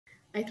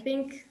I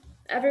think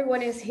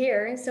everyone is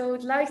here, so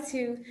I'd like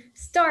to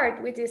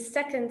start with this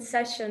second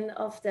session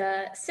of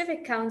the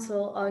Civic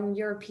Council on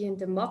European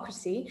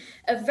Democracy.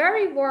 A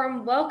very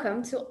warm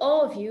welcome to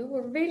all of you.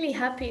 We're really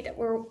happy that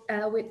we're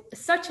with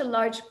such a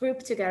large group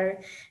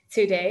together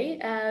today.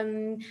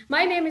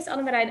 My name is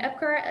Anne-Marijn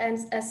Epker, and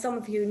as some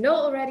of you know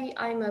already,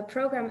 I'm a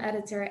program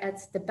editor at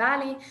the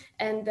Balie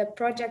and the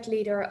project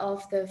leader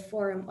of the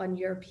Forum on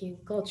European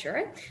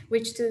Culture,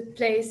 which took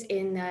place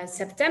in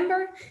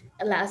September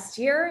last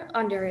year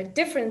under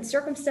different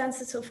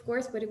circumstances, of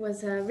course, but it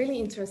was a really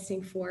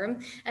interesting forum.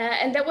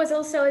 And that was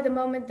also the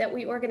moment that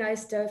we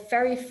organized the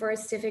very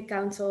first Civic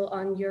Council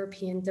on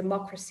European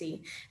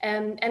Democracy.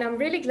 And I'm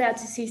really glad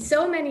to see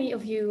so many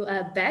of you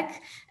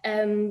back,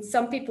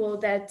 some people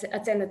that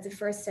attended the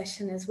first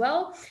session as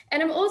well.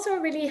 And I'm also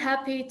really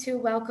happy to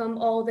welcome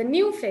all the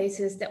new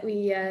faces that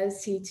we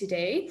see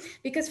today,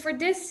 because for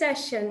this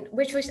session,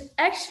 which was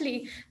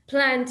actually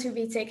planned to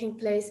be taking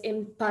place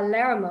in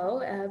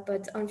Palermo,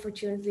 but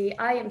unfortunately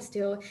I am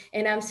still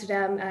in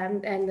Amsterdam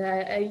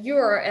and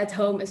you're at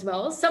home as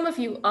well. Some of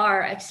you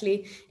are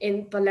actually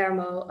in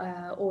Palermo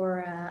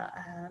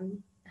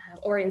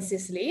or in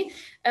Sicily.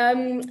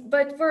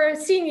 But we're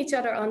seeing each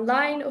other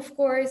online, of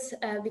course,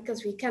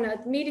 because we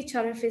cannot meet each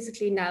other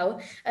physically now.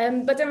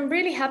 But I'm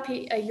really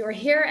happy you're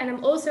here, and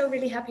I'm also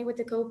really happy with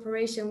the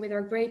cooperation with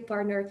our great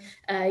partner,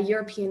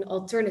 European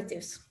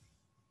Alternatives.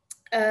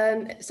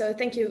 So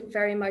thank you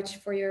very much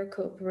for your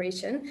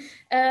cooperation.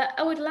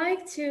 I would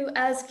like to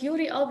ask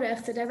Yoeri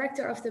Albrecht, the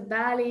director of the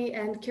Balie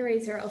and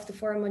curator of the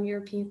Forum on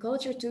European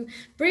Culture, to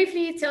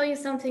briefly tell you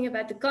something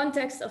about the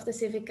context of the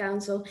Civic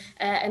Council,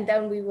 and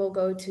then we will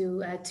go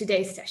to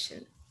today's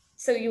session.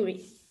 So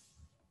Yoeri.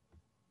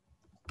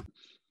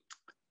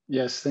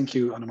 Yes, thank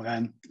you,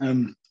 Anne-Marijn.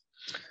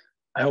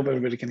 I hope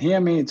everybody can hear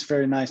me. It's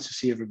very nice to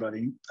see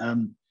everybody.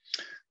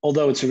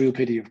 Although it's a real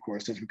pity, of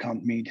course, that we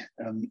can't meet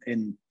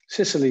in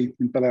Sicily,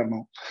 in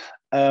Palermo.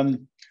 But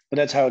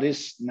that's how it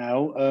is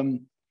now.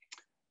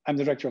 I'm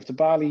the director of the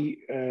Balie.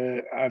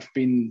 I've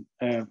been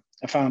the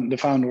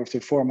founder of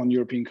the Forum on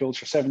European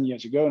Culture 7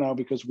 years ago now,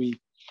 because we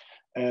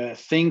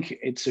think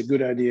it's a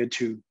good idea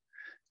to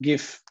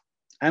give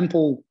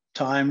ample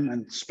time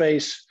and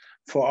space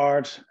for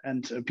art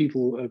and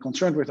people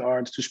concerned with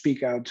art to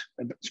speak out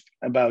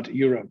about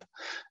Europe.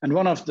 And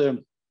one of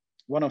the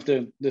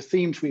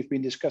themes we've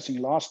been discussing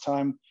last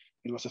time,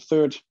 it was the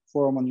third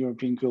Forum on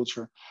European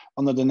Culture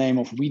under the name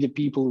of We the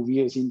People,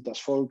 Wir sind das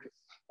Volk,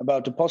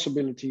 about the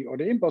possibility or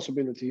the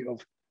impossibility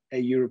of a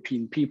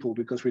European people,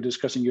 because we're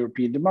discussing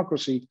European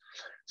democracy,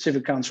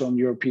 Civic Council on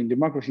European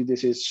Democracy.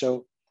 This is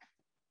so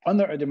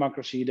under a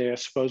democracy, there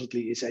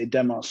supposedly is a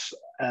demos,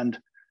 and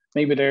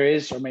maybe there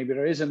is, or maybe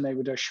there isn't,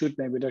 maybe there should,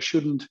 maybe there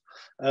shouldn't.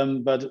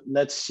 But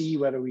let's see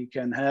whether we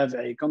can have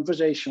a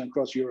conversation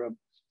across Europe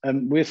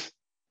with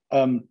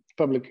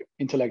public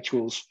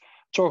intellectuals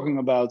talking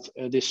about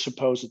this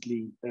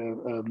supposedly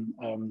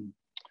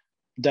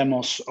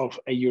demos of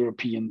a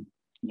European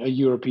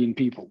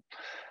people.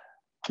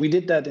 We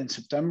did that in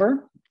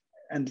September,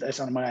 and as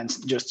Anne-Marijn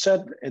just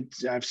said,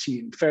 I've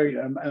seen very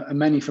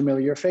many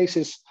familiar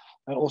faces,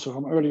 also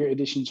from earlier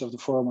editions of the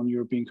Forum on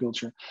European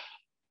Culture.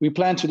 We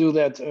plan to do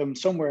that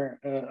somewhere,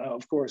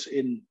 of course,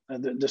 in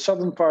the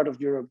southern part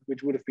of Europe,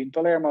 which would have been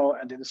Palermo,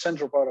 and in the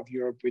central part of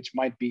Europe, which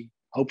might be,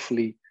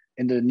 hopefully,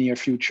 in the near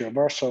future,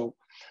 Warsaw.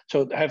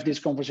 So have this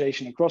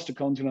conversation across the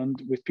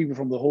continent with people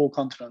from the whole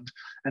continent,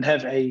 and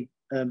have a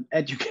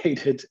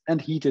educated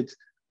and heated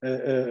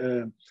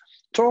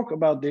talk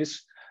about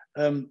this.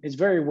 It's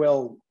very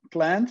well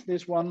planned,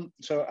 this one,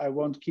 so I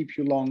won't keep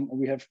you long.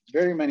 We have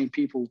very many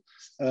people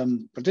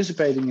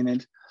participating in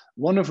it,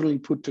 wonderfully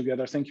put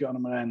together. Thank you,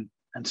 Anne-Marijn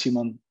and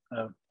Simon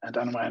and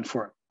Anne-Marijn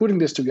for putting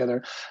this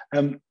together.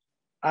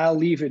 I'll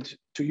leave it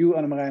to you,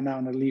 Anne-Marijn, now,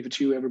 and I'll leave it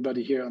to you,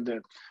 everybody here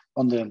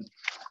on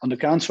the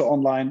council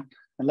online.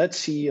 And let's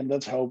see, and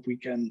let's hope we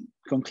can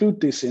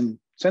conclude this in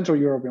Central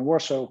Europe, in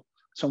Warsaw,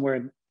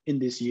 somewhere in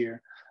this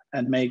year,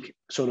 and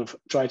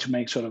try to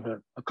make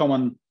a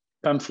common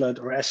pamphlet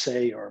or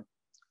essay or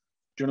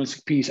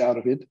journalistic piece out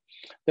of it.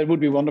 That would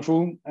be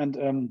wonderful.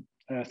 And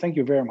thank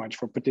you very much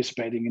for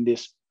participating in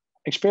this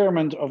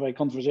experiment of a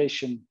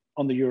conversation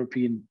on the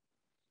European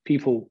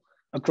people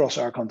across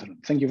our continent.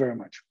 Thank you very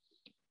much.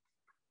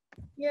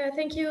 Yeah,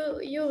 thank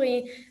you,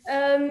 Yoeri.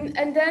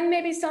 And then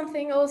maybe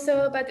something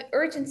also about the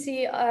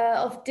urgency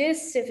of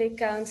this Civic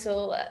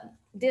Council,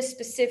 this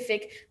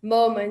specific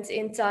moment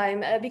in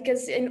time,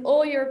 because in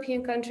all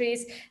European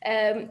countries,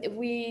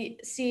 we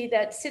see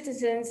that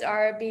citizens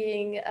are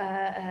being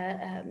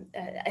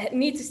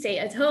need to stay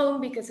at home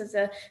because of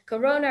the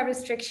corona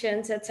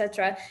restrictions,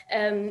 etc.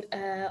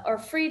 Our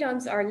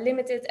freedoms are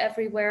limited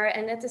everywhere,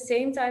 and at the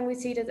same time, we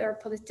see that our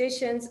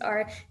politicians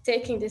are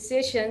taking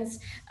decisions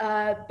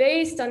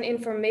based on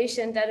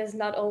information that is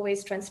not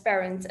always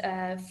transparent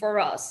for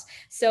us.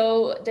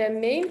 So the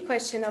main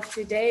question of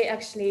today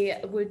actually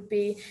would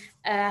be,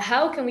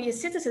 how can we as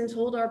citizens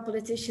hold our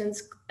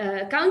politicians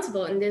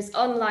accountable in this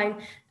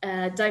online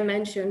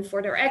dimension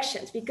for their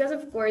actions. Because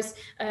of course,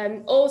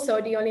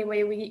 also the only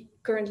way we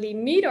currently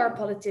meet our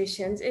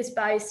politicians is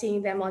by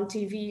seeing them on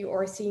TV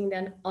or seeing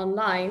them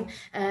online,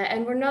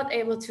 and we're not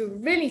able to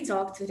really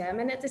talk to them.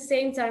 And at the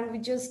same time, we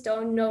just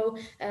don't know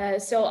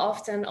so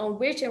often on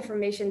which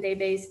information they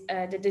base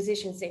the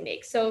decisions they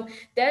make. So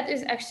that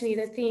is actually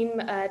the theme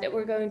that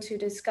we're going to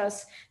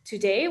discuss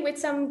today with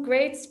some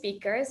great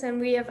speakers. And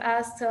we have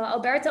asked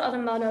Alberto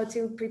Alemanno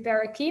to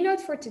prepare a keynote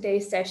for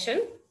today's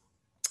session,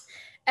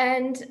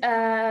 and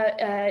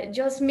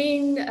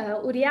Yasmine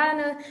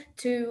Ouirhrane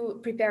to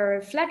prepare a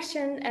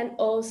reflection, and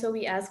also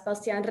we asked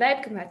Bastiaan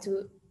Rijpkema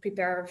to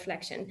prepare a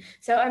reflection.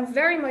 So I'm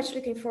very much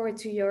looking forward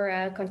to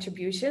your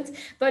contributions.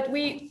 But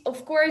we,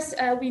 of course,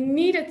 we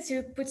needed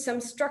to put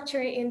some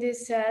structure in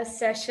this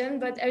session.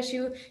 But as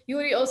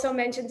Yoeri also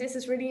mentioned, this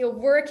is really a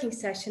working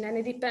session and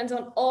it depends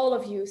on all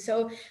of you.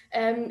 So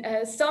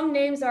some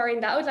names are in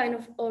the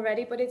outline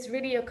already, but it's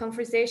really a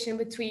conversation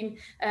between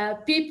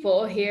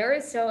people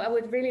here. So I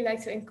would really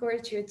like to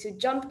encourage you to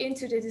jump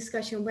into the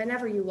discussion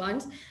whenever you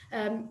want.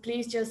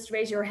 Please just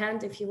raise your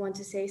hand if you want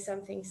to say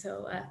something,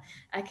 so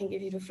I can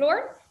give you the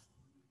floor.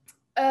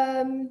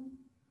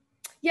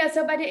 Yeah,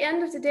 so by the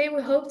end of the day,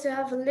 we hope to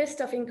have a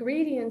list of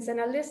ingredients and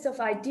a list of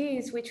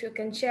ideas which we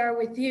can share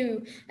with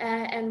you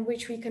and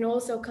which we can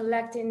also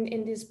collect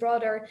in this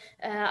broader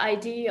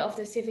idea of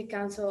the Civic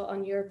Council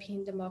on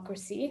European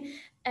Democracy.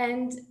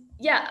 And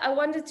yeah, I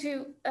wanted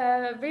to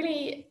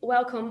really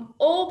welcome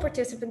all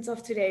participants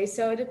of today.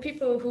 So the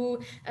people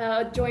who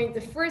joined the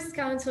first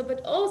council,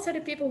 but also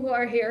the people who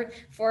are here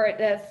for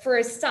the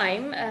first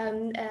time.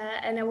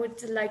 And I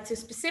would like to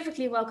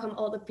specifically welcome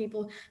all the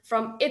people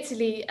from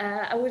Italy.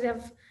 I would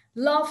have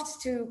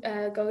loved to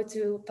go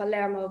to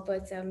Palermo,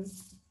 but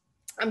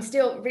I'm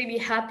still really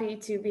happy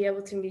to be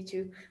able to meet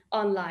you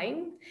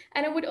online.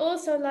 And I would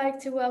also like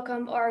to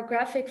welcome our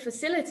graphic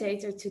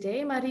facilitator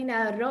today,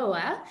 Marina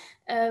Roa.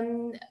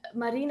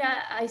 Marina,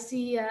 I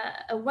see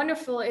a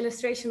wonderful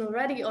illustration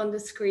already on the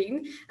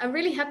screen. I'm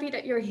really happy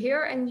that you're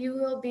here and you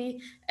will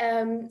be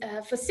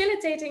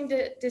facilitating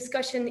the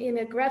discussion in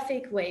a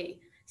graphic way.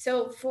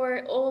 So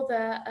for all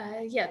the,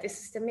 yeah,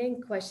 this is the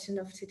main question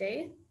of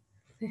today.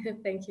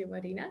 Thank you,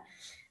 Marina.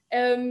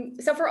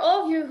 So for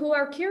all of you who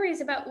are curious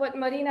about what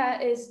Marina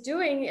is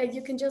doing,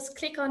 you can just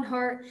click on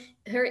her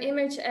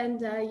image and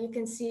you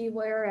can see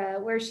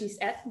where she's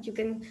at. You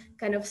can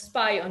kind of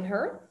spy on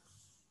her.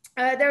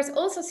 There's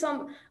also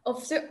some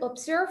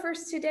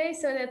observers today,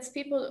 so that's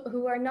people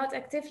who are not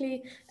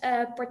actively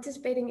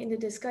participating in the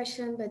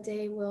discussion, but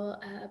they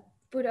will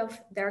put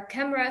off their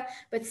camera,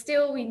 but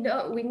still we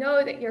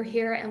know that you're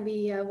here and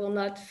we will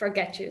not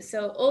forget you.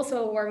 So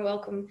also a warm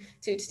welcome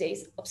to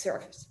today's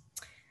observers.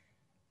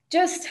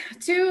 Just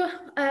two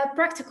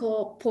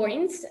practical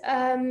points.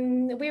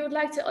 We would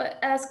like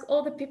to ask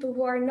all the people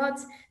who are not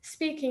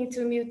speaking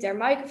to mute their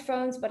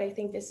microphones, but I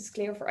think this is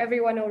clear for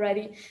everyone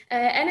already.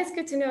 And it's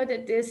good to know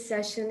that this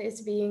session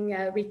is being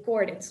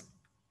recorded.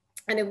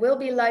 And it will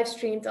be live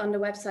streamed on the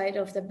website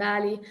of the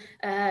Balie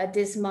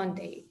this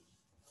Monday.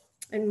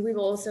 And we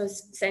will also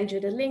send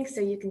you the link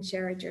so you can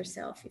share it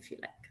yourself if you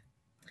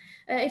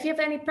like. If you have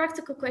any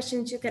practical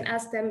questions, you can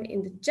ask them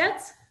in the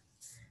chat.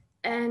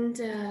 And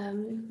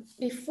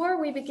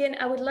before we begin,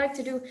 I would like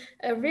to do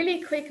a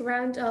really quick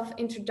round of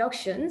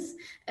introductions.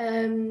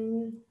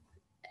 And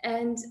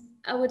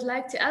I would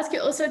like to ask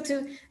you also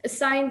to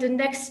assign the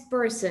next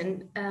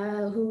person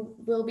who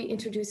will be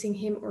introducing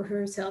him or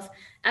herself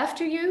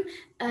after you.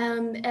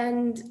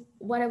 And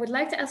what I would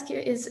like to ask you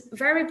is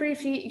very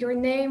briefly your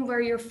name, where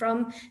you're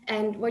from,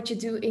 and what you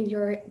do in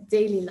your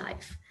daily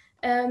life.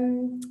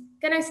 Can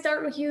I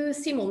start with you,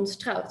 Simon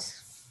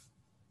Strauß?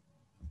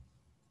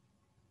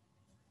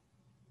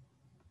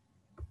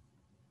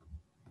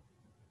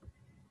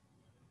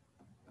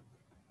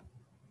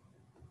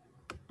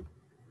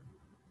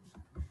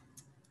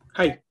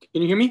 Hi,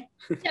 can you hear me?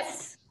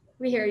 Yes,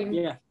 we hear you.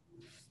 Yeah.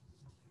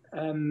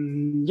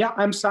 Yeah,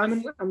 I'm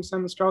Simon. I'm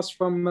Simon Strauß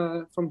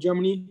from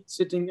Germany,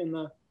 sitting in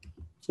a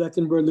flat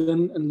in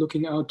Berlin and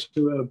looking out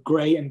to a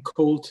gray and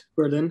cold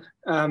Berlin.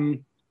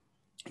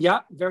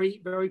 Yeah,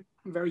 very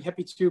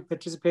happy to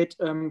participate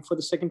for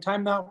the second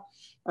time now.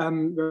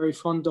 I'm very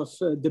fond of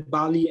the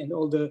Balie and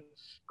all the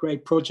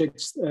great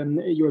projects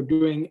you're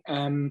doing.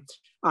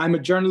 I'm a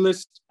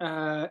journalist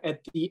at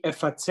the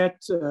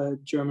FAZ,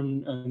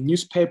 German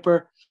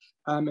newspaper,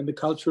 in the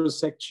cultural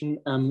section.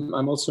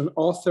 I'm also an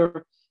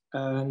author,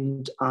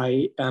 and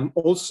I am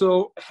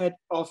also head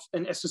of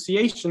an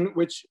association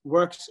which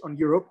works on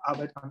Europe,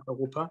 Arbeit an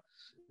Europa,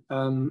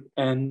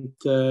 and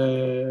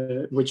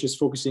which is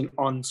focusing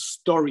on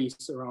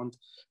stories around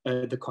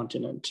the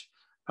continent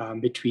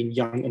between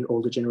young and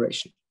older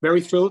generation.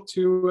 Very thrilled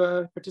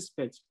to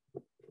participate.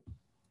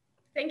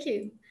 Thank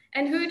you.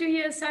 And who do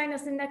you assign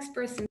as the next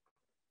person?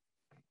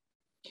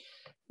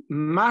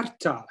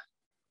 Marta.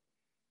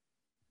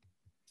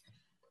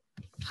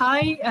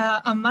 Hi,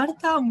 I'm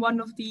Marta. I'm one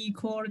of the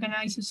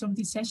co-organizers of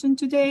this session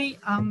today.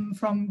 I'm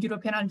from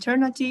European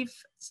Alternative.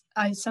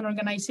 It's an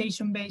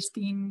organization based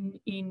in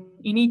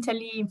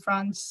Italy, in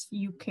France,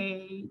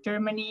 UK,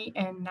 Germany,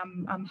 and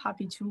I'm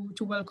happy to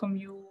welcome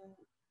you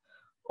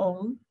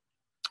all.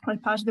 I'll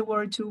pass the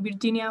word to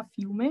Virginia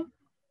Fiume.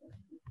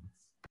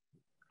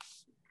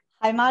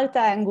 Hi, Marta,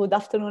 and good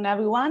afternoon,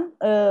 everyone.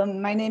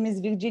 My name is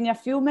Virginia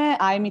Fiume.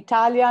 I'm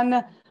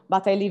Italian,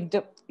 but I lived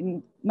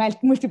in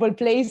multiple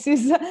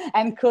places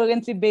and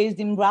currently based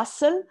in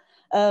Brussels.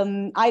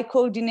 I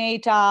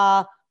coordinate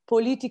a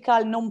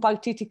political,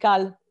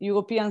 non-partisan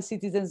European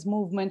citizens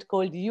movement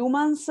called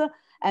EUMans,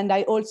 and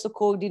I also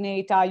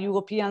coordinate a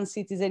European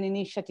citizen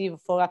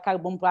initiative for a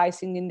carbon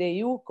pricing in the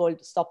EU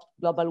called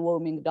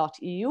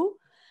stopglobalwarming.eu.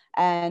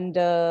 and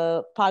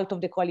part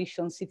of the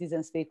coalition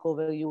Citizens Take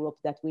Over Europe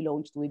that we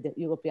launched with the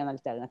European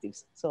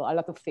Alternatives. So a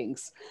lot of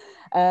things.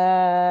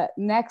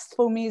 Next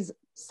for me is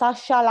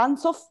Sasha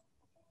Lantsov.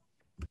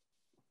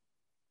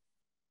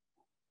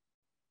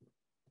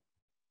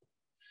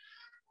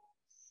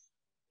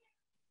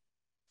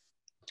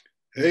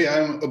 Hey,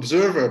 I'm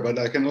observer, but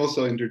I can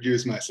also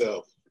introduce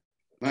myself.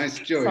 Nice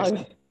choice.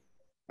 Sorry.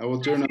 I will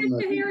turn on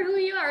to hear who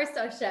you are,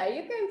 Sasha.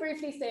 You can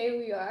briefly say who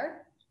you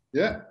are.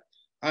 Yeah,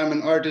 I'm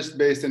an artist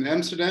based in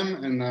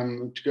Amsterdam, and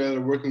I'm together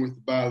working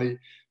with Balie,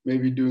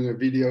 maybe doing a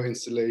video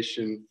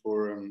installation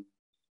for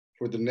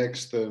the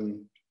next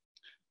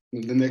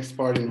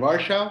part in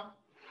Warsaw.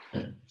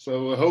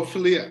 So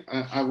hopefully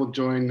I will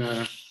join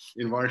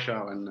in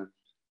Warsaw, and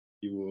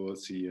you will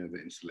see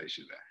the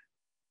installation there.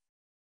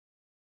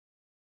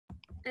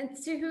 And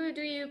to who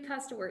do you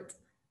pass the word?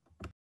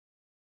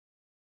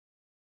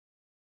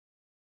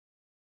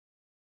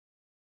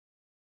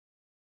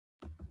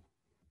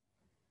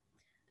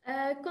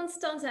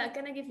 Constanza,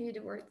 can I give you the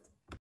word?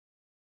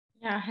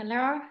 Yeah,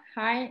 hello,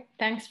 hi,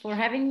 thanks for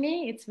having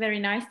me. It's very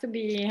nice to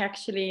be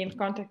actually in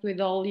contact with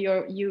all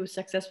you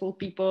successful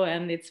people,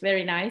 and it's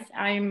very nice.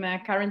 I'm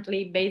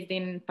currently based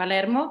in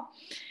Palermo.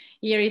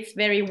 Here it's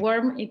very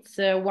warm, it's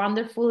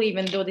wonderful,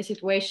 even though the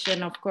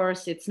situation, of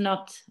course, it's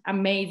not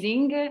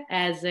amazing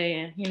as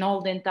in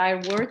all the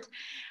entire world.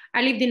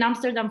 I lived in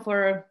Amsterdam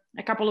for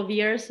a couple of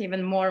years,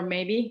 even more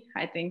maybe,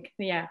 I think,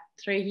 yeah,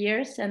 3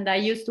 years. And I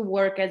used to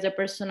work as a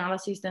personal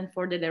assistant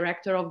for the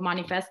director of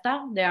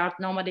Manifesta, the Art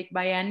Nomadic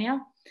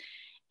Biennial.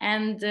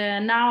 And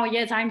now,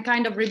 yes, I'm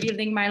kind of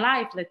rebuilding my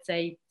life, let's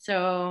say.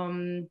 So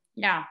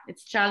yeah,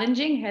 it's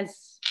challenging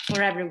as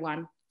for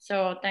everyone.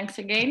 So thanks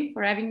again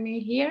for having me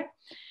here.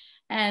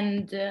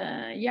 And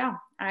yeah,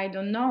 I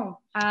don't know,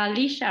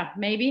 Alicia,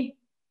 maybe?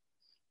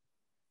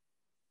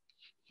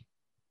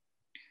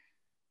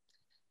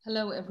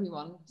 Hello,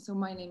 everyone. So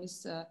my name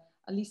is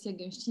Alicja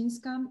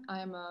Gęścińska. I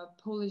am a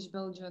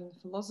Polish-Belgian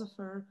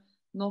philosopher,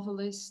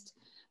 novelist,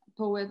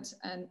 poet,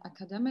 and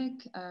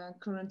academic.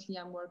 Currently,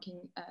 I'm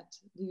working at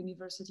the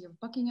University of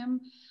Buckingham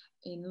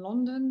in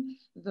London,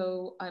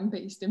 though I'm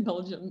based in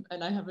Belgium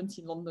and I haven't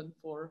seen London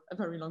for a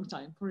very long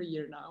time, for a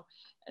year now.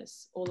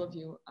 As all of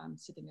you, I'm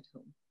sitting at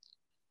home.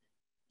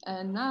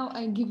 And now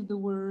I give the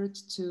word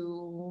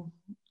to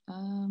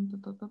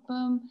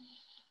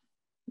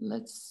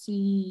let's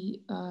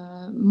see,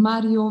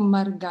 Mario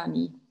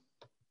Margani.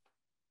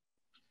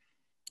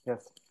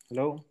 Yes,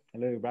 hello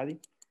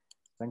everybody.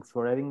 Thanks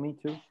for having me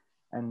too.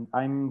 And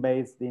I'm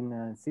based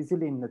in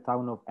Sicily, in the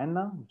town of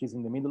Enna, which is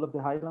in the middle of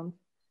the highland,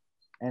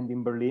 and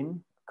in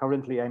Berlin.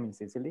 Currently, I'm in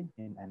Sicily,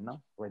 in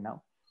Enna, right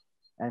now.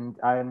 And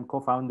I'm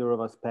co-founder of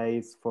a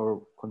space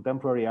for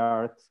contemporary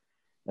art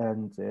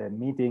and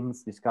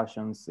meetings,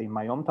 discussions in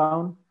my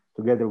hometown,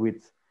 together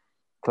with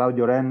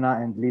Claudio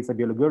Renna and Lisa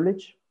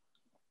Bielogurlic.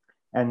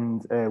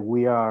 And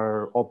we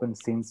are open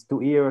since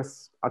 2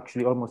 years,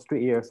 actually almost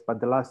 3 years, but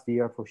the last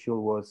year for sure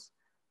was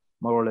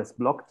more or less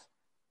blocked.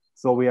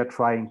 So we are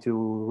trying to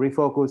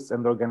refocus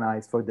and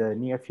organize for the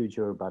near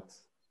future, but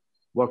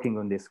working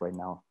on this right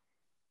now.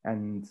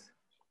 And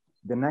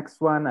the next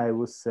one, I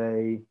would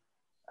say,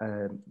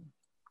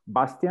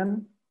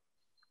 Bastiaan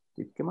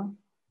Rijpkema.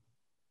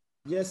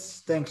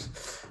 Yes, thanks.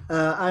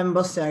 I'm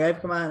Bastiaan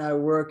Rijpkema and I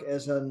work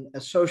as an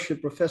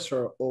associate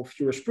professor of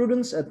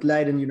jurisprudence at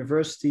Leiden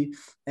University,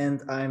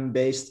 and I'm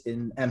based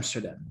in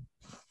Amsterdam.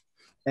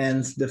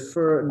 And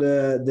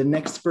the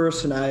next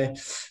person I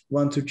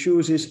want to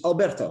choose is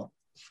Alberto.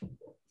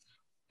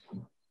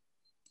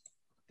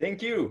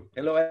 Thank you.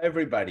 Hello,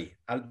 everybody.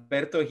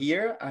 Alberto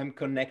here. I'm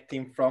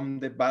connecting from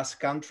the Basque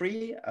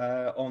Country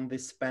on the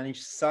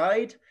Spanish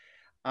side.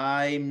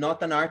 I'm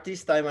not an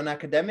artist, I'm an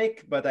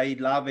academic, but I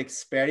love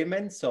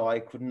experiments, so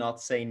I could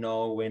not say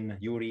no when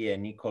Yoeri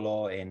and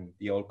Nicolo and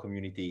the whole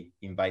community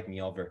invite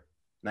me over.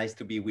 Nice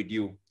to be with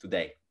you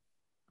today.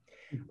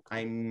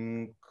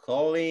 I'm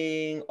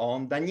calling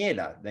on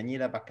Daniela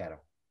Baccaro.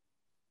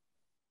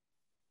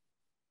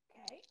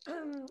 Okay,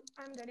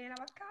 I'm Daniela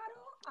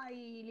Baccaro.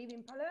 I live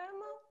in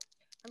Palermo.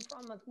 I'm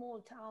from a small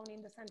town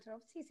in the center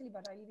of Sicily,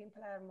 but I live in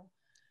Palermo.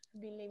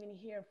 I've been living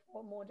here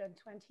for more than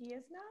 20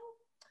 years now.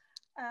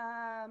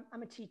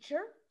 I'm a teacher.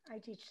 I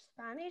teach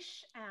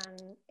Spanish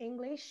and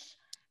English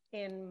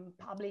in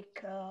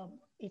public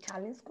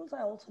Italian schools.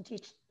 I also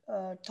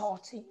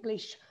taught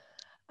English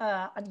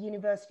at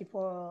university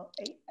for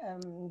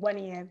 1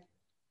 year.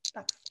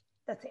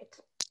 That's it.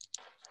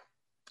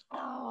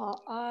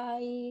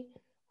 I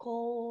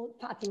call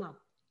Fatima.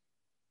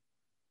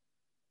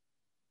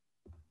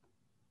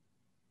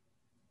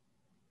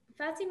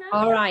 Fatima?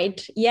 All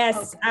right.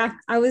 Yes, okay.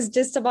 I was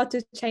just about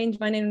to change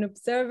my name to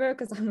observer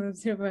because I'm an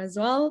observer as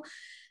well.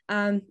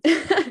 But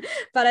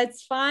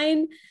it's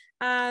fine.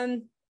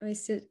 Let me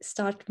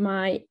start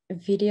my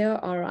video.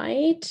 All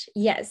right.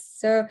 Yes.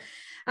 So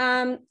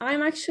I'm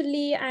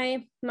actually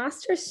a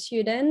master's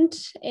student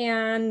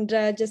and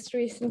just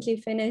recently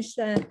finished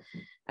a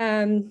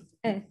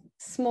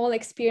small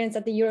experience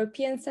at the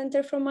European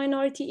Center for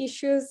Minority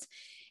Issues.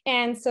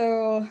 And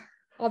so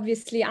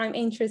obviously I'm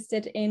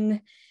interested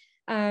in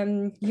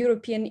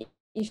European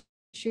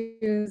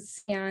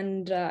issues,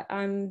 and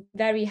I'm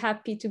very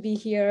happy to be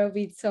here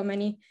with so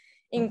many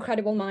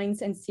incredible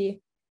minds and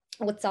see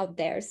what's out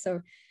there.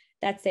 So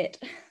that's it.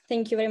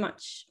 Thank you very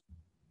much.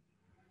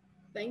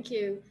 Thank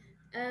you.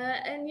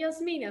 And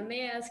Yasmine,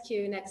 may I ask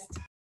you next?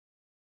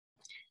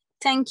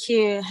 Thank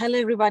you. Hello,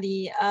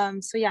 everybody.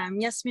 So yeah, I'm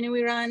Yasmine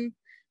Ouirhrane,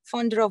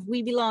 founder of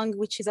We Belong,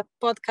 which is a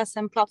podcast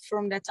and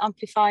platform that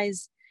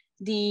amplifies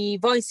the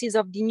voices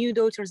of the new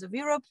daughters of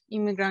Europe,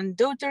 immigrant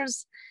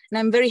daughters. And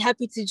I'm very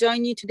happy to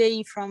join you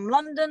today from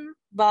London,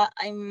 but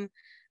I'm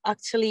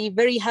actually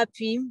very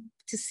happy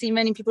to see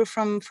many people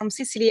from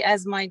Sicily,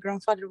 as my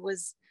grandfather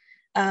was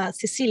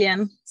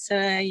Sicilian. So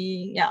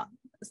yeah,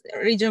 a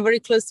region very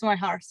close to my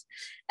heart.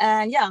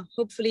 And yeah,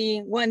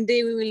 hopefully one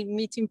day we will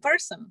meet in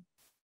person.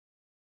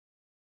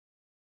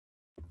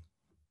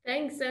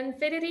 Thanks. And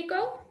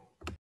Federico?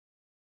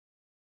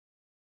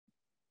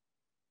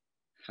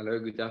 Hello,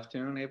 good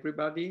afternoon,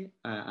 everybody.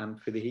 I'm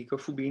Federico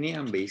Fubini.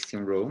 I'm based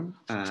in Rome.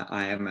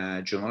 I am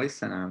a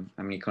journalist and I'm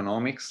an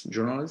economics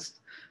journalist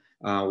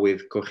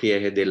with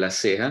Corriere della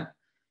Sera.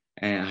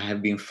 And I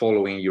have been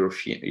following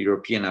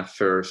European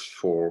affairs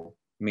for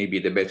maybe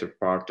the better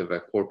part of a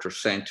quarter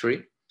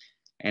century.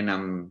 And I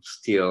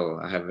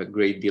have a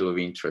great deal of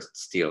interest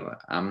still.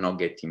 I'm not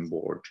getting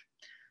bored.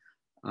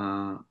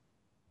 I'm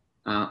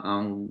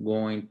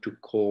going to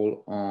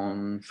call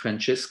on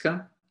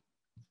Francesca.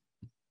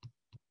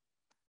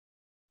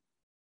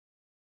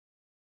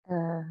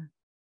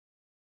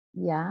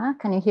 Yeah,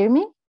 can you hear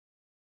me?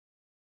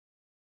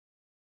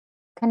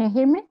 Can you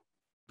hear me?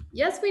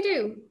 Yes, we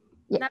do.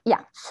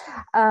 Yeah.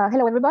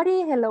 Hello,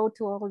 everybody. Hello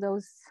to all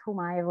those whom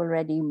I have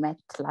already met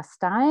last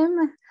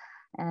time.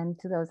 And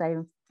to those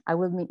I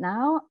will meet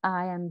now.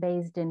 I am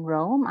based in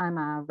Rome. I'm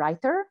a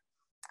writer.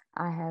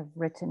 I have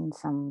written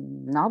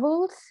some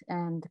novels,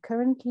 and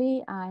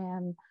currently I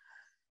am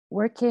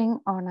working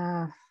on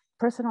a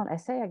personal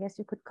essay, I guess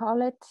you could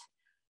call it,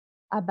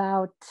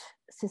 about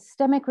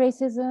systemic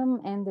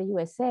racism in the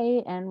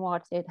USA and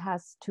what it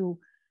has to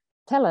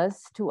tell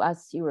us, to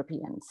us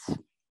Europeans.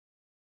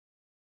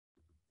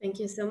 Thank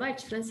you so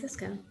much,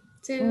 Francesca.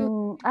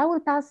 I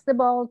will pass the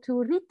ball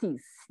to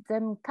Rytis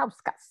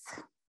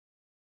Zemkauskas.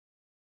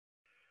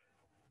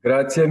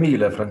 Grazie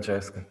mille,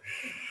 Francesca.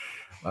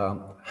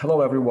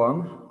 Hello,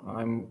 everyone.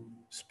 I'm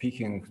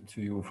speaking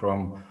to you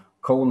from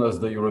Kaunas,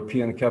 the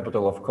European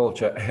capital of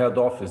culture, head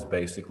office,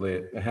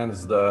 basically,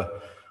 hence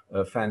the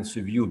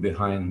fancy view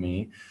behind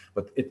me,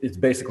 but it's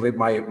basically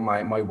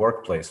my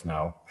workplace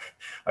now.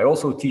 I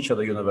also teach at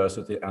the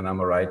university, and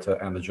I'm a writer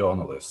and a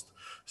journalist.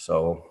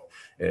 So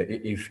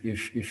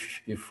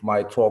if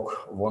my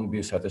talk won't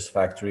be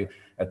satisfactory,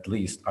 at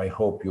least I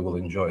hope you will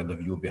enjoy the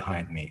view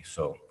behind me.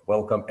 So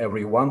welcome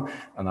everyone,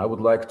 and I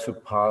would like to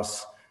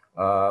pass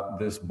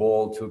this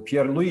ball to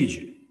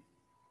Pierluigi.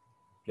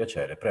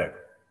 Piacere, prego.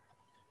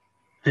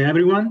 Hey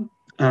everyone,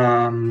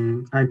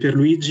 I'm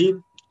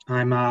Pierluigi.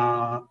 I'm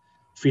a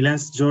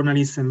freelance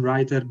journalist and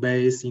writer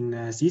based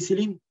in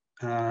Sicily.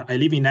 I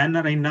live in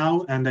Enna right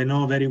now, and I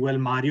know very well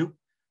Mario.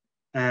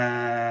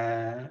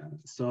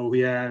 So we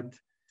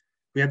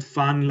had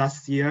fun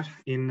last year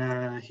in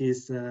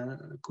his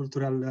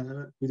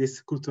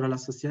cultural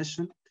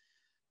association,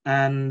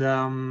 and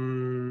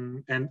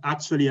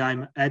actually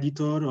I'm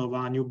editor of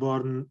a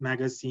newborn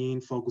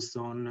magazine focused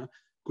on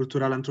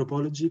cultural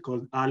anthropology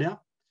called Alia,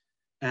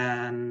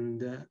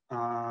 and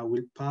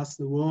we'll pass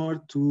the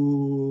word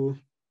to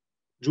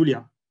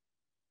Giulia.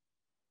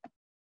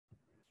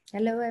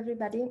 Hello,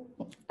 everybody.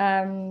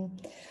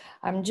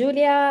 I'm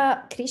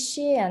Giulia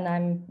Crisci, and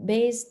I'm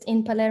based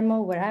in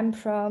Palermo, where I'm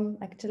from.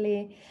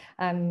 Actually,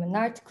 I'm an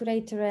art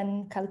curator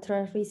and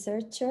cultural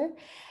researcher,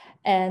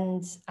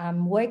 and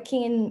I'm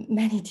working in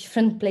many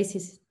different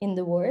places in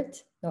the world,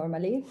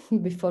 normally,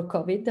 before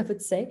COVID, I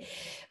would say,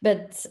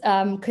 but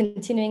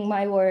continuing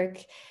my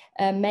work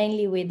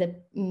mainly with a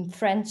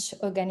French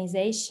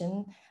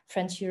organization,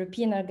 French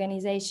European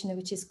organization,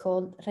 which is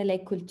called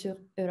Relais Culture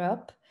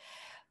Europe,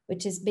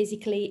 which is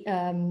basically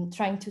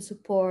trying to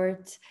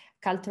support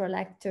cultural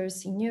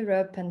actors in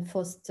Europe and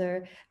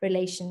foster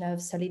relation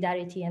of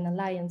solidarity and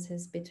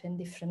alliances between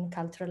different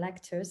cultural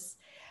actors.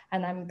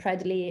 and I'm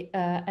proudly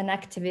an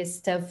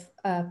activist of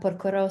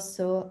Porco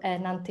Rosso,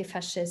 an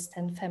anti-fascist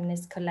and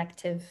feminist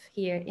collective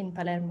here in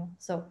Palermo.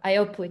 So I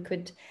hope we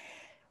could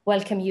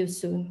welcome you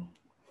soon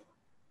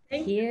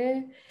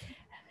here.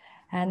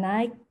 And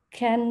I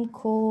can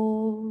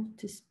call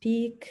to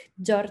speak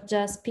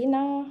Giorgia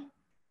Spina.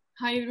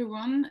 Hi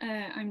everyone,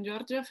 I'm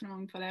Giorgia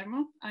from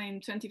Palermo.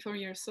 I'm 24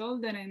 years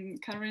old and I'm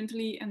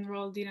currently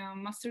enrolled in a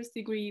master's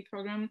degree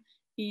program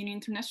in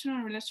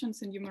international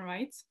relations and human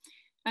rights.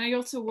 And I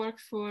also work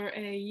for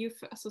a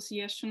youth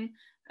association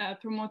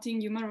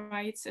promoting human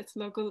rights at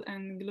local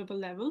and global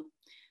level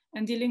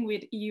and dealing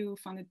with EU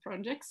funded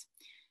projects.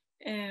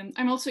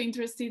 I'm also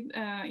interested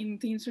in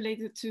things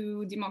related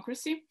to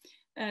democracy.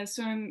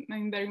 So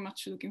I'm very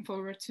much looking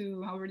forward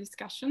to our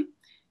discussion.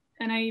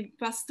 And I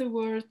pass the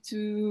word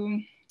to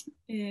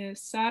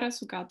Sara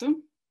Sucato.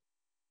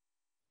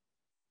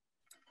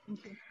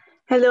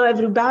 Hello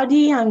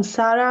everybody, I'm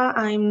Sara,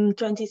 I'm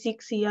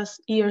 26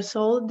 years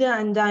old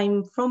and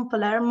I'm from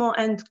Palermo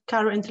and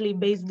currently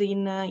based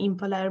in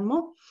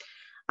Palermo.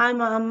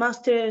 I'm a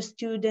master's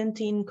student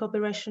in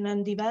cooperation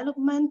and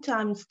development.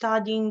 I'm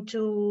studying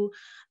to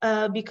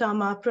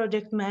become a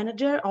project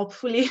manager,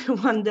 hopefully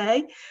one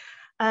day.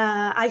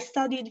 I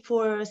studied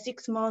for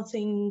 6 months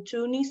in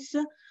Tunis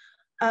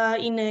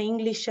in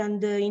English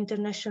and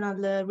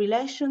international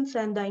relations,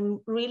 and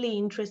I'm really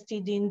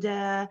interested in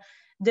the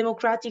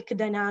democratic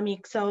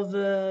dynamics of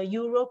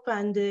Europe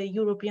and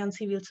European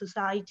civil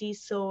society.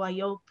 So I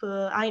hope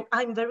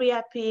I'm very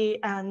happy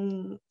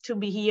to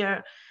be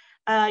here.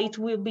 It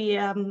will be,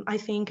 I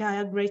think,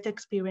 a great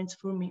experience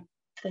for me.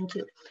 Thank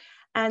you.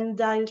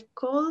 And I'll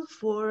call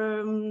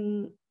for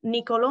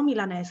Niccolò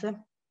Milanese.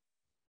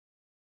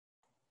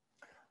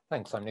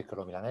 Thanks, I'm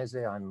Niccolò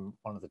Milanese. I'm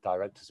one of the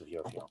directors of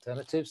European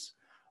Alternatives.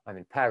 I'm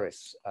in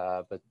Paris,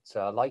 but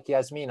like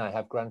Yasmine, I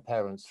have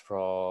grandparents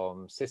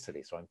from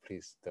Sicily, so I'm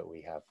pleased that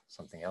we have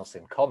something else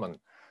in common.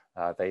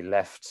 They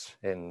left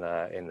in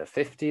the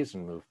 50s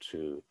and moved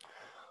to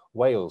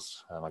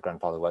Wales. My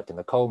grandfather worked in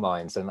the coal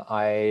mines, and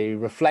I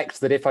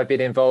reflect that if I've been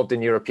involved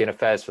in European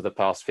affairs for the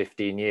past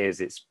 15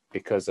 years, it's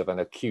because of an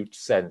acute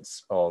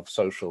sense of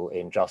social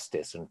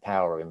injustice and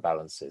power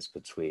imbalances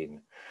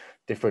between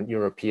different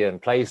European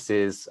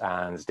places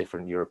and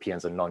different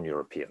Europeans and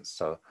non-Europeans.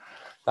 So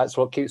that's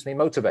what keeps me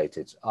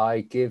motivated.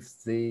 I give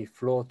the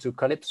floor to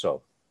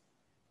Kalypso.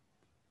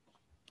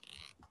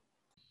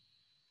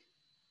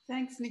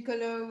 Thanks,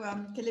 Niccolò.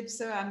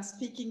 Kalypso, I'm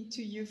speaking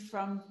to you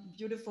from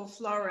beautiful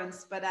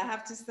Florence, but I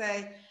have to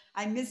say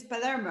I miss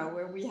Palermo,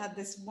 where we had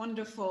this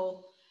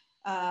wonderful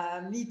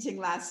meeting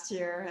last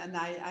year, and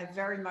I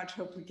very much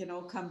hope we can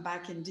all come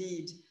back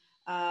indeed.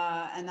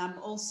 And I'm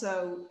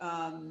also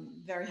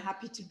very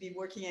happy to be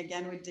working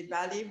again with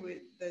Balie.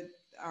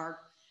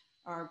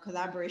 Our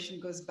collaboration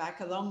goes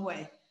back a long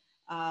way.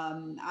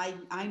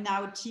 I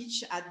now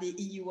teach at the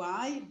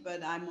EUI,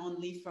 but I'm on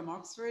leave from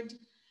Oxford.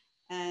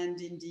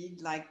 And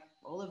indeed, like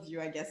all of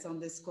you, I guess, on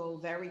this call,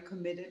 very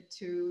committed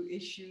to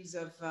issues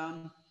of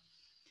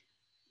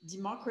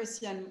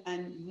democracy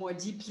and more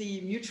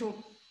deeply mutual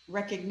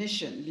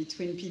recognition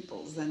between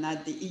peoples. And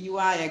at the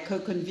EUI, I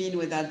co-convene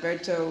with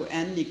Alberto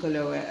and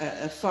Niccolò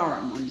a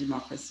forum on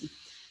democracy.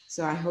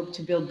 So I hope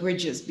to build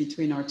bridges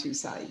between our two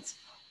sides.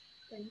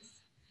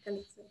 Thanks,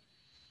 Kalypso.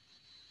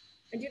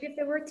 And you give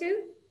the word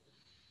to?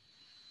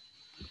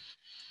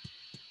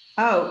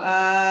 Oh,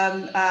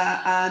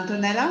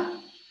 Antonella?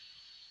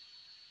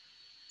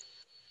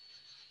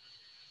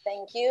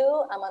 Thank you.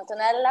 I'm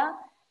Antonella.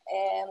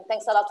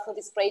 Thanks a lot for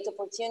this great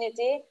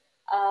opportunity.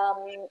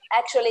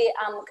 Actually,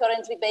 I'm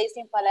currently based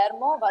in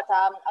Palermo, but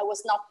I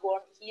was not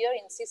born here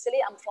in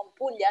Sicily. I'm from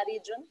Puglia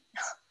region.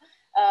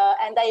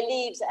 And I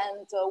lived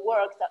and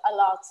worked a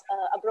lot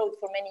abroad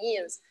for many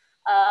years.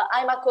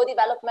 I'm a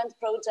co-development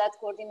project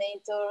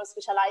coordinator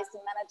specialized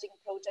in managing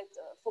projects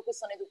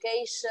focused on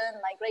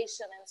education,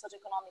 migration, and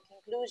socioeconomic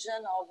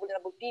inclusion of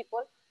vulnerable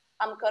people.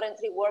 I'm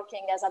currently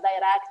working as a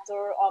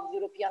director of the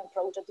European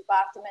Project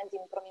Department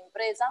in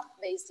Promimpresa,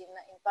 based in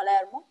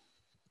Palermo.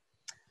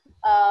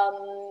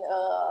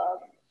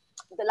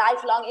 The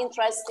lifelong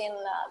interest in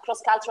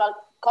cross-cultural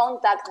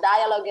contact,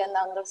 dialogue, and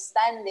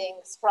understanding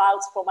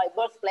sprouts from my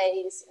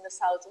birthplace in the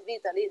south of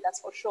Italy,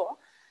 that's for sure.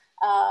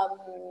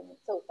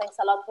 So thanks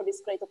a lot for this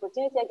great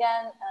opportunity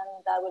again,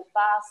 and I will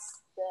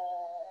pass the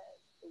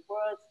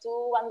word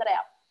to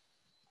Andrea.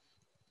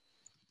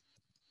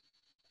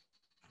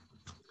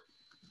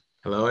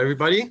 Hello,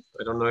 everybody.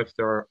 I don't know if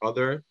there are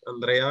other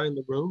Andrea in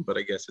the room, but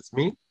I guess it's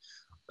me.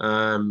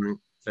 I'm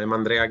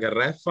Andrea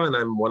Garreffa, and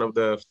I'm one of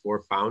the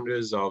 4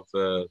 founders of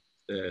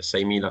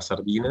 6.000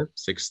 Sardine,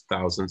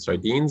 6,000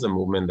 Sardines, a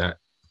movement that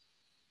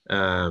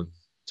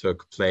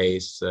took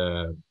place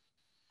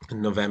in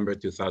November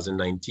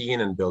 2019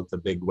 and built a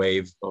big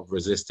wave of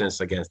resistance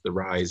against the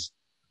rise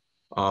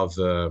of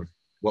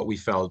what we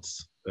felt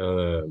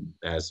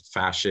as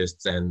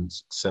fascists and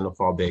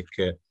xenophobic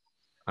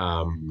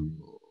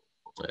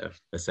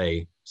let's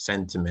say,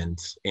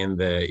 sentiment in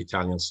the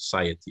Italian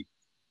society.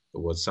 It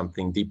was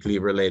something deeply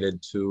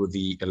related to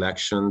the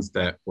elections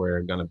that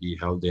were going to be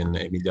held in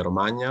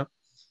Emilia-Romagna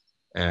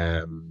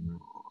And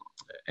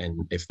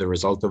if the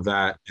result of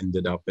that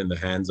ended up in the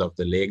hands of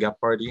the Lega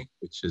party,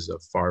 which is a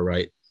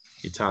far-right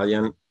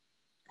Italian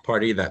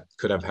party, that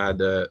could have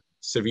had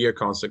severe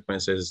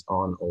consequences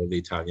on all the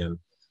Italian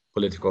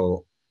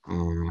political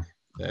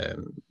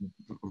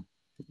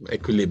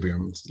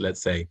equilibriums,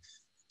 let's say.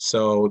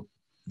 So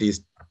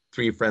these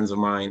three friends of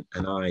mine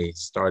and I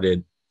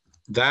started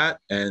that,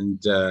 and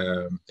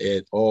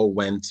it all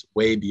went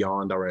way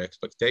beyond our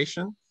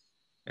expectation.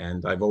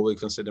 And I've always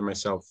considered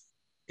myself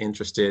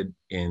interested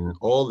in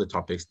all the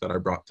topics that are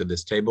brought to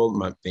this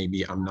table.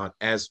 Maybe I'm not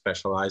as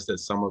specialized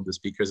as some of the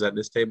speakers at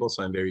this table,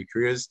 so I'm very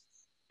curious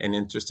and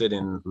interested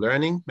in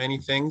learning many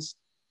things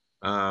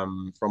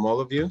from all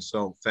of you.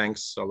 So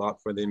thanks a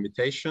lot for the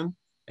invitation.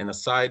 And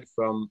aside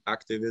from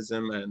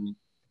activism and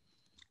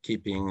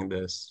keeping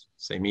this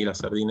 6.000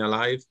 Sardine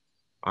alive,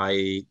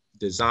 I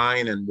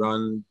design and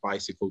run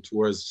bicycle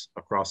tours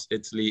across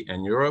Italy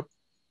and Europe.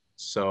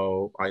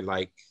 So I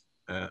like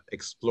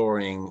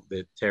exploring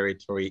the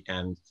territory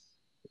and,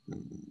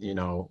 you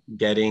know,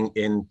 getting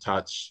in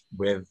touch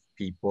with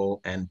people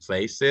and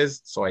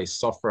places. So I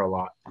suffer a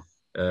lot,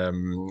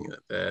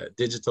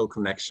 digital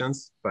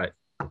connections, but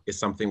it's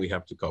something we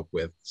have to cope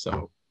with.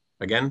 So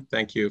again,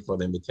 thank you for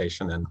the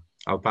invitation, and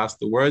I'll pass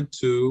the word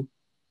to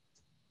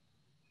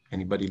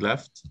anybody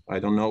left. I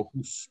don't know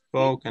who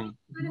spoke. And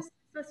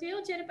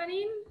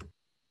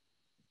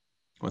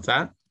what's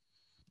that?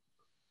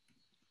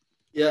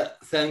 Yeah,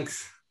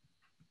 thanks.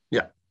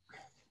 Yeah.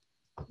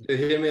 Do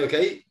you hear me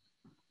okay?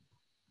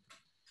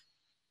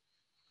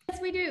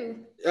 Yes, we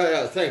do.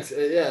 Yeah, thanks.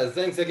 Yeah,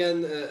 thanks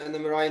again,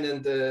 Anne-Marijn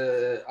and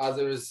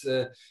others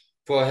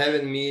for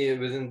having me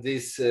within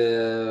this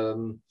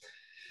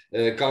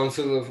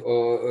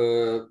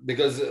council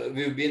because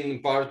we've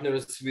been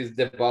partners with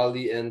the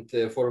Balie and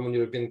Forum on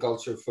European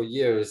Culture for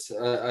years.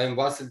 I'm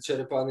Vasil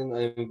Cherepanin.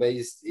 I'm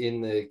based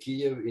in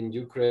Kyiv in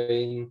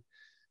Ukraine,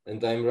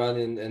 and I'm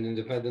running an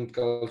independent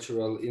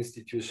cultural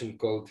institution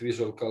called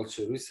Visual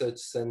Culture Research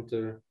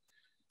Center.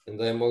 And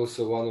I'm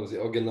also one of the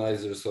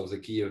organizers of the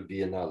Kyiv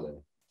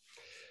Biennale,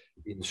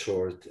 in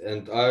short.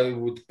 And I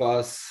would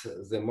pass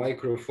the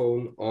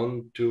microphone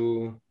on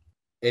to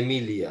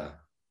Emilia.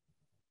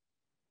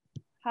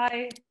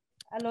 Hi,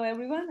 hello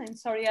everyone. I'm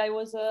sorry I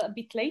was a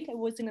bit late. I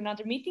was in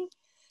another meeting.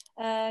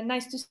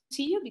 Nice to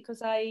see you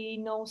because I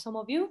know some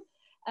of you.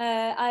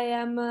 I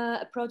am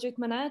a project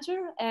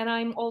manager, and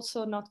I'm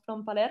also not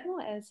from Palermo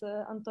as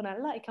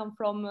Antonella. I come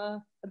from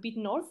a bit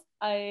north.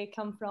 I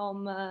come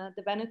from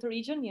the Veneto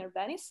region near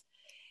Venice,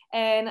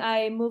 and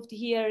I moved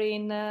here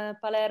in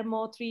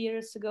Palermo 3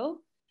 years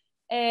ago.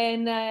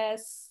 And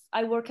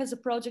I work as a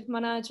project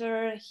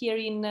manager here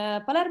in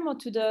Palermo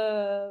to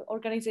the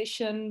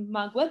organization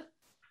Magweb.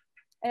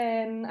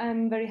 And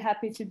I'm very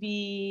happy to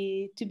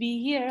be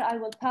here. I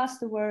will pass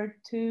the word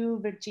to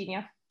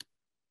Virginia.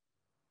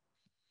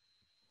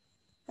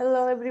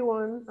 Hello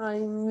everyone,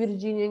 I'm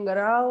Virginia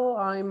Ouirhrane.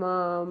 I'm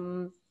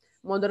a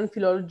modern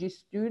philology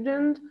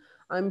student.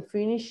 I'm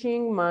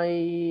finishing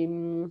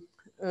I'm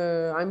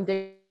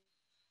taking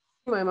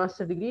my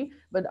master's degree,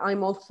 but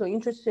I'm also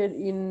interested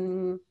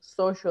in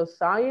social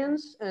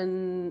science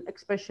and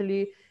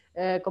especially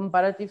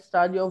comparative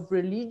study of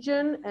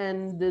religion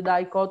and the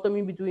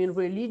dichotomy between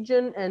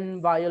religion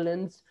and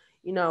violence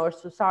in our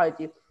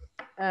society.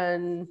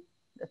 And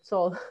that's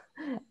all.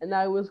 And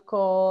I was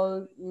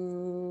called...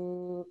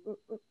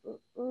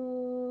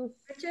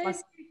 Actually,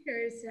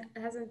 speakers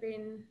hasn't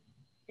been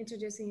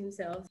introducing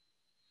himself.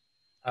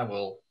 I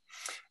will.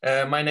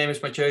 My name is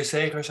Mathieu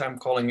Segers. I'm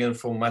calling in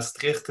from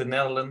Maastricht, the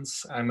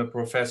Netherlands. I'm a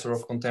professor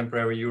of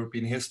contemporary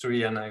European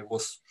history, and I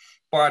was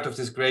part of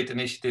this great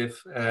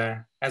initiative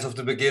as of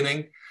the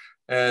beginning.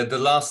 The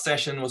last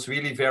session was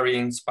really very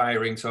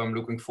inspiring, so I'm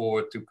looking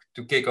forward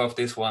to kick off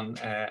this one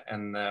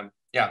and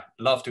yeah,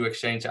 love to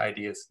exchange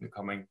ideas in the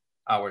coming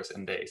hours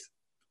and days.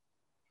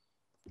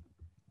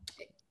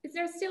 Is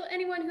there still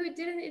anyone who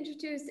didn't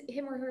introduce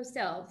him or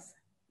herself?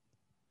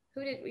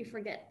 Who did we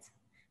forget?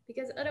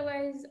 Because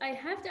otherwise I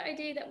have the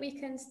idea that we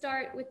can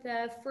start with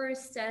the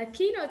first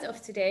keynote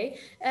of today,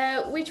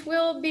 which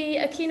will be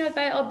a keynote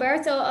by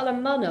Alberto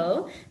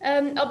Alemanno.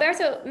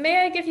 Alberto,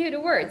 may I give you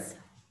the words?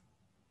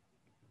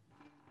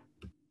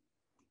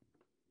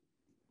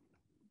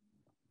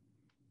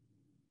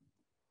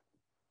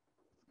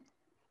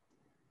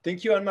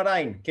 Thank you,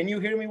 Anne-Marijn. Can you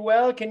hear me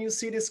well? Can you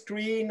see the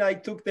screen? I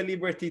took the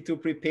liberty to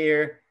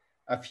prepare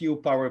a few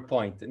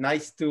PowerPoint.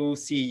 Nice to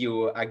see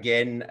you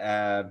again.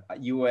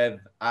 You have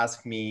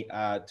asked me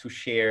to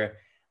share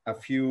a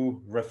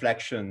few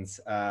reflections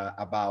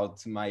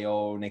about my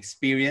own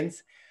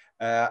experience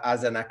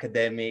as an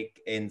academic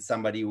and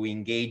somebody who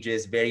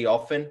engages very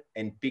often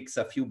and picks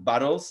a few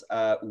battles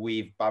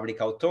with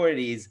public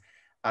authorities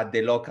at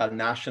the local,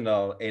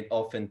 national, and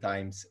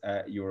oftentimes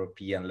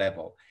European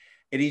level.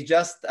 It is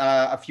just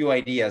a few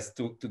ideas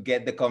to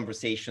get the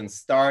conversation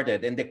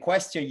started. And the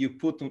question you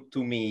put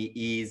to me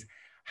is,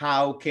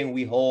 how can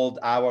we hold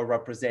our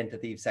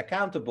representatives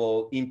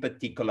accountable, in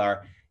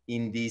particular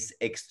in these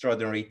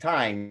extraordinary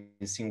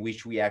times in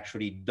which we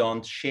actually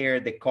don't share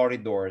the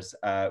corridors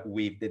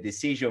with the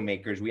decision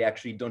makers. We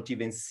actually don't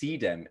even see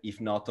them, if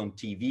not on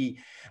TV,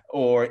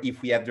 or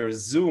if we have their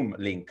Zoom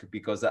link,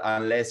 because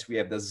unless we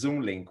have the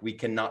Zoom link, we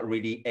cannot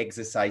really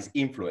exercise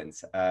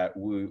influence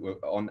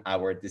on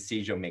our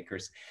decision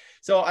makers.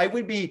 So I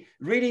will be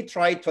really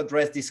trying to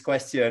address this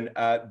question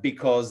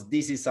because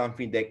this is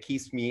something that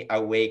keeps me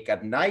awake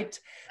at night,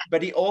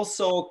 but it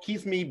also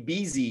keeps me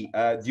busy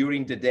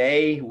during the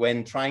day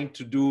when trying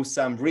to do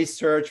some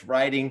research,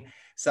 writing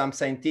some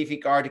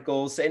scientific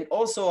articles, and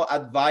also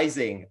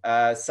advising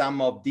some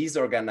of these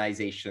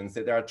organizations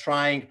that are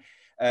trying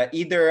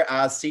either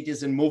as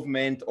citizen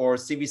movement or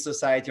civil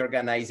society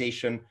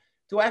organization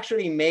to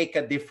actually make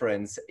a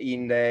difference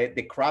in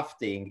the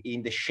crafting,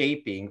 in the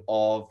shaping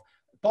of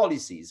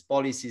policies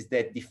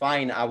that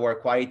define our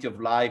quality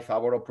of life,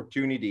 our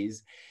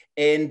opportunities.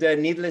 And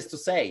needless to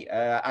say,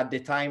 at the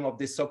time of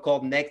the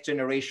so-called Next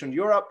Generation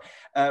Europe,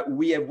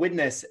 we have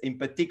witnessed, in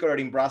particular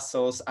in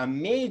Brussels, a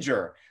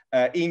major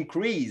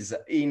increase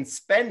in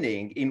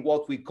spending in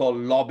what we call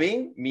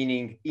lobbying,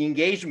 meaning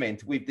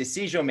engagement with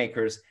decision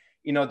makers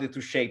in order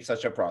to shape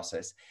such a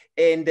process.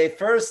 And the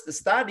first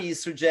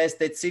studies suggest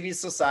that civil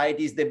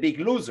society is the big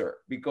loser,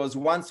 because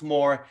once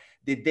more,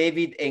 the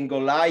David and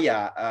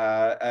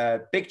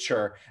Goliath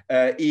picture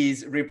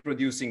is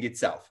reproducing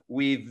itself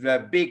with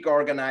big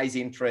organized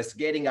interests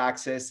getting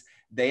access.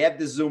 They have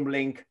the Zoom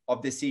link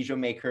of decision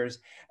makers,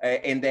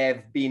 and they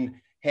have been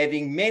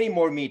having many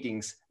more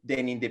meetings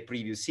than in the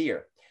previous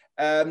year.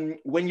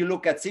 When you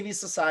look at civil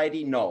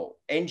society, no,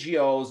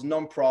 NGOs,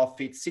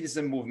 nonprofits,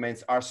 citizen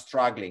movements are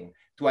struggling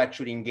to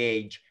actually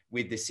engage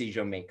with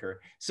decision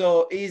maker.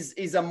 So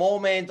is a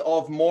moment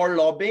of more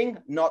lobbying,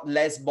 not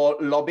less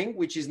lobbying,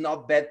 which is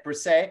not bad per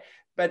se,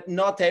 but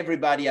not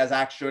everybody has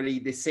actually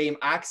the same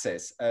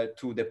access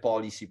to the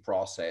policy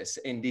process.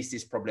 And this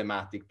is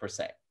problematic per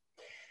se.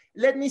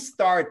 Let me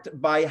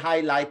start by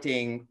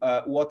highlighting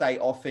what I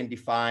often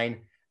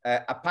define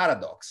a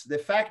paradox. The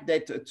fact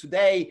that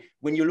today,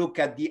 when you look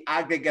at the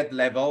aggregate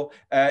level,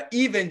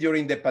 even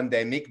during the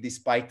pandemic,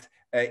 despite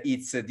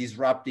its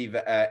disruptive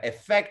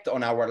effect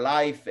on our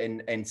life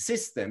and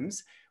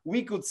systems,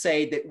 we could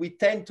say that we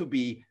tend to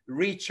be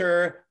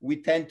richer, we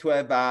tend to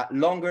have a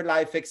longer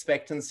life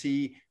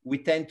expectancy, we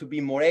tend to be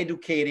more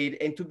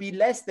educated and to be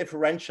less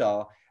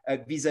deferential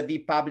vis-a-vis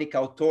public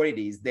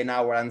authorities than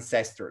our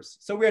ancestors.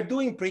 So we're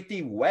doing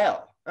pretty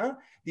well,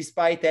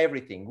 despite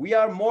everything. We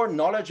are more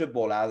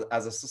knowledgeable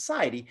as a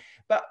society,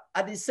 but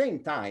at the same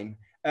time,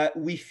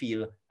 we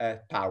feel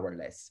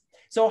powerless.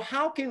 So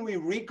how can we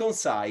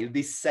reconcile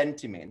this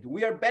sentiment?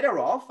 We are better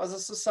off as a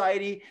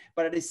society,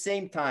 but at the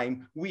same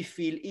time, we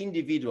feel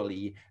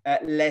individually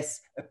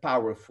less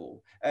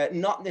powerful,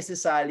 not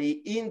necessarily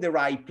in the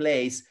right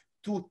place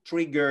to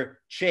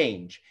trigger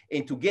change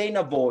and to gain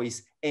a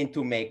voice and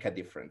to make a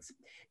difference.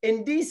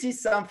 And this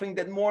is something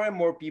that more and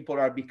more people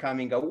are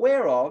becoming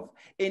aware of.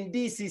 And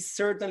this is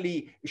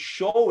certainly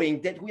showing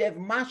that we have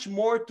much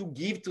more to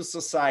give to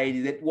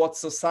society than what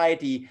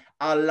society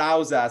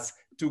allows us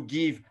to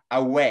give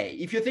away.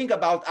 If you think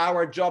about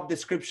our job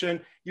description,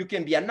 you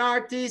can be an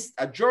artist,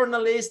 a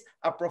journalist,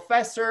 a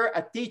professor,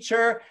 a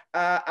teacher,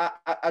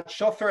 a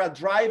chauffeur, a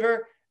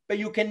driver, but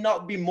you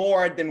cannot be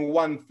more than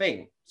one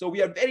thing. So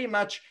we are very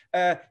much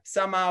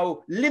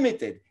somehow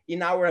limited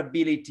in our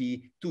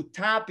ability to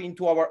tap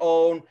into our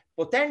own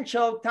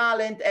potential,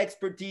 talent,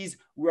 expertise.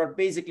 We are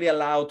basically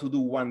allowed to do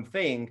one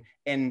thing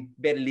and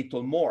very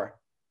little more.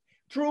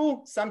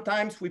 True,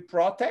 sometimes we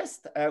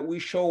protest, we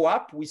show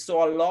up. We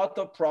saw a lot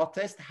of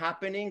protest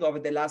happening over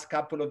the last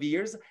couple of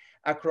years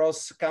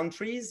across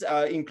countries,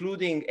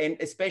 including and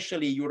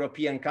especially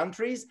European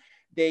countries.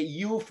 The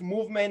youth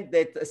movement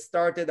that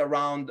started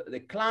around the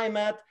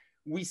climate.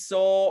 We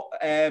saw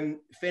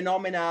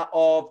phenomena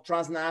of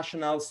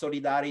transnational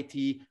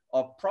solidarity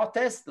of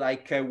protest,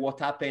 like what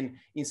happened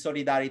in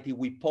solidarity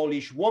with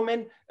Polish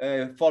women,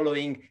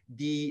 following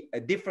the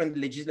different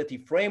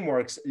legislative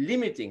frameworks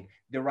limiting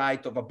the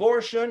right of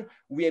abortion.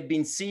 We have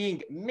been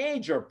seeing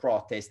major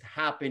protests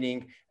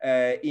happening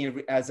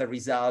as a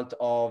result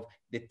of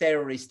the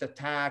terrorist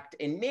attack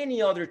and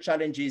many other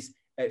challenges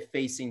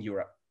facing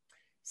Europe.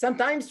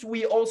 Sometimes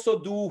we also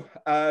do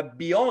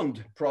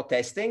beyond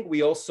protesting.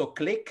 We also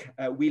click,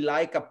 we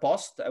like a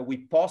post,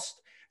 we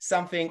post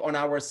something on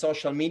our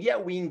social media.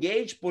 We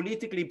engage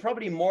politically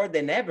probably more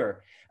than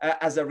ever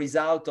as a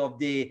result of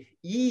the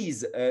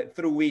ease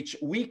through which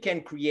we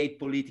can create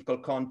political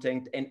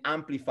content and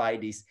amplify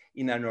this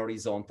in an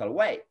horizontal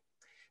way.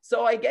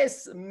 So I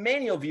guess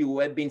many of you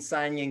have been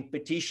signing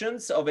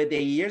petitions over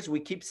the years.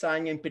 We keep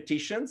signing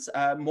petitions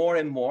more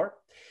and more.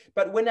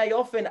 But when I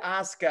often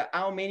ask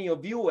how many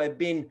of you have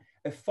been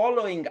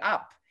following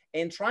up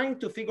and trying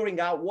to figuring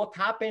out what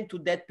happened to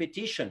that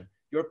petition,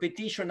 your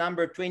petition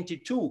number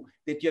 22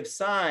 that you have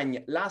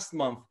signed last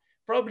month,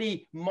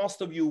 probably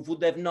most of you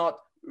would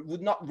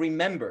not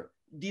remember,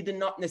 did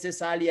not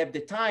necessarily have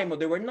the time, or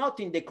they were not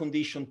in the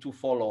condition to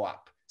follow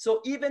up.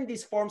 So even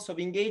these forms of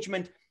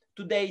engagement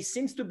today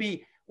seems to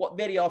be what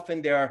very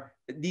often they are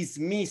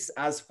dismiss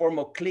as form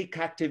of click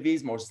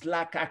activism or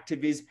Slack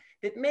activism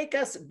that make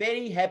us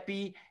very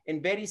happy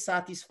and very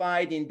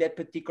satisfied in that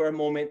particular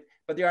moment,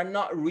 but they are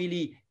not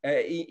really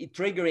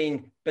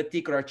triggering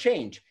particular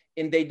change,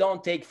 and they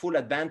don't take full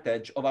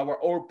advantage of our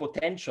own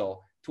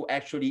potential to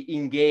actually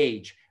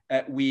engage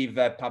with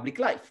public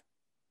life.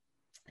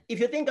 If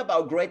you think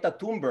about Greta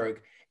Thunberg,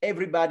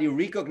 everybody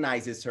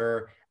recognizes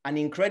her an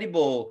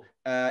incredible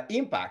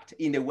impact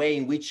in the way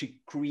in which she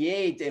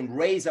created and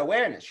raised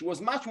awareness. She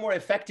was much more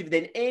effective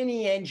than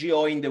any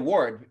NGO in the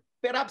world,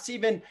 perhaps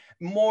even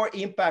more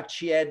impact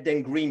she had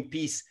than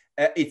Greenpeace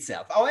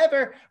itself.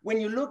 However,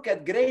 when you look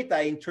at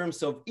Greta in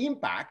terms of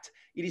impact,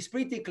 it is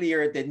pretty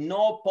clear that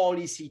no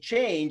policy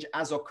change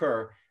has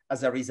occurred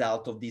as a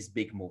result of this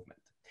big movement.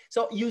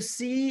 So you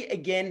see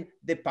again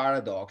the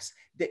paradox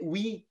that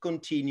we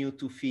continue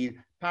to feel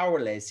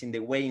powerless in the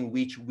way in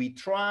which we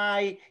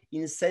try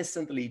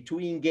incessantly to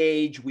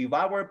engage with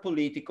our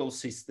political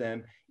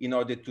system in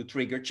order to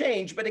trigger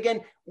change. But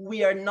again,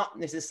 we are not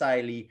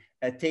necessarily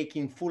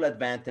taking full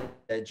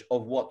advantage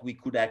of what we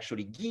could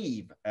actually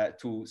give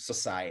to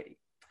society.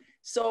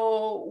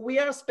 So we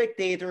are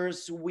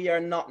spectators, we are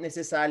not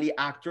necessarily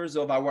actors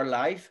of our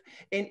life.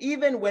 And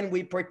even when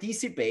we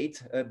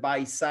participate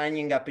by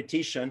signing a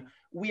petition,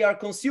 we are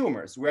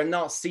consumers, we're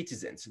not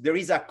citizens. There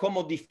is a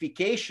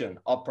commodification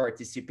of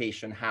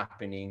participation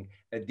happening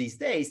these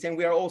days, and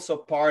we are also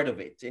part of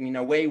it. And in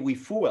a way, we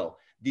fuel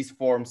these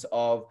forms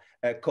of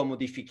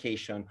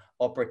commodification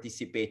of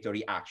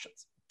participatory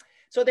actions.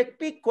 So the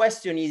big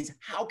question is,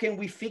 how can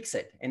we fix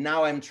it? And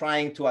now I'm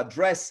trying to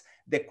address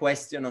the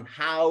question on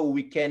how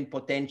we can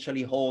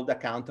potentially hold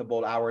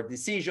accountable our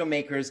decision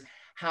makers,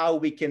 how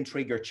we can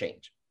trigger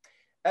change.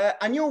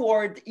 A new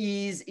word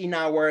is in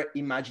our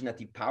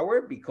imaginative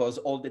power, because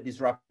all the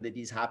disruption that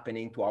is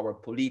happening to our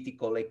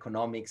political,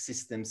 economic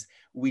systems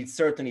will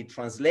certainly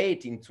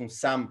translate into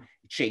some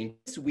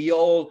changes. We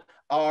all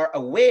are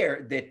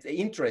aware that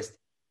interest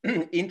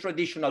in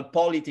traditional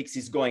politics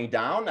is going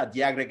down at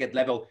the aggregate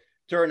level.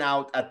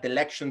 Turnout at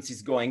elections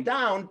is going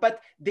down,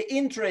 but the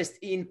interest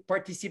in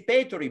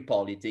participatory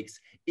politics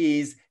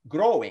is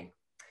growing.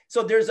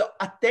 So there's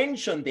a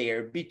tension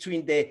there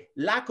between the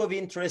lack of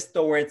interest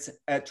towards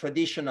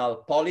traditional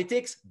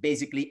politics,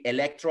 basically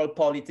electoral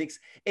politics,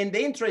 and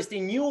the interest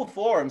in new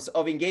forms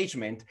of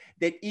engagement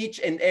that each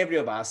and every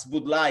of us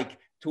would like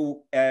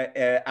to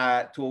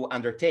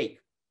undertake.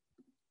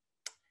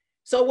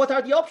 So what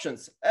are the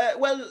options?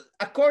 Well,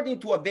 according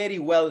to a very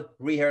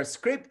well-rehearsed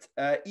script,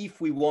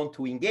 if we want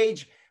to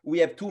engage, we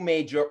have two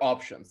major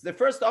options. The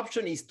first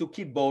option is to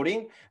keep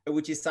voting,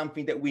 which is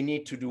something that we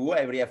need to do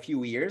every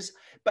few years.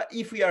 But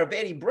if we are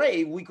very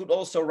brave, we could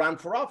also run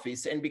for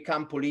office and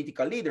become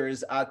political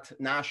leaders at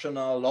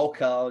national,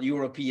 local,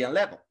 European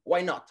level.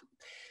 Why not?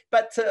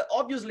 But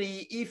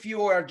obviously, if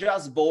you are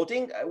just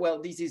voting,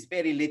 well, this is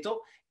very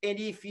little. And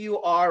if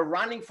you are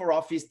running for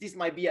office, this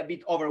might be a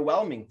bit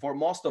overwhelming for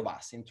most of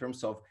us in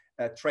terms of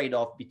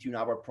trade-off between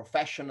our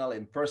professional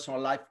and personal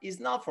life is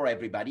not for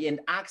everybody, and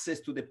access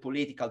to the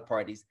political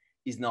parties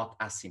is not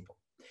as simple.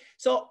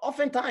 So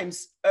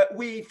oftentimes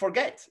we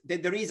forget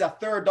that there is a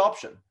third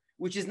option,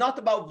 which is not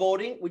about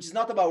voting, which is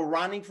not about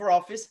running for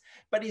office,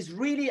 but is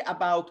really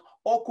about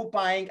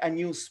occupying a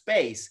new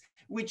space,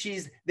 which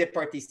is the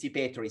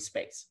participatory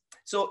space.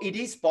 So it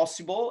is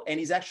possible, and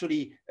is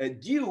actually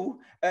due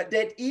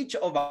that each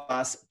of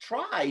us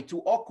try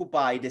to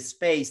occupy the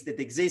space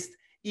that exists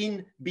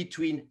in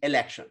between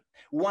election.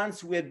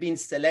 Once we have been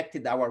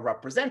selected our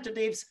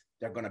representatives,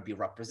 they're going to be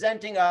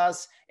representing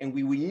us, and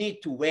we will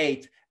need to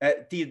wait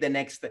till the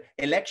next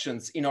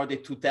elections in order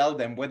to tell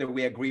them whether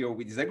we agree or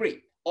we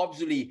disagree.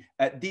 Obviously,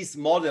 this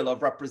model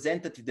of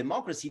representative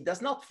democracy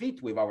does not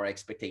fit with our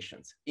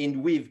expectations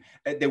and with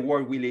the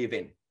world we live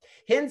in.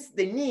 Hence,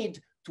 the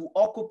need to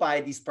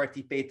occupy this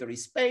participatory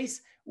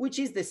space, which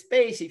is the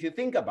space, if you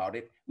think about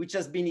it, which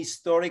has been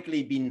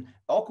historically been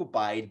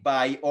occupied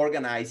by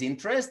organized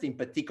interest, in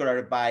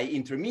particular by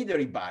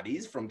intermediary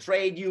bodies, from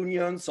trade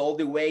unions all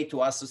the way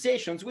to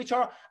associations, which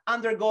are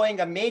undergoing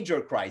a major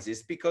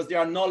crisis because they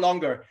are no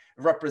longer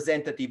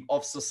representative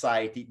of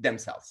society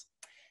themselves.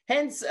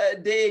 Hence,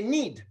 the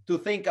need to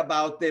think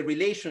about the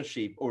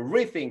relationship or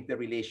rethink the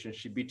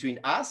relationship between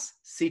us,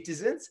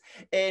 citizens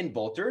and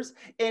voters,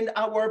 and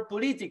our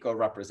political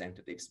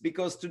representatives.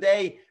 Because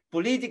today,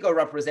 political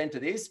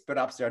representatives,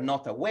 perhaps they're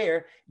not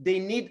aware, they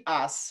need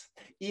us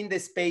in the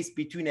space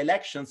between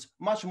elections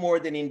much more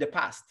than in the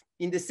past.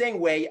 In the same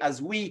way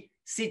as we,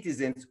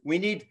 citizens, we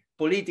need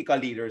political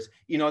leaders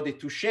in order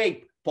to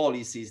shape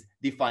policies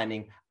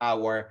defining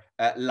our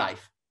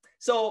life.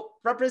 So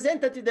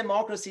representative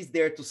democracy is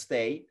there to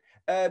stay,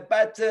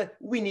 but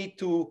we need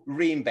to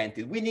reinvent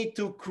it. We need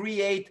to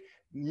create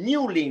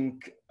new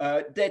link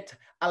that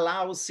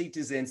allows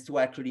citizens to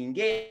actually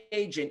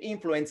engage and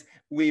influence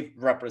with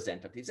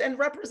representatives. And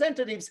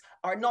representatives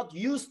are not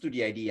used to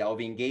the idea of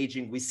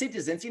engaging with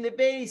citizens in the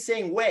very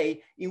same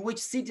way in which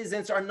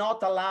citizens are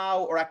not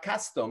allowed or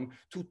accustomed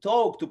to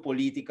talk to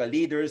political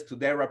leaders, to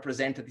their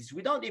representatives.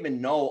 We don't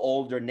even know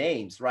all their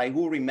names, right?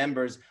 Who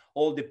remembers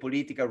all the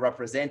political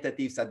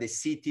representatives at the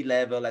city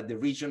level, at the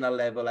regional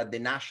level, at the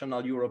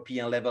national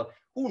European level?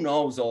 Who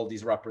knows all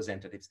these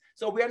representatives?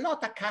 So we are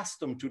not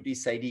accustomed to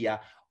this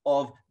idea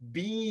of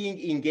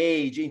being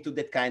engaged into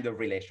that kind of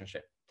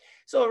relationship.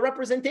 So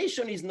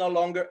representation is no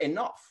longer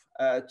enough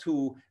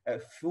to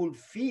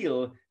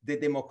fulfill the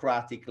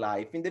democratic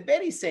life in the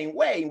very same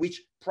way in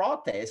which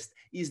protest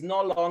is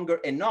no longer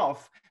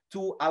enough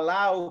to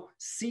allow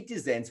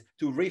citizens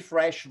to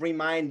refresh,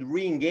 remind,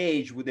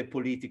 re-engage with the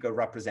political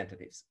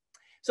representatives.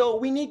 So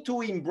we need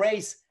to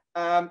embrace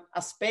a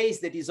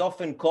space that is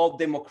often called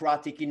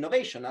democratic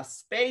innovation, a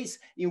space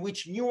in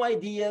which new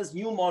ideas,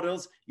 new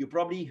models, you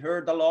probably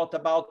heard a lot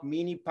about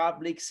mini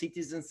public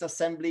citizens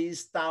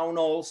assemblies, town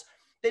halls,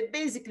 that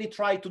basically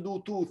try to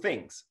do two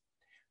things: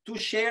 to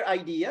share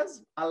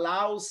ideas,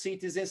 allow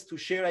citizens to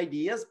share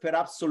ideas,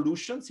 perhaps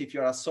solutions if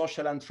you're a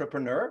social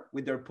entrepreneur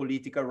with their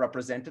political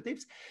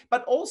representatives,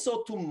 but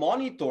also to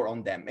monitor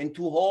on them and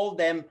to hold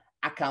them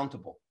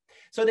accountable.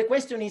 So the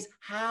question is,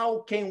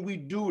 how can we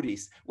do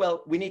this?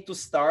 Well, we need to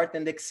start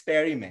and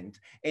experiment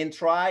and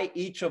try,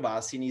 each of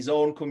us in his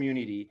own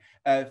community,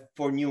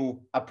 for new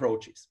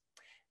approaches.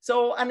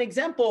 So an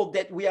example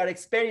that we are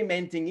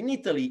experimenting in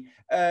Italy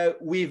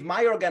with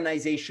my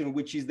organization,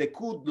 which is the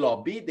Good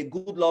Lobby. The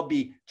Good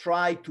Lobby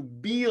try to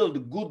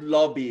build good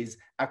lobbies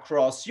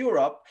across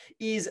Europe,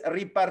 is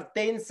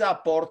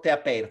Ripartenza Porte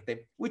Aperte,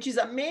 which is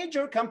a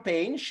major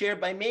campaign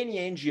shared by many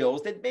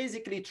NGOs that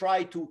basically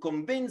try to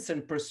convince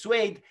and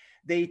persuade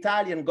the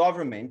Italian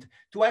government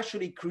to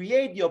actually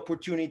create the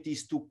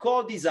opportunities to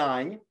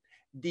co-design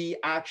the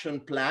action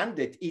plan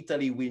that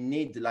Italy will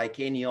need, like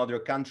any other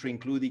country,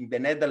 including the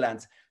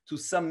Netherlands, to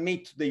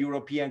submit to the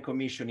European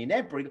Commission in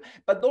April,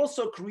 but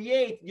also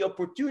create the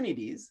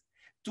opportunities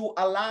to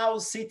allow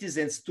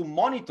citizens to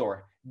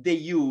monitor the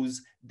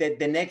use that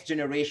the next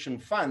generation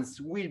funds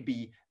will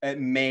be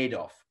made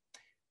of.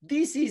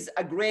 This is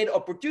a great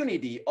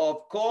opportunity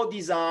of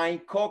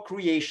co-design,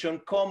 co-creation,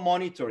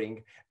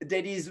 co-monitoring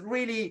that is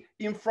really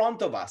in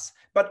front of us,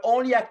 but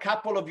only a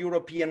couple of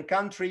European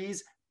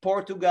countries,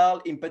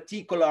 Portugal in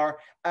particular,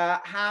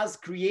 has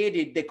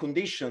created the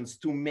conditions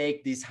to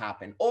make this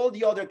happen. All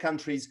the other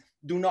countries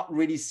do not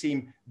really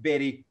seem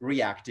very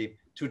reactive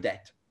to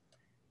that.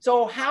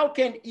 So how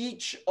can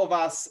each of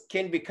us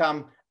can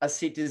become a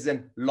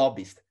citizen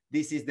lobbyist?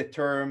 This is the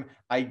term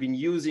I've been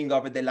using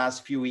over the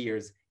last few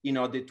years in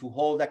order to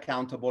hold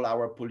accountable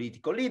our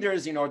political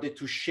leaders, in order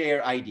to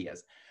share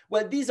ideas.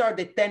 Well, these are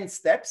the 10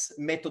 steps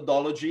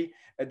methodology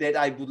that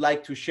I would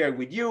like to share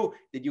with you,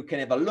 that you can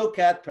have a look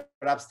at,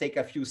 perhaps take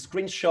a few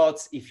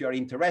screenshots if you're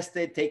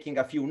interested, taking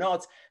a few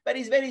notes, but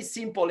it's very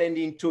simple and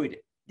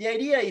intuitive. The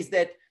idea is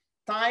that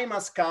time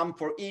has come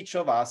for each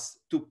of us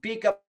to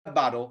pick a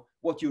battle,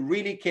 what you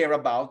really care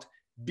about,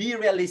 be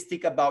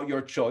realistic about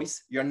your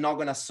choice. You're not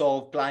gonna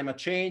solve climate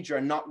change,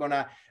 you're not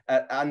gonna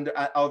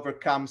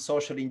overcome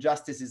social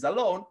injustices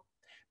alone,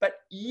 but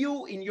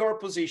you in your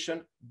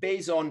position,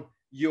 based on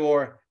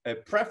your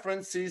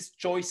preferences,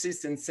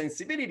 choices, and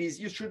sensibilities,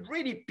 you should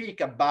really pick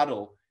a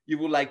battle you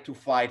would like to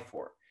fight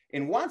for.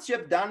 And once you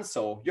have done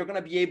so, you're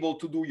gonna be able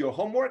to do your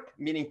homework,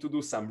 meaning to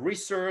do some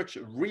research,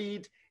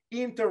 read,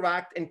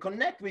 interact, and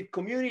connect with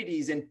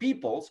communities and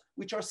peoples,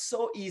 which are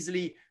so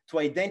easily to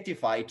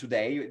identify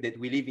today, that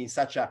we live in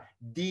such a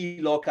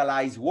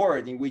delocalized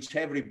world in which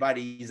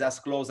everybody is as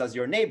close as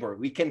your neighbor.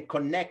 We can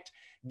connect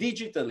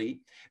digitally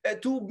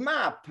to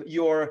map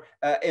your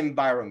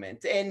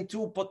environment and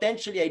to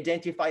potentially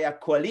identify a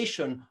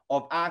coalition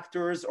of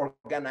actors,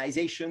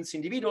 organizations,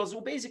 individuals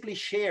who basically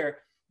share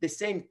the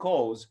same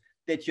cause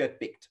that you have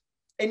picked.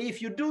 And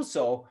if you do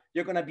so,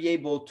 you're going to be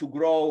able to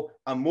grow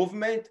a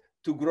movement,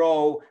 to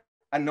grow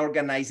an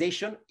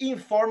organization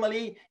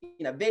informally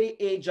in a very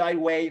agile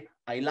way.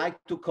 I like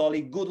to call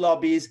it good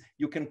lobbies.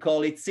 You can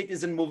call it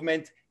citizen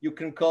movement. You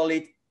can call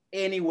it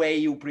any way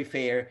you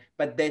prefer,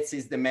 but that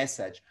is the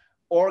message.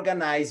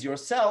 Organize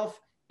yourself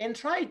and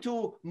try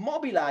to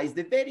mobilize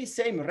the very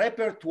same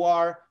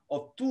repertoire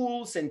of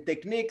tools and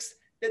techniques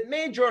that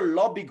major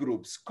lobby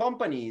groups,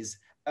 companies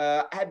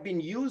have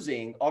been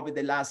using over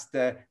the last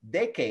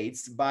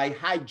decades by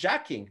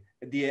hijacking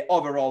the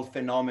overall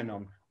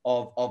phenomenon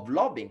of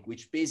lobbying,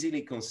 which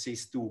basically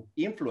consists to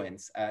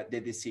influence the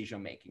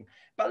decision-making.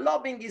 But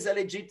lobbying is a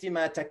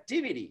legitimate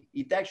activity.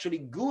 It's actually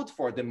good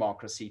for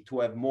democracy to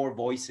have more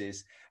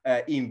voices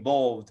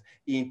involved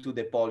into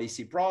the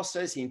policy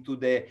process, into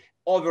the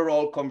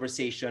overall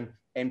conversation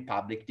and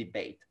public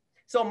debate.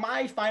 So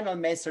my final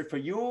message for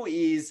you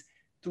is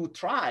to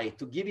try,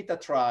 to give it a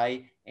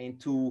try, and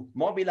to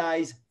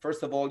mobilize,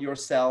 first of all,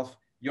 yourself,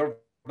 your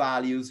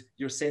values,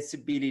 your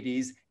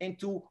sensibilities, and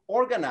to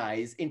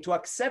organize and to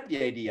accept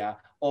the idea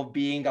of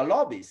being a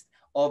lobbyist,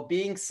 of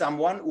being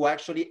someone who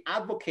actually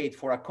advocates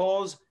for a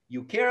cause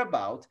you care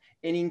about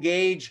and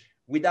engage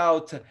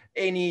without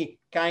any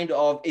kind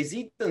of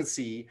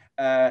hesitancy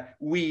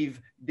with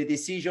the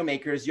decision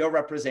makers, your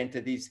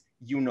representatives,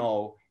 you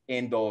know,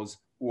 and those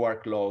who are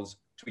close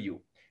to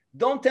you.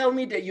 Don't tell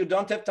me that you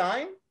don't have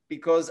time,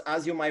 because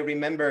as you might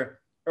remember,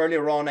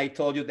 earlier on, I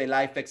told you the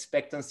life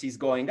expectancy is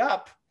going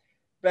up,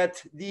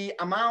 but the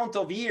amount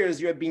of years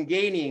you have been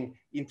gaining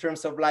in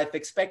terms of life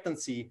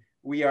expectancy,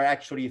 we are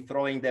actually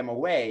throwing them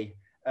away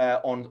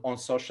on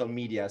social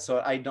media.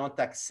 So I don't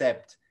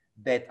accept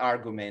that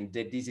argument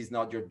that this is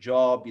not your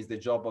job, is the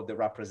job of the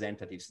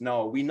representatives.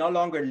 No, we no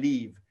longer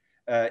live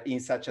in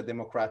such a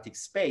democratic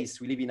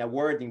space. We live in a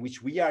world in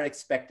which we are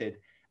expected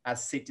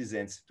as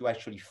citizens to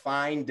actually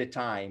find the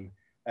time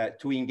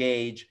to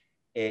engage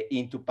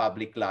into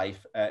public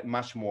life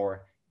much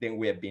more than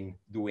we have been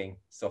doing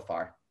so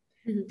far.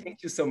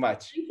 Thank you so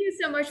much. Thank you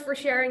so much for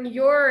sharing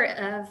your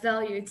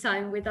valued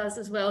time with us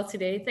as well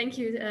today. Thank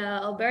you,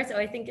 Alberto.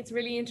 I think it's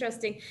really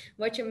interesting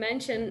what you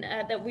mentioned,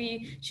 that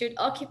we should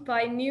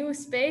occupy new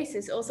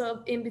spaces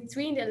also in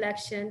between the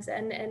elections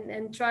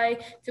and try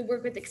to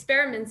work with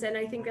experiments. And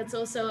I think that's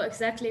also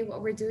exactly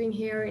what we're doing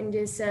here in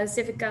this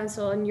Civic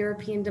Council on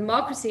European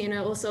Democracy. And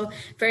I also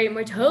very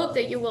much hope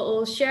that you will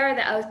all share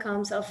the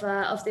outcomes of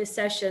this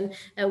session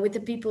with the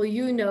people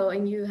you know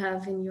and you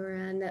have in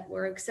your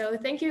network. So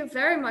thank you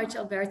very much,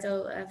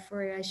 Alberto,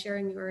 for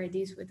sharing your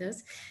ideas with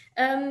us.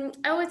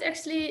 I would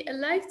actually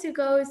like to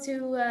go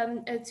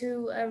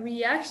to a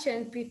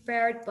reaction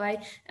prepared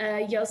by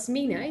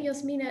Yasmine.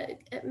 Yasmine,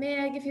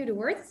 may I give you the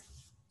word?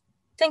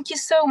 Thank you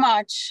so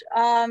much.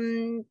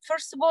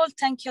 First of all,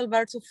 thank you,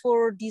 Alberto,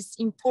 for these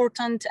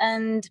important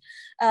and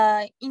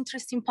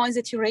interesting points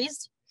that you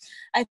raised.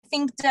 I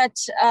think that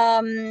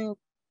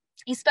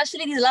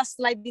especially the last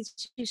slide that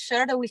you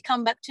shared, I will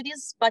come back to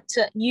this, but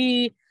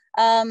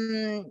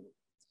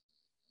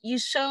you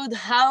showed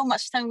how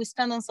much time we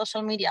spend on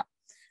social media,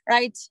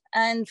 right?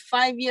 And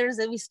 5 years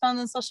that we spend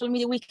on social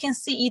media, we can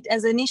see it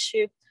as an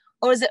issue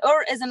or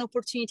as an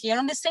opportunity. And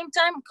at the same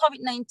time,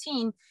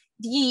 COVID-19,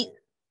 the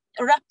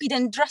rapid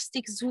and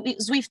drastic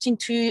swift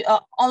into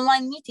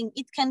online meeting,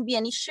 it can be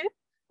an issue,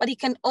 but it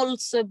can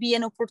also be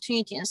an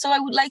opportunity. And so I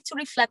would like to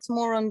reflect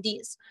more on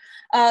this.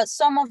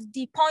 Some of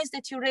the points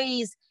that you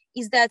raised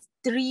is that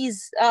there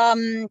is,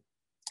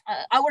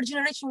 our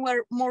generation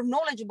were more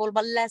knowledgeable,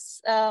 but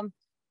less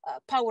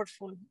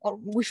powerful, or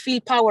we feel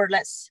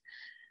powerless.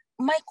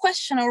 My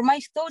question or my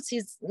thoughts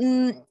is,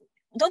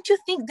 don't you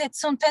think that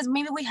sometimes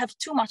maybe we have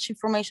too much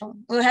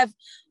information?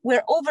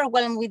 We're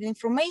overwhelmed with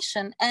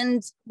information.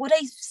 And what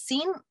I've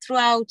seen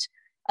throughout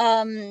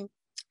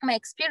my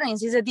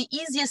experience is that the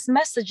easiest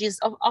messages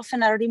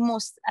often are the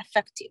most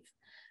effective.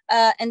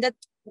 And that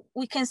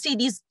we can see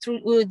this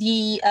through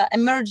the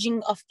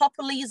emerging of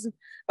populism,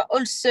 but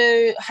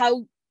also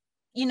how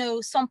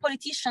some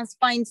politicians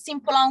find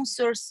simple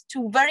answers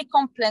to very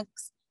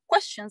complex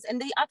questions, and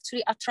they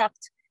actually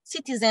attract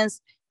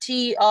citizens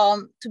to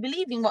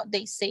believe in what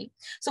they say.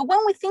 So when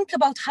we think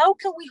about how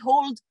can we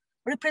hold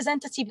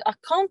representatives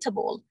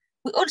accountable,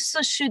 we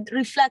also should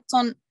reflect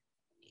on,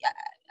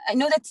 I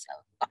know that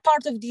a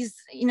part of this,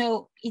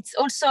 it's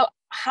also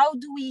how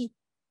do we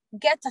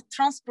get a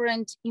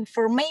transparent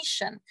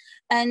information,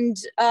 and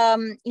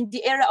in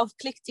the era of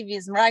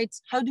collectivism, right?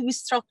 How do we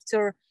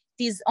structure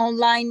this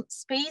online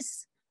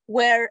space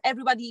where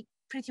everybody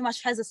pretty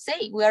much has a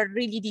say? We are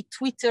really the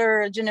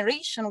Twitter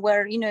generation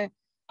where,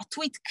 a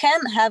tweet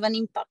can have an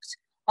impact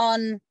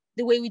on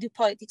the way we do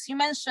politics. You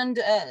mentioned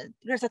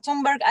Greta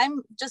Thunberg.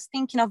 I'm just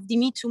thinking of the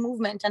Me Too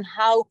movement and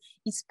how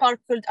it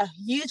sparkled a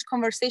huge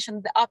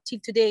conversation that up till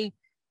today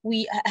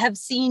we have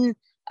seen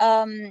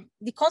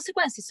the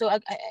consequences. So,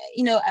 an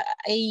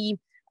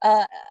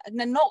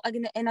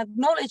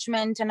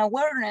acknowledgement and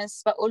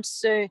awareness, but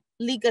also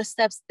legal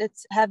steps that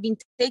have been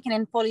taken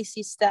and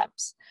policy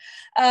steps.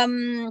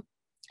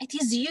 It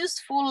is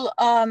useful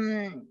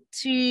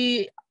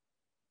to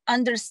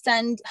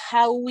understand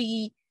how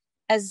we,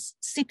 as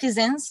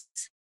citizens,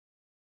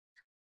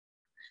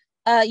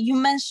 you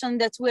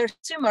mentioned that we're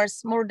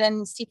consumers more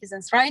than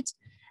citizens, right?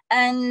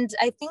 And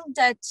I think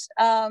that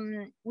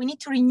we need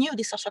to renew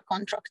the social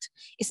contract,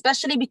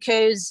 especially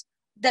because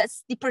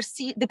that's the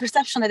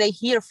perception that I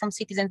hear from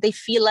citizens. They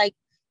feel like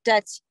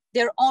that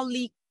they're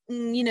only,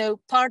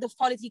 part of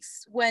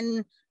politics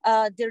when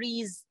there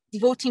is the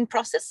voting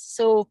process.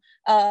 So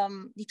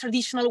the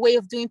traditional way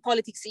of doing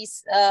politics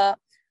is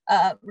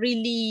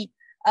really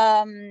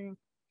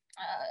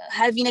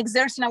having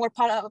exerting our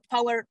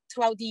power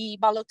throughout the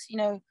ballot,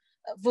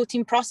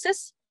 voting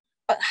process.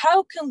 But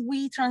how can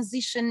we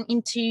transition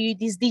into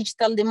this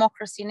digital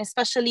democracy? And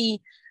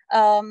especially,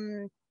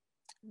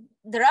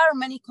 there are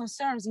many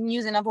concerns in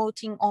using a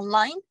voting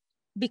online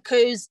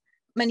because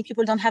many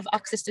people don't have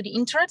access to the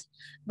internet.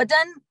 But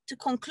then to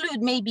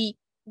conclude, maybe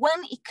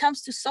when it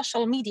comes to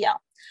social media,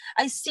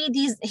 I see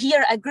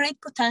here a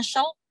great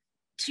potential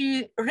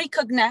to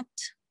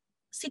reconnect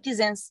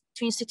citizens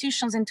to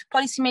institutions and to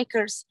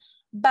policymakers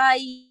by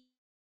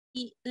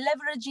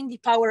leveraging the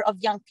power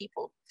of young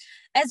people.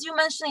 As you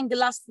mentioned in the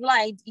last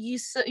slide, you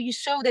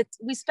show that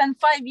we spent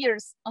 5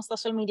 years on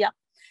social media.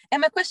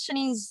 And my question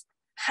is,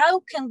 how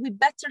can we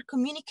better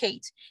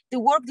communicate the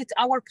work that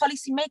our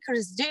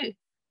policymakers do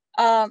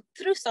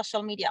through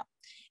social media?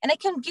 And I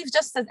can give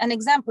just an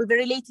example.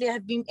 Very lately, I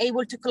have been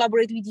able to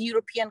collaborate with the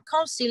European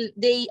Council.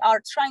 They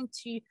are trying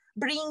to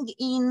bring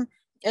in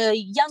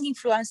young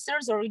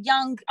influencers or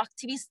young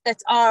activists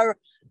that are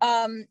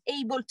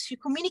able to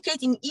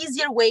communicate in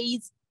easier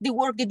ways the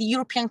work that the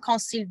European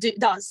Council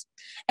does.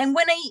 And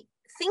when I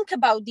think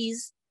about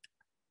this,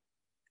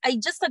 I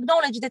just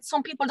acknowledge that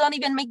some people don't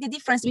even make the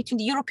difference between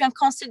the European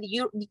Council,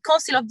 the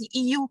Council of the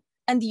EU,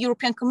 and the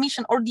European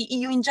Commission, or the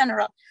EU in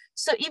general.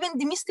 So even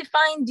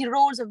demystifying the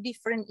roles of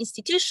different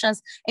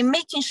institutions and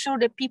making sure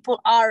that people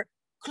are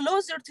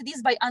closer to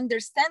this by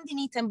understanding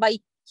it and by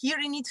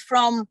hearing it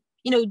from,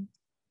 you know,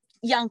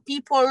 young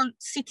people,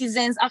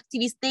 citizens,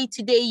 activists,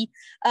 day-to-day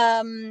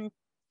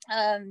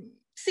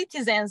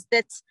citizens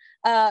that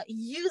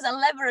use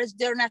and leverage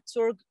their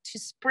network to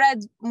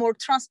spread more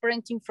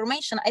transparent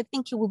information, I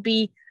think it would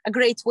be a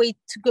great way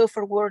to go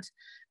forward.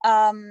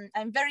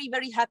 I'm very,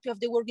 very happy of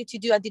the work that you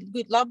do at the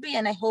Good Lobby,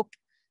 and I hope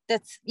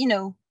that, you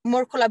know,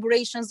 more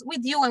collaborations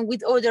with you and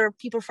with other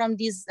people from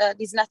this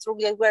network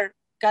that we're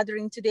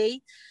gathering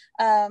today,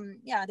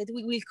 that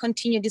we will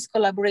continue this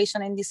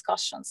collaboration and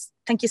discussions.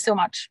 Thank you so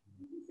much.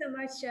 So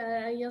much,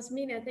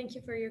 Yasmine. Thank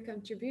you for your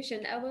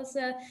contribution. I was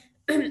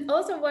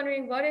also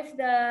wondering, what if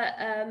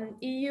the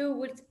EU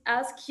would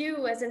ask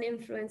you as an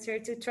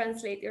influencer to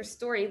translate your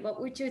story? What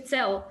would you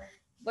tell?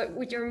 What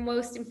would your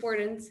most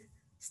important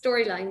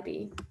storyline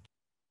be?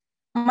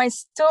 My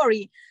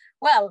story?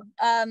 Well,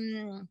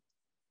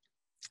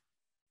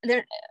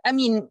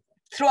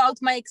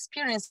 throughout my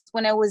experience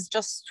when I was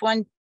just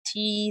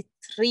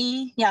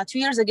 23, 2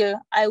 years ago,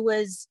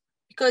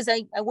 because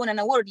I won an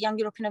award, Young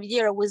European of the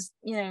Year, I was,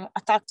 you know,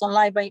 attacked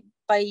online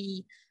by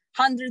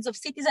hundreds of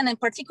citizens, and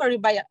particularly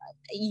by a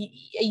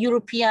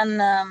European,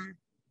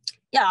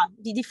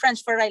 the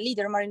French far-right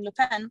leader, Marine Le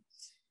Pen.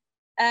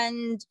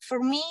 And for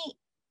me,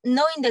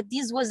 knowing that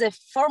this was a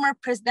former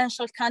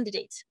presidential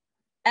candidate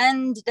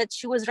and that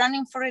she was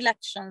running for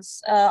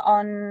elections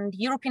on the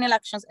European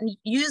elections and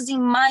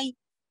using my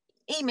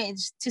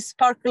image to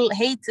sparkle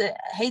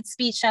hate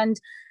speech and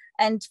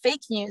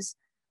fake news,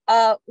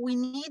 we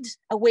need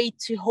a way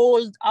to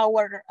hold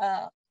our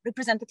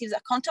representatives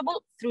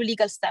accountable through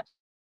legal steps.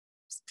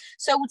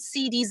 So I would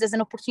see this as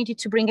an opportunity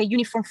to bring a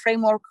uniform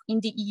framework in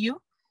the EU,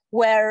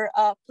 where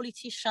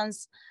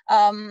politicians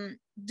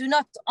do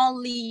not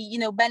only, you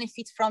know,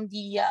 benefit from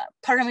the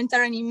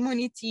parliamentary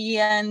immunity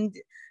and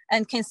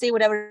can say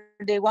whatever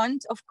they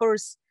want. Of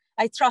course,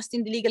 I trust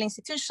in the legal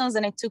institutions,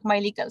 and I took my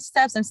legal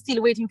steps. I'm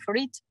still waiting for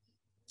it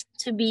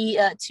to be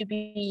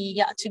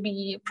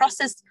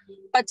processed.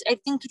 But I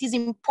think it is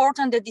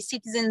important that the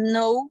citizens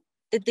know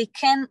that they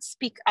can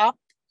speak up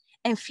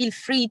and feel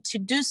free to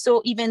do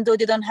so, even though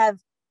they don't have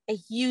a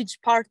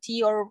huge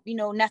party or, you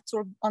know,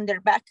 network on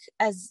their back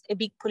as a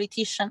big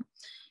politician.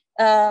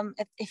 I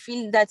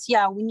feel that,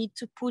 we need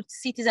to put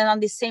citizens on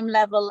the same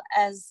level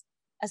as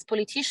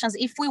politicians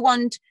if we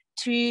want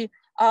to,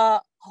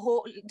 to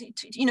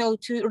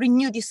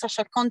renew this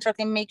social contract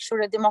and make sure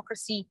that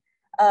democracy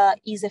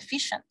is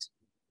efficient.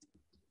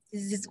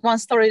 This is one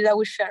story that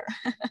we share.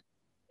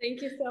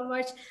 Thank you so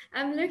much.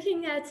 I'm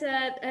looking at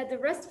the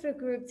rest of the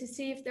group to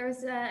see if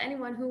there's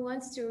anyone who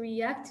wants to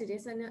react to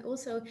this. And I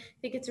also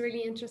think it's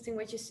really interesting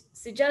what you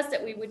suggest,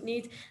 that we would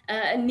need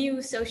a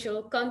new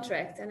social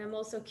contract. And I'm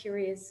also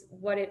curious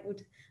what it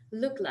would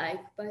look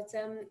like. But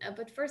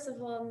first of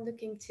all, I'm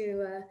looking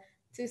to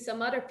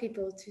some other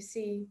people to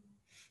see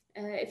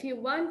if you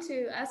want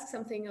to ask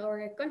something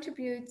or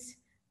contribute,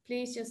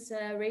 please just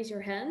raise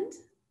your hand.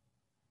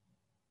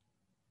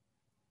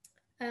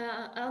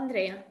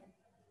 Andrea.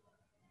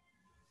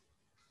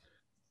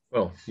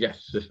 Well,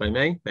 yes, if I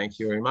may, thank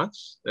you very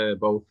much,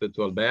 both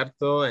to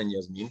Alberto and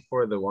Yasmine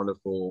for the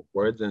wonderful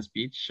words and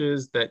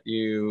speeches that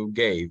you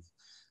gave.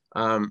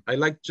 I'd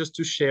like just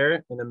to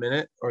share in a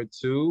minute or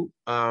two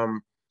the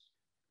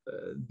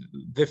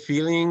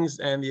feelings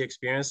and the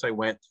experience I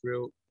went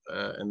through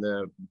in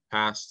the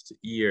past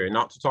year,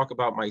 not to talk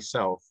about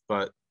myself,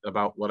 but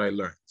about what I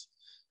learned.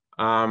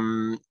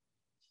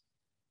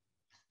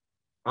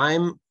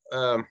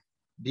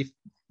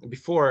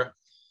 Before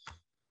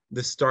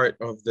the start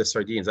of the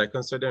Sardines, I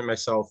consider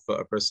myself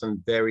a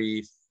person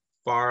very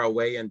far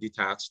away and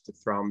detached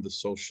from the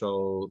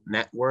social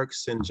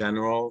networks in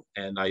general.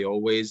 And I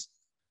always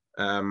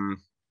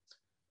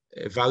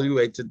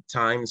evaluated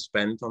time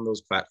spent on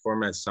those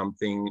platforms as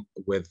something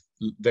with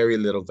very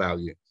little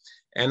value.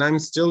 And I'm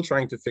still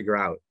trying to figure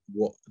out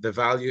what the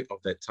value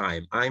of that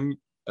time. I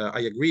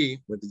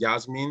agree with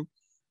Yasmine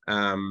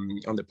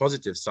on the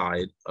positive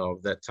side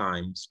of that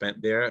time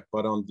spent there,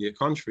 but on the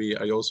contrary,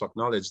 I also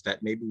acknowledge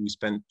that maybe we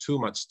spend too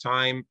much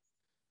time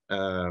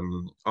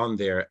on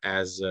there,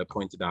 as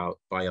pointed out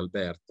by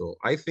Alberto.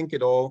 I think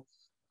it all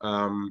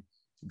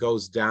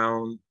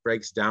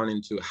breaks down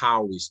into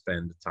how we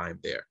spend the time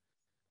there.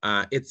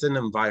 It's an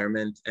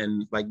environment,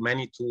 and like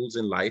many tools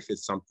in life,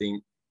 it's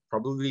something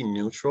probably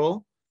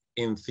neutral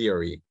in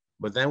theory.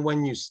 But then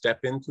when you step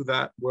into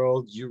that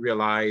world, you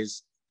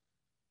realize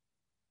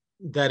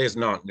that is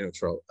not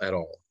neutral at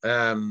all.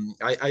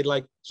 I'd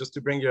like just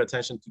to bring your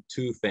attention to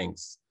two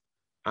things.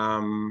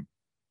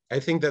 I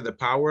think that the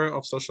power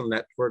of social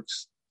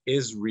networks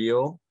is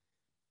real,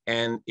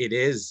 and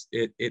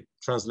it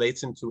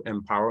translates into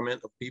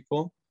empowerment of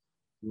people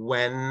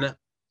when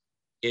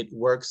it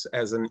works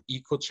as an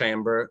echo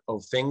chamber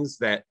of things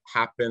that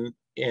happen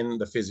in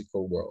the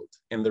physical world,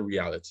 in the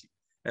reality.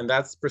 And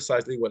that's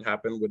precisely what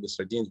happened with the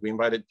Sardines. We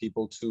invited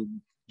people to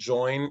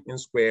join in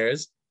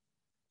squares,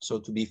 so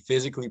to be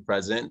physically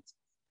present.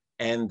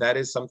 And that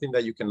is something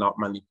that you cannot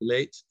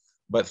manipulate.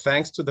 But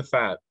thanks to the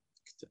fact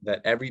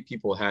that every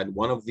people had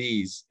one of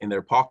these in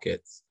their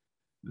pockets,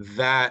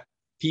 that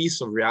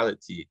piece of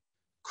reality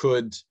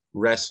could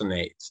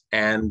resonate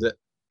and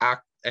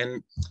act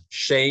and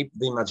shape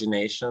the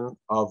imagination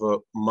of a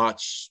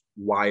much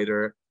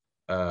wider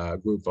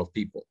group of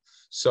people.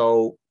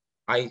 So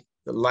I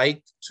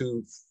like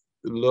to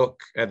look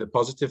at the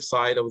positive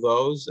side of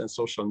those and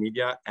social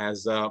media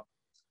as a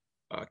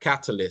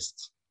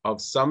catalyst of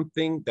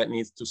something that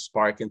needs to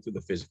spark into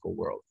the physical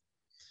world.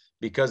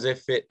 Because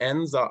if it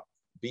ends up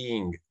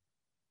being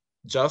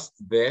just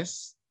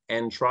this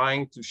and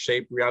trying to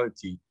shape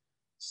reality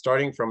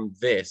starting from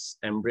this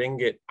and bring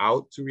it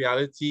out to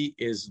reality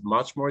is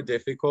much more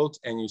difficult,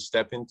 and you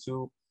step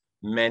into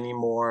many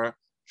more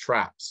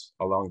traps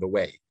along the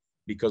way,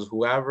 because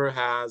whoever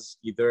has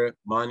either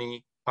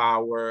money,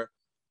 power,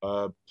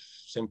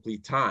 simply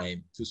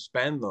time to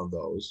spend on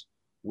those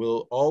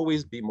will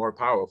always be more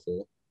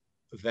powerful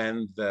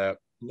than the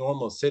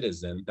normal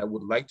citizen that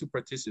would like to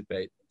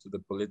participate to the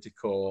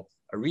political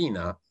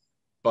arena,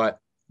 but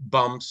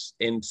bumps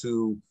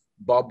into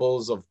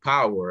bubbles of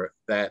power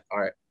that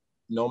are,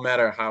 no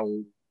matter how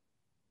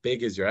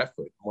big is your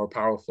effort, more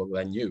powerful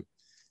than you.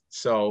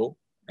 So,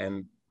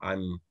 and I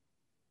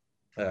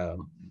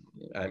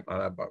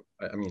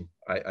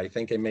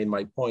think I made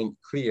my point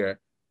clear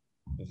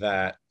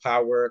that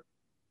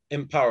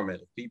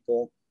empowerment of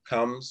people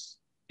comes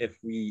if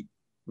we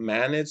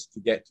manage to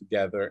get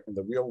together in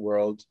the real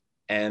world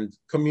and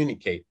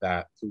communicate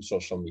that through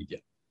social media.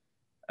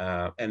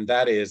 And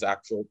that is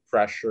actual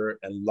pressure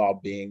and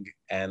lobbying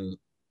and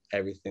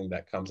everything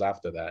that comes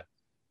after that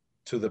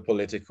to the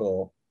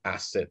political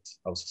asset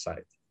of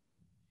society.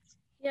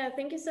 Yeah,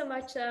 thank you so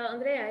much,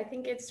 Andrea. I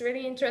think it's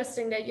really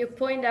interesting that you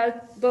point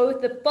out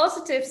both the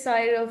positive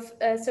side of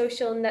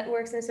social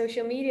networks and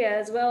social media,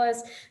 as well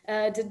as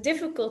the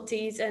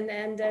difficulties and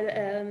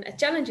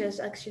challenges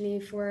actually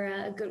for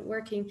a good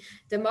working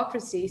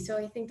democracy. So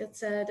I think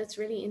that's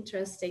really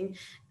interesting.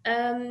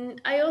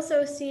 I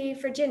also see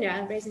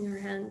Virginia raising her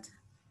hand.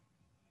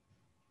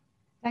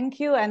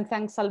 Thank you, and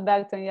thanks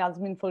Alberto and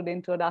Yasmine for the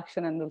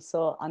introduction, and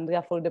also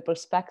Andrea for the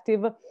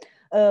perspective.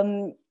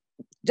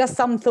 Just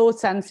some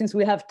thoughts, and since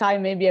we have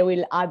time, maybe I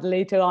will add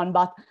later on,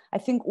 but I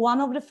think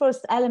one of the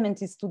first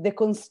elements is to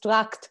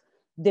deconstruct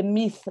the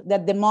myth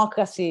that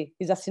democracy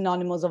is a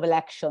synonymous of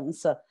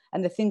elections.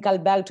 And I think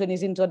Alberto in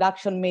his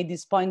introduction made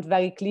this point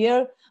very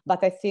clear,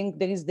 but I think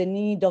there is the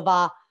need of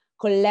a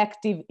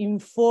collective,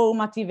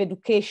 informative,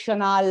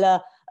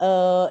 educational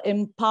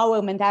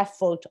empowerment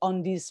effort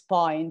on this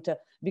point,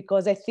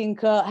 because I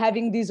think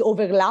having this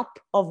overlap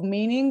of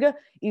meaning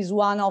is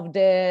one of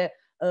the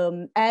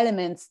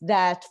elements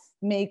that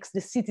makes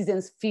the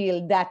citizens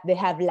feel that they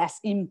have less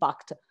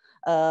impact.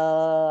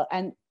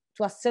 And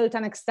to a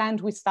certain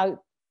extent, we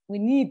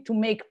need to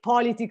make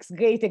politics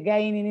great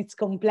again in its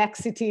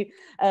complexity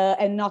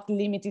and not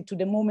limited to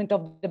the moment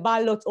of the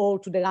ballot or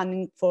to the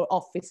running for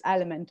office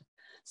element.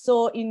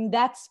 So in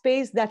that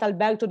space that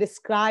Alberto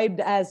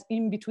described as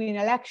in between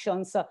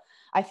elections,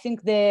 I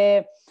think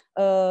one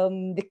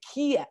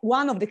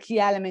of the key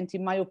elements,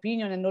 in my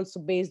opinion, and also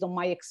based on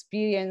my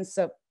experience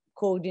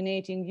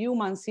coordinating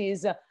EUMans,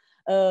 is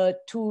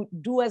to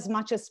do as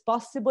much as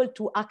possible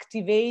to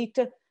activate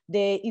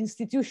the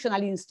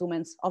institutional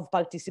instruments of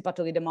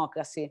participatory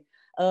democracy.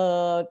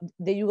 The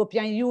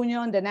European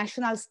Union, the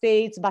national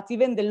states, but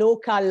even the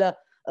local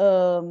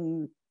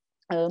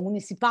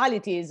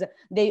municipalities,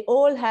 they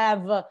all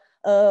have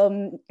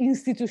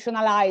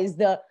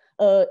institutionalized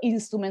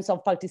instruments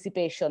of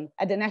participation.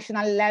 At the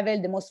national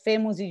level, the most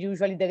famous is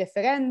usually the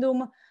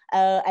referendum.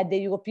 At the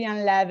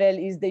European level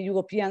is the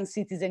European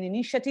Citizen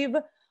Initiative.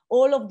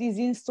 All of these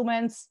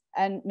instruments,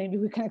 and maybe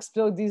we can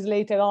explore this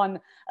later on,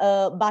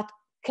 but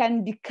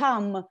can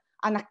become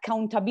an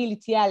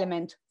accountability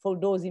element for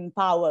those in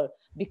power,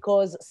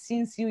 because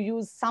since you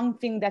use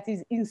something that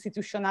is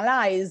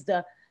institutionalized,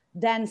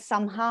 then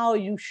somehow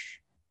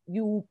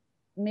you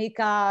make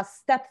a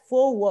step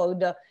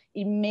forward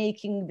in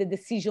making the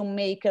decision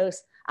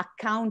makers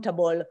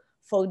accountable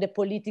for the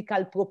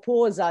political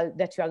proposal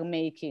that you are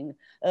making.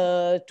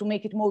 To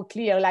make it more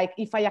clear, like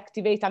if I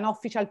activate an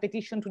official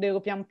petition to the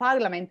European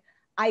Parliament,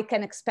 I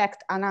can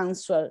expect an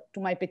answer to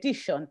my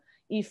petition.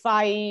 If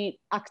I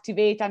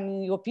activate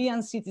an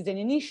European Citizen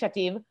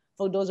Initiative,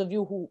 for those of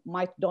you who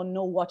might don't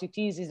know what it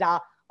is a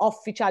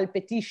official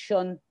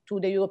petition to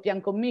the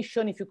European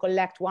Commission. If you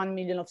collect 1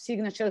 million of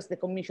signatures, the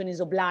Commission is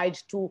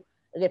obliged to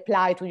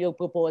reply to your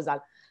proposal.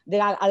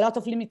 There are a lot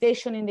of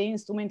limitations in the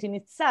instrument in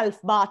itself,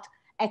 but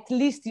at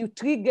least you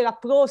trigger a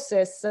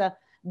process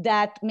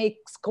that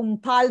makes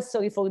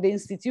compulsory for the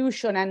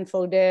institution and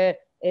for the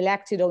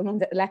elected or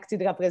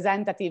non-elected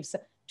representatives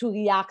to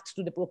react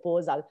to the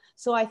proposal.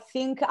 So I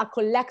think a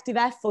collective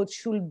effort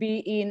should be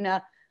in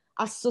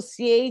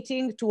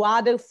associating to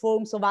other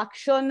forms of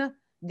action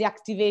the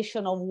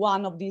activation of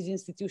one of these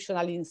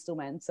institutional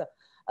instruments.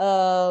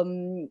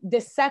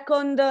 The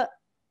second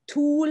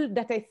tool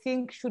that I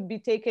think should be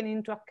taken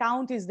into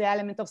account is the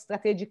element of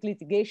strategic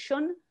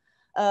litigation.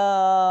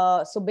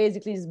 So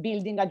basically it's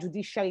building a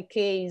judiciary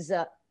case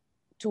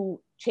to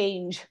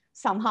change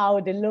somehow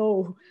the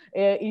law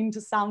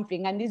into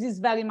something. And this is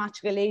very much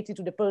related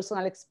to the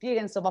personal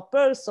experience of a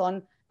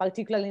person,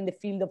 particularly in the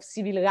field of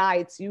civil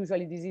rights.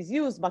 Usually this is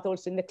used, but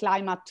also in the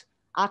climate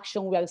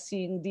action, we are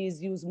seeing this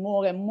used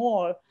more and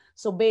more.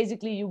 So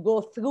basically you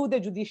go through the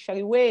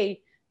judiciary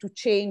way to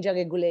change a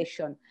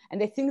regulation.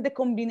 And I think the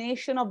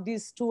combination of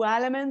these two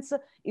elements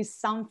is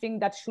something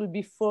that should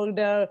be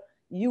further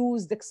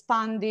used,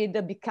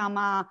 expanded, become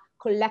a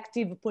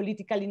collective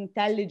political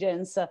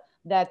intelligence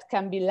that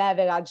can be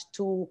leveraged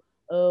to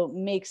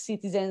make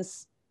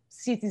citizens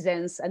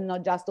and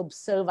not just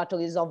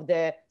observatories of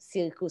the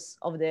circus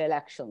of the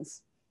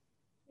elections.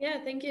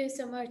 Yeah, thank you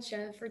so much,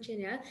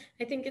 Virginia.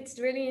 I think it's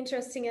really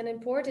interesting and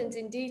important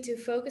indeed to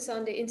focus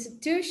on the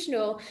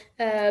institutional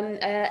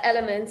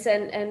elements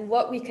and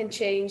what we can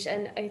change.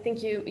 And I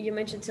think you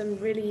mentioned some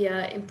really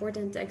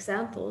important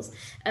examples.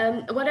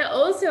 What I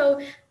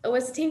also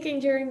was thinking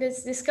during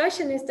this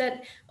discussion is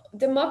that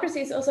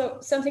democracy is also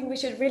something we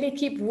should really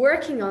keep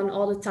working on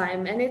all the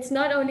time. And it's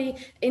not only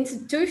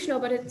institutional,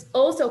 but it's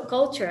also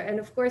culture. And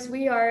of course,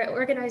 we are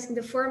organizing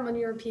the Forum on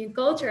European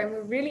Culture, and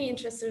we're really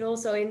interested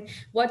also in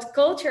what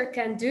culture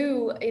can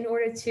do in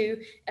order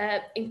to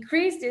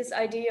increase this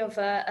idea of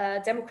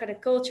a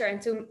democratic culture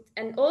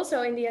and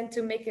also in the end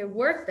to make it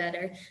work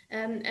better.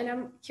 And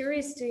I'm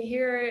curious to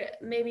hear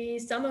maybe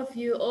some of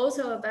you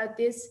also about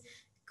this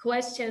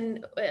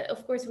question.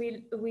 Of course,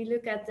 we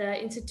look at the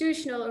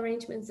institutional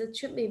arrangements that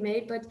should be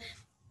made, but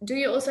do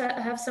you also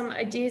have some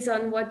ideas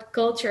on what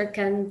culture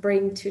can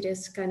bring to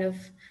this kind of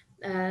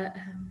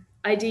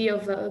idea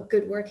of a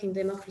good working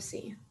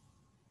democracy?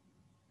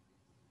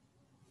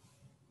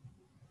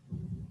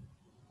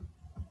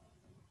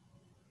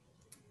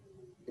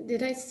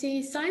 Did I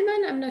see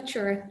Simon? I'm not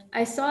sure.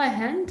 I saw a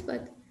hand,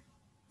 but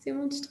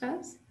Simon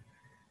Strauß?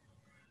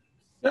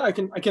 Yeah,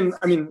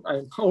 I'm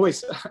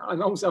always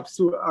up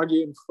to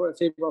argue in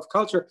favor of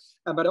culture,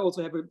 but I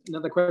also have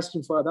another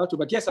question for Alberto.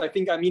 But yes, I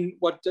think,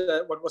 what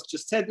was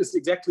just said is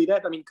exactly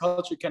that.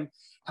 Culture can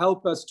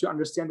help us to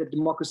understand that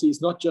democracy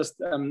is not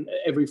just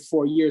every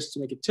 4 years to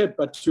make a tip,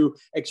 but to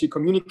actually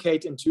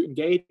communicate and to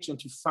engage and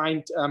to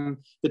find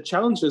the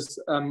challenges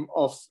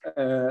of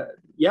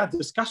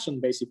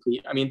discussion,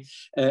 basically.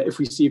 If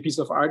we see a piece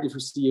of art, if we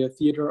see a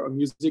theater or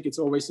music, it's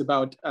always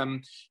about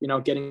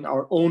getting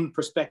our own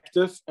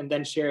perspective and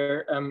then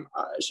share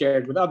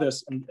it with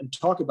others and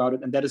talk about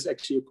it. And that is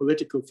actually a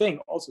political thing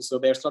also. So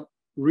there's not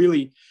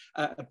really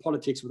a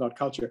politics without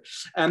culture.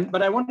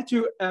 But I wanted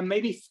to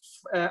maybe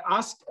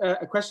ask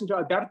a question to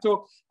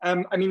Alberto.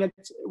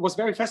 It was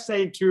very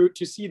fascinating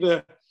to see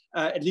the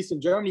at least in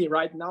Germany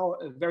right now,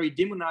 a very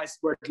demonized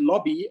word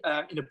lobby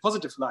in a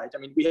positive light.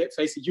 We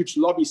face a huge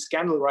lobby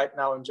scandal right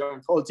now in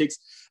German politics,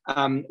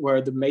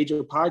 where the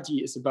major party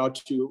is about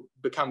to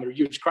become a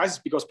huge crisis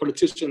because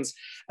politicians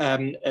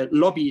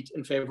lobbied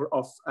in favor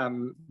of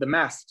the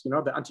masks,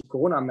 the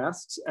anti-corona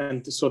masks,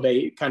 and so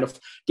they kind of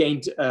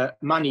gained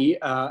money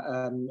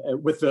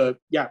with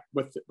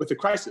the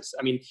crisis.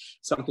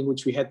 Something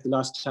which we had the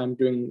last time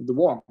during the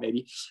war,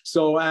 maybe.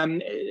 So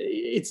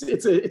it's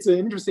an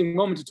interesting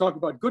moment to talk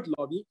about good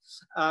lobby,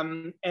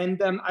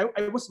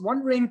 I was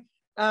wondering.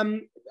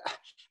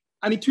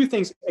 Two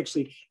things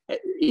actually.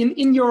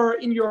 In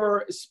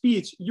your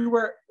speech, you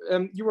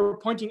were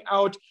pointing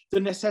out the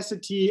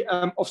necessity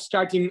of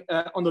starting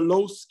on the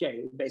low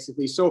scale,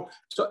 basically. So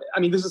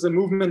this is a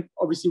movement,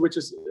 obviously, which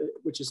is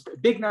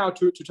big now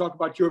to talk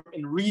about Europe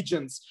in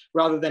regions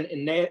rather than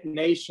in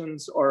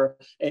nations or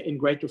in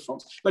greater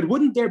forms. But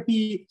wouldn't there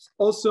be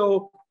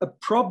also a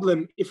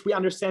problem if we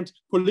understand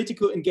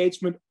political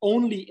engagement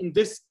only in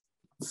this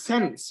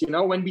sense,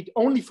 when we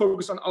only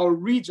focus on our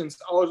regions,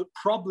 our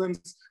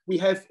problems we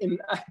have in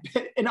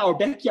our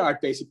backyard,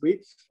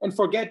 basically, and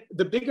forget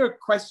the bigger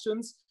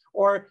questions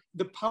or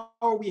the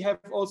power we have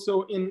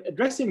also in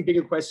addressing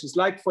bigger questions,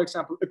 like, for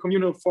example, a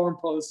communal foreign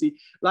policy,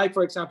 like,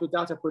 for example,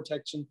 data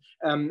protection,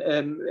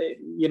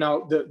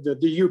 the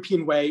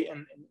European way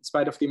in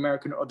spite of the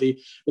American or the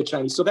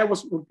Chinese. So that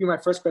would be my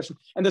first question.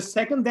 And the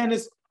second then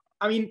is,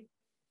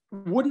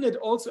 wouldn't it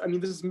also,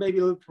 this is maybe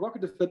a little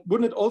provocative, but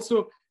wouldn't it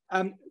also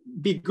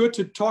be good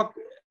to talk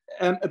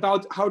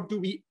about how do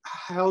we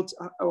hold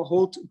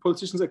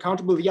politicians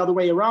accountable the other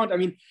way around?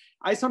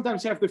 I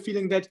sometimes have the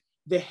feeling that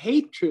the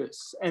hatred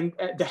and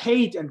the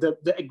hate and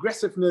the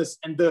aggressiveness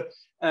and the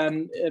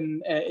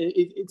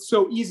it's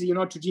so easy, you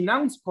know, to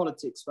denounce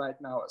politics right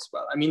now as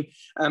well. I mean,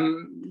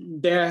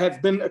 there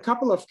have been a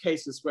couple of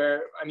cases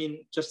where, I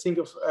mean, just think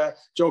of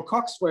Joe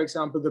Cox, for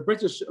example, the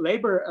British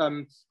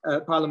Labour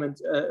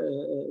Parliament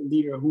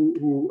leader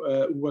who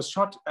was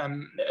shot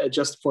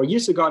just 4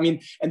 years ago. I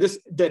mean, and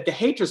the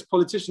hatred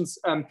politicians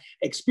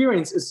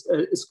experience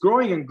is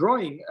growing and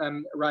growing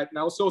right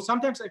now. So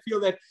sometimes I feel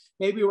that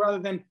maybe rather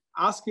than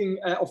asking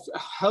of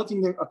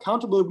holding them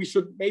accountable, we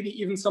should maybe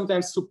even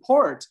sometimes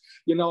support,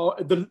 you know,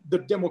 the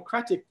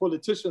democratic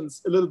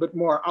politicians a little bit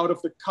more out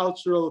of the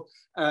cultural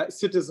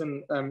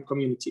citizen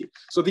community.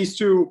 So these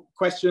two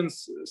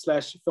questions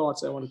 /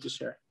 thoughts I wanted to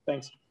share.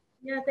 Thanks.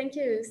 Yeah, thank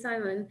you,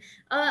 Simon.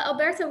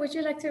 Alberto, would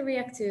you like to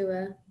react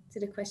to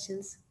the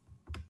questions?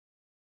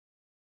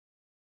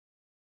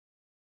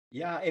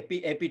 Yeah,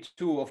 happy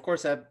to. Of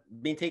course, I've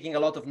been taking a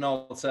lot of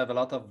notes. I have a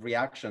lot of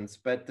reactions,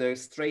 but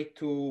straight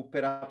to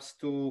perhaps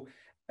to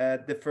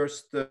the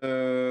first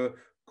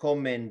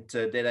comment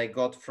that I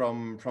got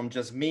from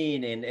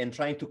Yasmine, and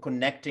trying to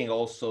connecting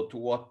also to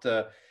what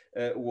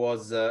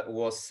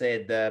was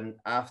said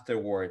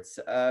afterwards.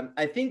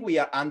 I think we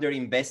are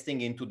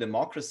underinvesting into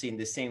democracy in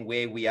the same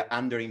way we are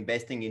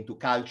underinvesting into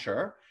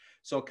culture.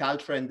 So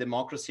culture and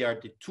democracy are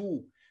the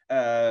two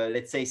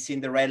let's say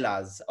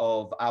Cinderellas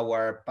of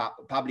our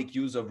public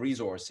use of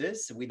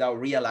resources, without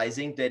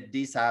realizing that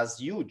this has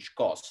huge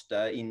cost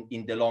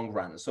in the long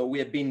run. So we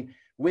have been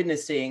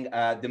witnessing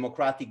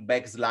democratic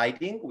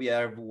backsliding. We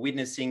are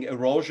witnessing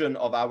erosion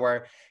of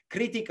our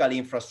critical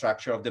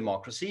infrastructure of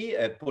democracy,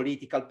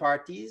 political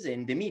parties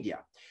and the media.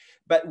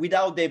 But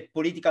without the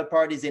political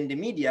parties and the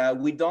media,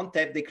 we don't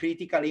have the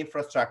critical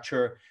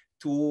infrastructure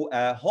to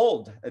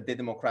hold the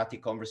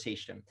democratic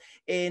conversation.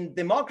 And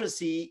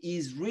democracy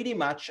is really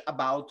much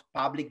about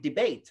public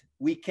debate.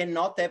 We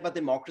cannot have a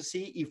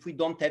democracy if we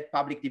don't have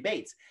public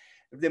debates.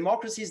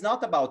 Democracy is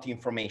not about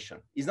information.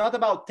 It's not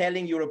about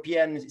telling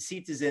European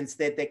citizens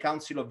that the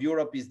Council of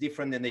Europe is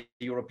different than the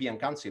European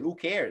Council. Who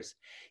cares?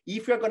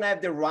 If we're going to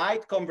have the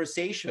right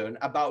conversation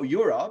about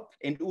Europe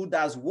and who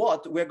does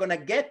what, we're going to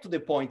get to the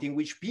point in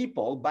which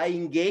people, by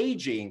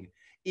engaging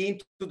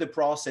into the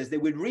process, they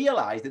will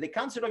realize that the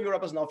Council of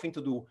Europe has nothing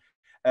to do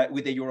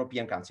with the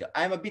European Council.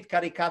 I'm a bit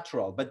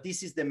caricatural, but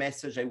this is the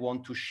message I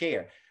want to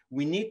share.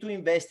 We need to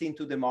invest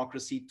into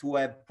democracy to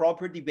have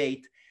proper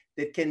debate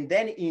that can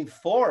then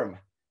inform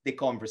the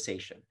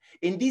conversation.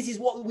 And this is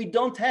what we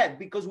don't have,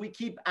 because we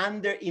keep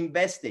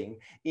under-investing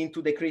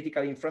into the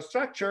critical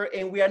infrastructure,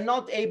 and we are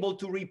not able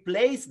to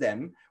replace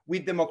them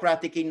with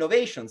democratic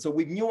innovation. So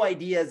with new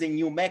ideas and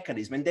new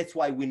mechanisms, and that's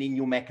why we need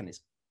new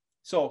mechanisms.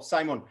 So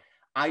Simon,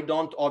 I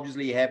don't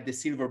obviously have the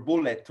silver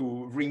bullet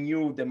to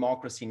renew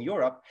democracy in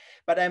Europe,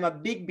 but I'm a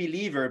big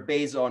believer,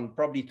 based on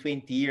probably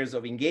 20 years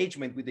of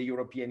engagement with the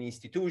European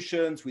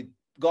institutions, with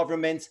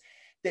governments,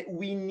 that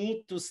we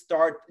need to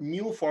start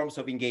new forms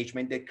of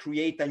engagement that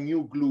create a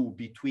new glue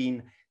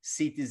between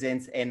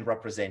citizens and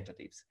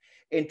representatives.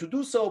 And to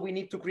do so, we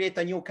need to create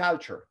a new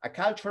culture, a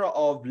culture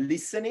of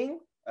listening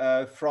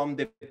from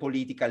the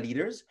political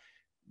leaders.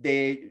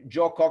 The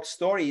Joe Cox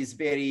story is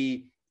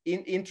very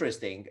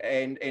interesting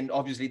and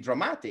obviously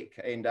dramatic.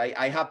 And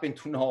I happen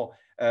to know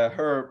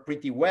her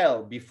pretty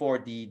well before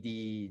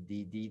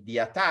the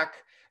attack.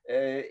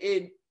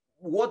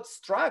 What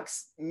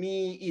strikes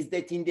me is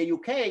that in the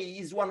UK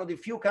is one of the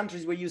few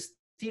countries where you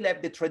still have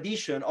the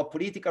tradition of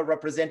political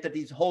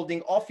representatives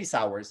holding office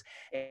hours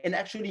and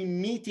actually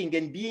meeting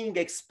and being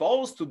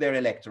exposed to their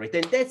electorate.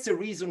 And that's the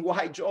reason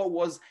why Joe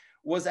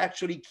was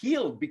actually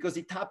killed, because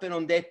it happened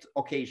on that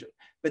occasion.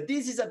 But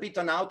this is a bit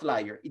an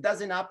outlier. It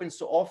doesn't happen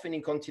so often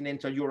in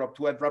continental Europe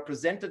to have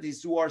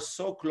representatives who are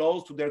so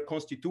close to their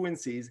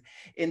constituencies,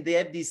 and they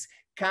have this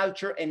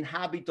culture and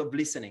habit of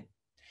listening.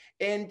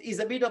 And it's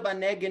a bit of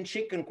an egg and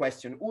chicken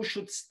question. Who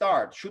should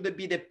start? Should it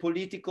be the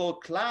political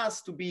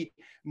class to be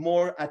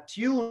more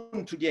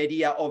attuned to the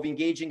idea of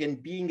engaging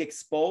and being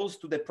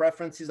exposed to the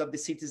preferences of the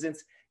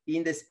citizens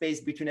in the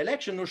space between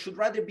elections, or should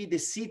rather be the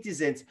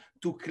citizens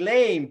to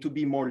claim to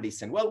be more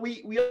listened? Well,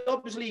 we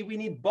obviously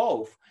need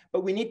both,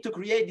 but we need to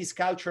create this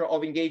culture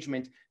of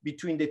engagement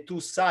between the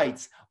two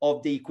sides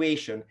of the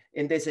equation,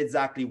 and that's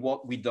exactly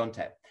what we don't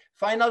have.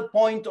 Final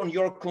point on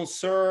your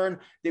concern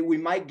that we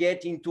might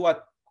get into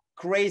a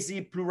crazy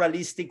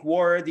pluralistic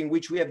world in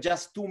which we have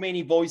just too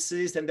many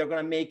voices and they're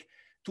going to make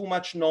too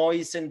much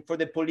noise, and for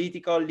the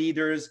political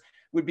leaders it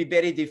would be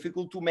very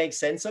difficult to make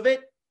sense of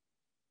it.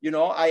 You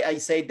know, I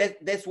say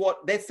that's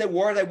the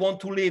world I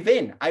want to live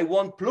in. I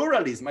want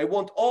pluralism. I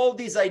want all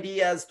these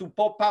ideas to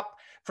pop up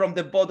from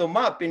the bottom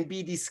up and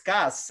be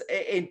discussed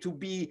and to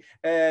be,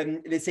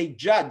 let's say,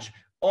 judged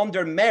on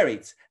their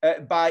merits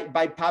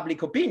by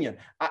public opinion.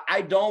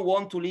 I don't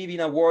want to live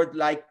in a world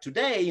like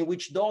today in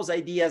which those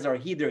ideas are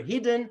either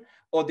hidden,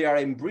 or they are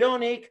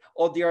embryonic,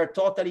 or they are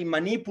totally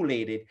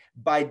manipulated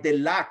by the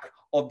lack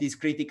of this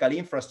critical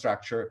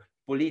infrastructure,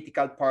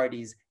 political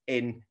parties,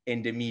 and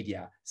the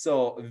media.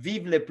 So,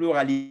 vive le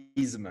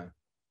pluralisme.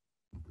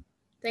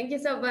 Thank you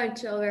so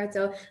much,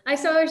 Alberto. I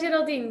saw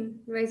Géraldine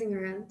raising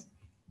her hand.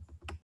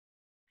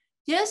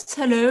 Yes,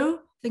 hello.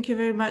 Thank you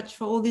very much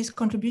for all these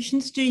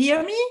contributions. Do you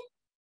hear me?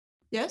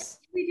 Yes?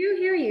 We do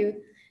hear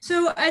you.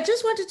 So I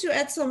just wanted to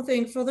add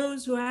something for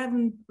those who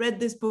haven't read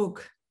this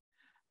book.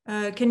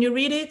 Can you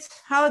read it?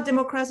 How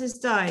Democracies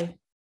Die,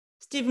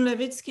 Stephen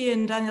Levitsky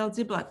and Daniel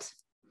Ziblatt.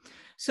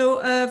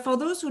 So for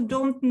those who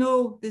don't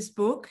know this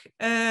book,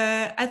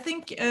 I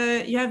think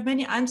you have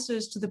many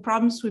answers to the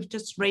problems we've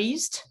just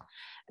raised,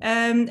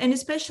 and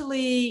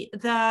especially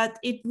that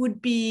it would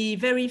be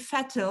very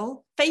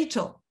fatal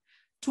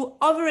to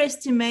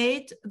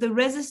overestimate the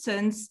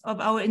resistance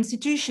of our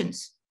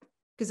institutions,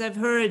 because I've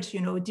heard,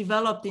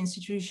 developed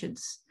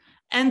institutions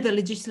and the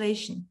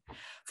legislation.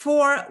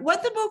 For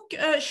what the book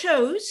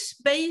shows,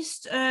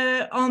 based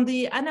on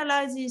the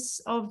analysis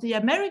of the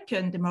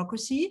American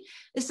democracy,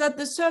 is that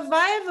the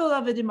survival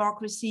of a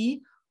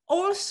democracy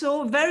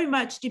also very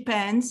much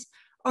depends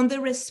on the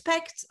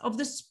respect of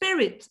the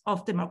spirit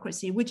of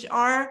democracy, which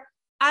are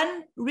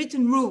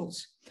unwritten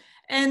rules.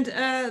 And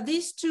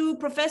these two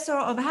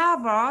professors of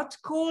Harvard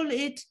call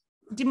it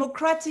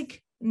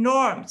democratic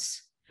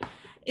norms.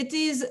 It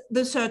is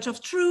the search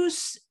of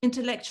truth,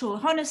 intellectual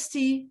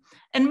honesty,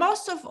 and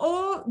most of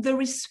all, the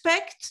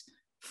respect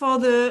for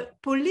the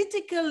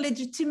political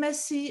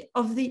legitimacy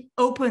of the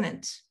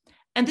opponent.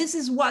 And this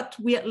is what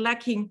we are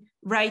lacking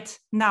right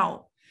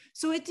now.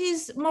 So it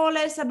is more or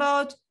less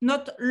about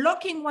not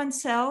locking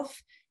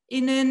oneself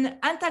in an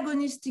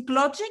antagonistic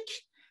logic,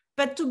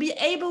 but to be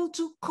able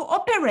to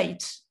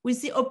cooperate with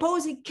the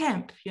opposing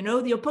camp,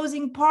 the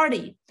opposing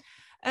party,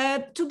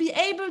 to be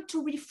able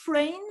to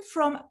refrain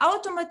from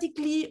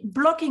automatically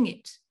blocking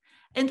it,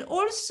 and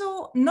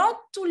also not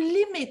to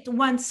limit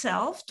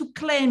oneself to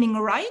claiming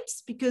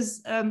rights,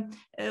 because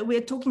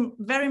we're talking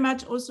very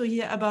much also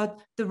here about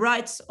the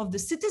rights of the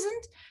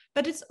citizens,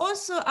 but it's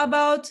also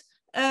about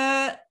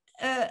a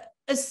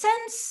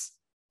sense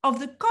of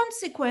the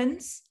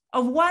consequence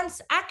of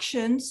one's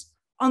actions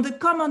on the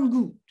common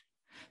good.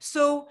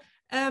 So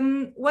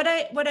what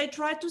I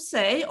try to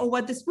say, or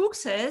what this book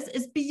says,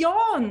 is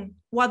beyond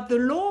what the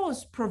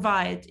laws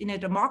provide in a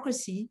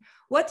democracy,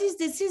 what is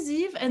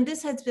decisive, and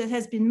this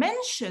has been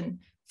mentioned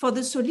for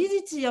the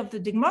solidity of the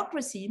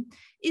democracy,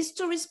 is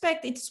to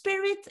respect its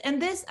spirit,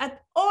 and this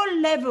at all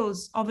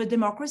levels of a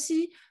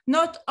democracy,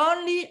 not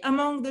only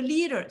among the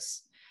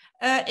leaders.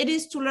 It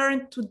is to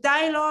learn to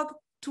dialogue,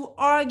 to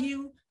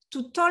argue,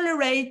 to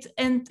tolerate,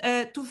 and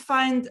to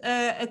find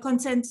a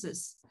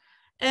consensus.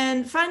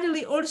 And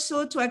finally,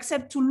 also to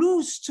accept to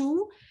lose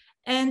too,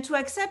 and to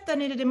accept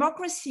that in a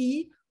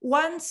democracy,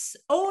 one's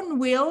own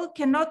will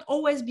cannot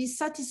always be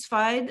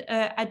satisfied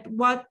at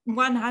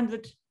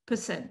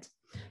 100%.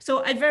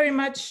 So I very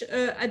much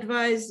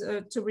advise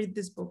to read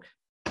this book.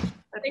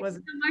 Thank you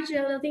so much,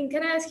 Géraldine.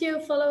 Can I ask you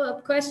a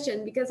follow-up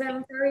question? Because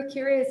I'm very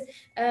curious.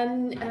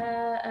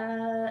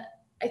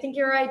 I think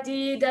your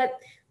idea that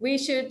we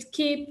should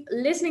keep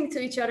listening to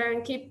each other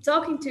and keep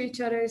talking to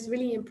each other is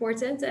really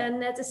important.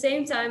 And at the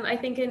same time, I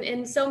think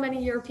in so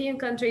many European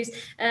countries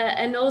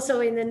and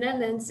also in the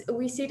Netherlands,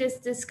 we see this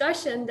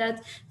discussion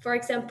that, for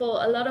example,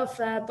 a lot of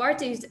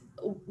parties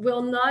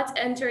will not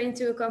enter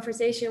into a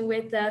conversation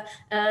with the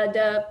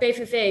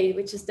PVV,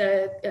 which is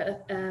the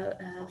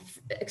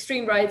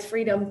extreme right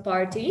freedom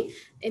party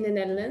in the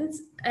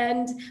Netherlands.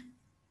 And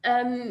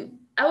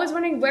I was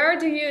wondering, where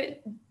do you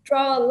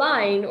draw a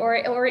line,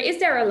 or is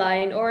there a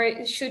line,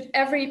 or should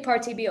every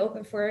party be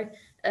open for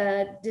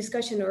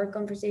discussion or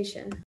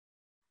conversation?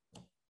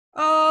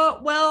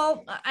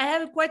 Well, I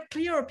have a quite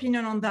clear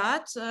opinion on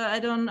that. I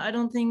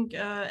don't think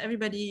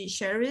everybody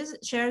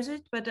shares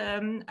it, but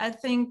I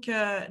think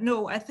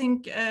no. I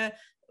think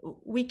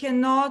we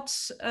cannot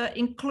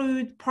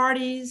include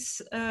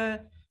parties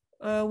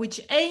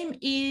which aim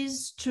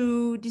is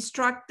to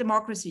destruct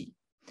democracy.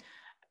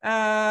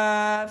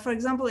 For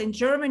example, in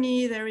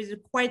Germany, there is a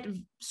quite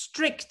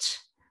strict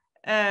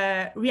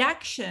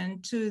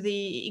reaction to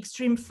the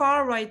extreme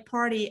far-right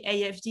party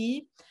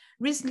AfD.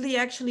 Recently,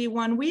 actually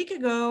 1 week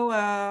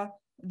ago,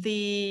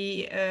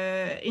 the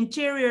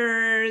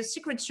Interior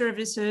Secret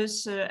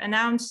Services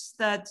announced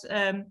that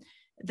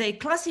they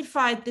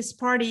classified this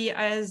party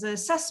as a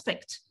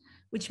suspect,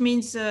 which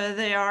means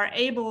they are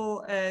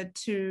able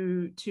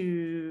to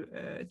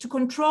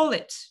control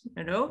it,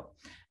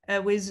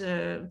 with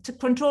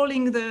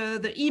controlling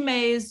the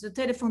emails, the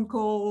telephone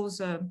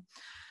calls,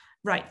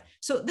 right.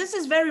 So this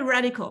is very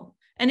radical,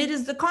 and it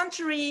is the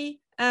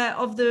contrary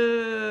of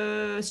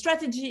the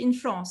strategy in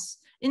France.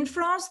 In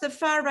France, the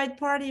far-right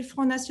party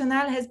Front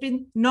National has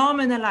been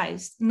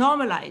normalized.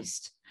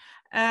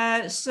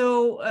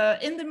 So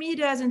in the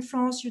media in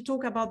France, you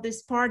talk about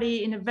this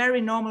party in a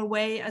very normal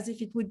way, as if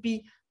it would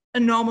be a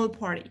normal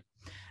party.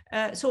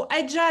 So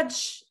I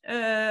judge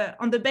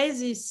on the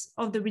basis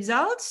of the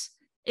results.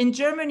 In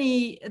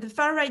Germany, the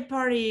far-right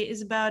party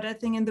is about, I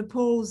think in the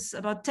polls,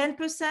 about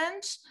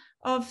 10%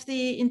 of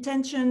the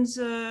intentions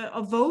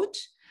of vote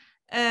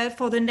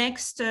for the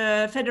next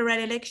federal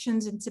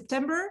elections in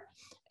September.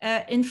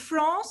 In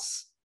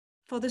France,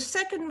 for the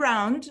second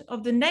round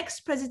of the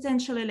next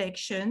presidential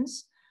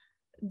elections,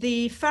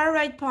 the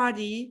far-right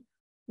party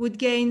would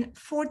gain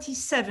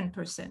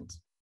 47%.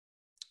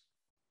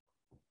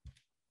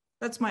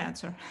 That's my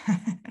answer.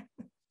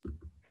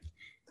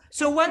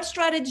 So one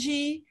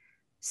strategy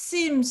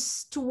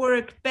seems to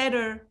work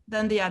better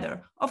than the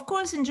other. Of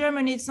course, in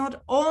Germany, it's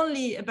not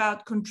only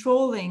about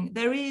controlling.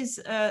 There is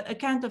a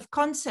kind of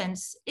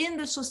consensus in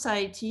the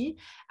society,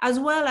 as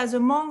well as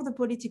among the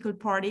political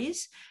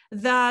parties,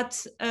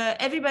 that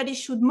everybody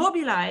should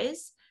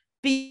mobilize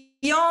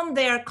beyond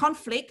their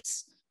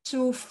conflicts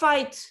to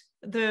fight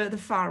the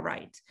far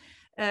right.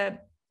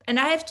 And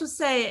I have to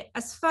say,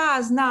 as far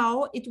as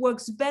now, it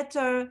works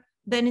better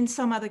than in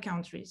some other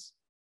countries.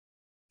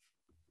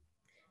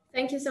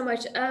 Thank you so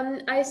much.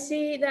 I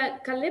see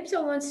that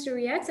Kalypso wants to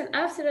react, and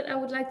after that I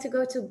would like to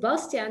go to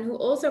Bastiaan, who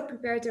also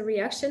prepared a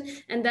reaction,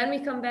 and then we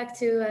come back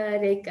to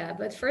Reka.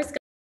 But first,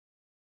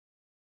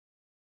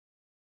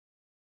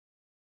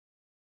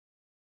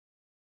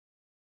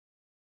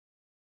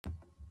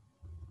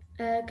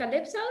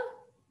 Kalypso?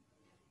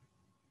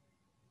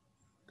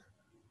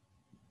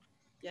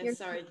 Yes,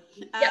 sorry.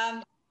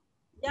 Yeah.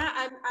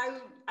 Yeah,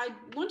 I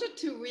wanted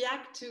to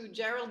react to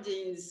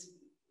Géraldine's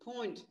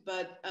point,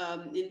 but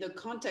in the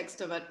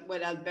context of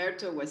what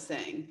Alberto was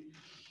saying,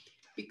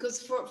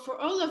 because for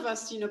all of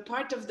us, you know,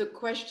 part of the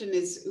question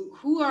is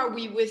who are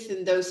we with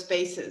in those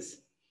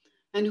spaces,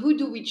 and who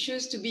do we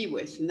choose to be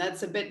with, and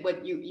that's a bit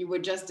what you were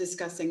just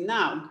discussing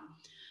now.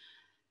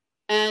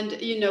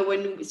 And you know,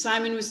 when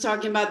Simon was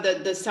talking about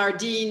the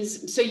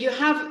sardines, so you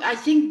have, I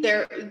think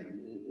there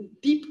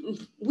people,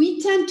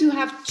 we tend to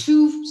have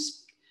two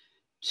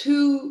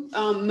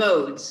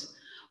modes.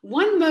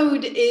 One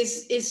mode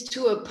is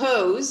to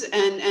oppose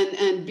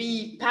and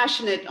be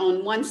passionate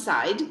on one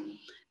side,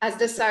 as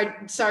the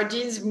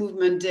sardines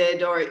movement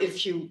did, or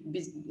if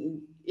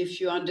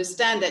you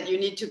understand that you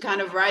need to kind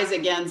of rise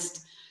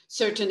against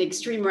certain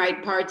extreme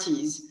right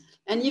parties,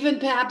 and even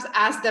perhaps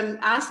ask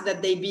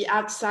that they be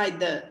outside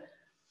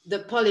the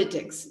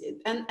politics,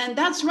 and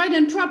that's right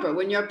and proper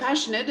when you're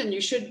passionate, and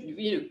you should,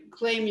 you know,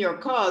 claim your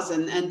cause,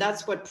 and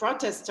that's what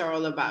protests are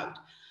all about.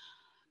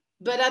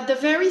 But at the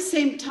very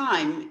same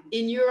time,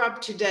 in Europe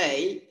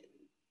today,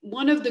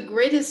 one of the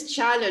greatest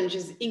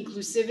challenges is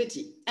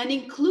inclusivity, and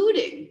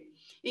including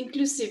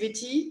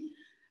inclusivity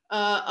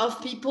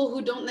of people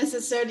who don't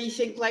necessarily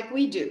think like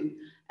we do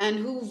and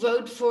who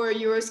vote for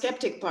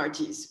Eurosceptic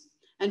parties.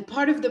 And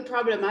part of the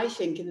problem, I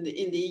think, in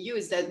the EU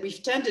is that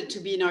we've tended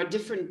to be in our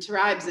different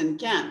tribes and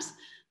camps,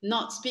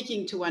 not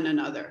speaking to one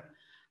another.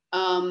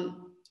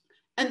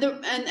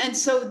 And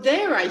so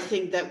there, I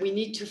think that we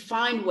need to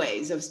find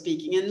ways of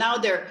speaking. And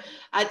now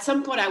at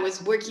some point I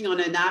was working on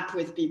an app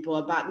with people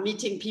about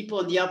meeting people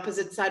on the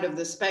opposite side of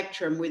the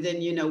spectrum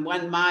within, you know,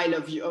 1 mile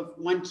of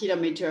 1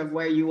 kilometer of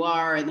where you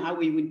are, and how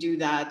we would do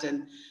that.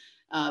 And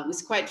it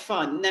was quite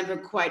fun, never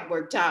quite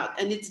worked out.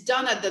 And it's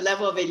done at the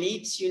level of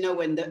elites, you know,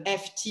 when the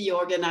FT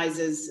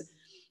organizes,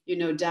 you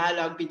know,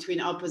 dialogue between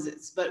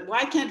opposites. But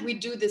why can't we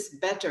do this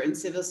better in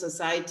civil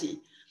society?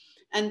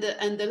 And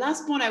the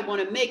last point I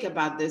want to make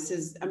about this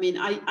is, I mean,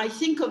 I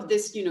think of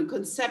this, you know,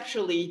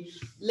 conceptually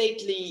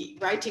lately,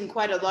 writing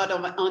quite a lot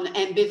on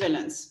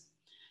ambivalence.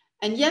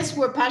 And yes,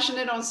 we're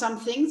passionate on some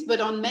things, but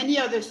on many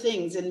other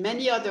things, in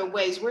many other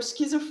ways, we're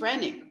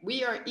schizophrenic.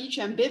 We are each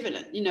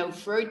ambivalent. You know,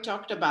 Freud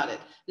talked about it,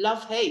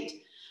 love,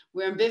 hate.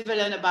 We're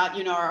ambivalent about,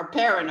 you know, our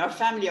parent, our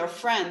family, our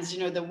friends,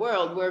 you know, the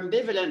world. We're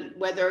ambivalent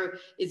whether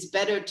it's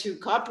better to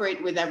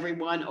cooperate with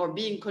everyone or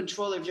be in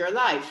control of your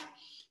life.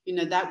 You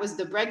know, that was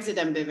the Brexit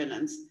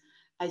ambivalence.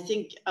 I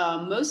think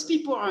most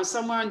people are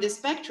somewhere on this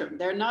spectrum.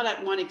 They're not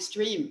at one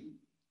extreme.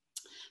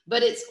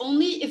 But it's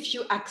only if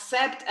you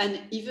accept and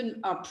even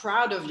are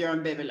proud of your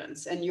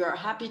ambivalence and you're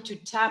happy to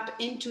tap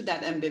into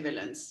that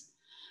ambivalence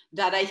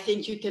that I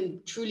think you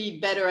can truly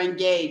better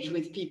engage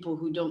with people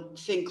who don't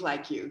think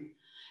like you.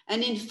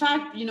 And in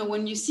fact, you know,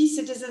 when you see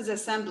Citizens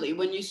Assembly,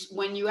 when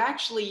you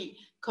actually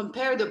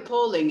compare the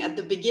polling at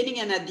the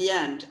beginning and at the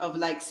end of,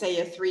 like, say,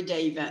 a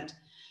 3-day event,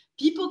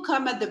 people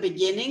come at the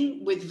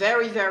beginning with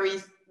very, very,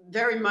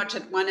 very much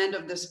at one end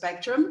of the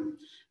spectrum,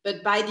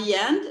 but by the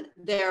end,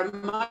 they're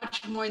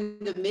much more in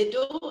the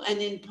middle. And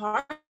in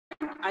part,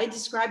 I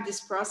describe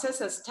this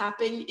process as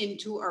tapping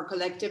into our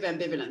collective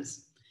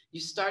ambivalence. You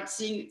start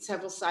seeing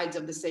several sides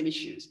of the same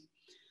issues.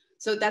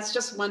 So that's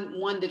just one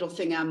little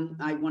thing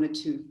I wanted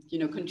to, you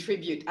know,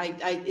 contribute.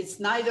 It's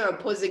neither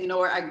opposing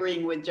nor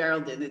agreeing with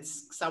Géraldine.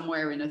 It's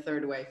somewhere in a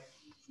third way.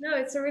 No,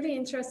 it's a really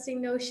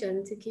interesting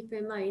notion to keep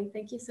in mind.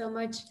 Thank you so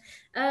much.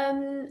 I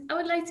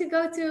would like to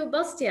go to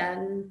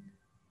Bastiaan.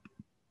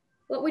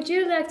 What would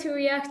you like to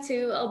react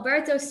to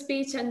Alberto's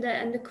speech and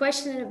the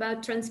question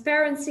about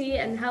transparency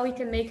and how we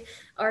can make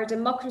our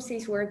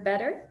democracies work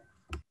better?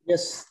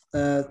 Yes,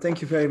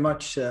 thank you very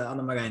much,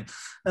 Anne-Marijn.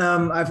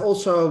 I've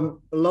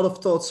also a lot of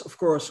thoughts, of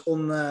course,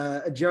 on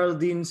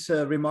Géraldine's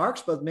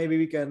remarks, but maybe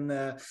we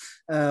can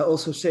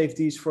also save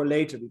these for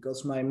later,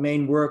 because my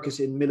main work is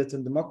in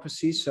militant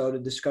democracy, so the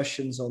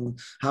discussions on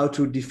how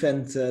to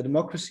defend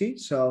democracy.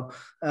 So,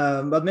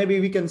 but maybe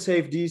we can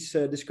save these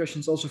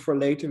discussions also for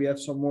later. We have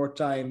some more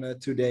time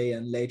today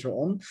and later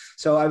on.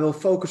 So I will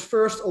focus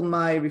first on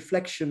my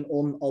reflection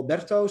on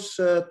Alberto's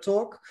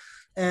talk.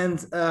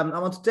 And I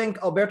want to thank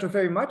Alberto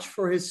very much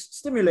for his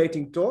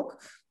stimulating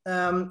talk.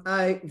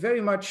 I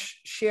very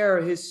much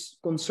share his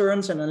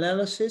concerns and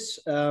analysis,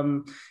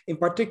 in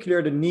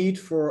particular the need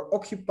for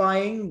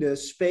occupying the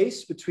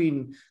space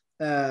between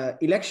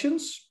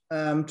elections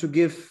to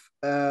give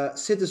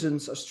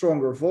citizens a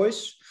stronger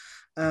voice.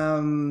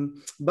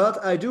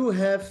 But I do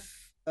have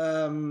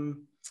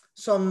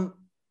some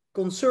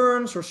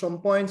concerns or some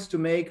points to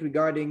make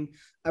regarding,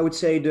 I would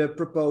say, the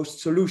proposed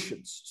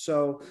solutions.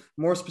 So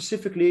more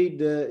specifically,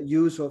 the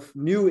use of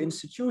new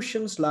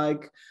institutions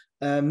like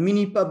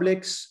mini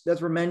publics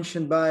that were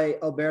mentioned by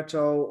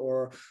Alberto,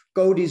 or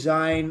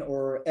co-design,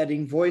 or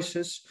adding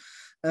voices.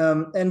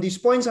 And these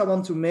points I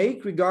want to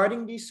make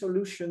regarding these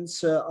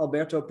solutions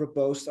Alberto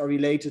proposed are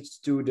related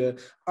to the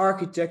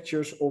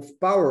Architectures of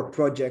Power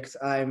project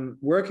I'm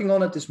working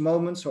on at this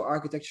moment. So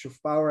Architectures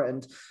of Power,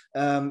 and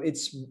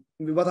it's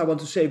what I want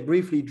to say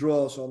briefly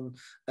draws on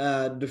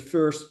the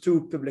first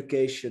two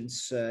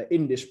publications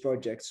in this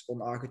project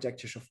on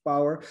Architectures of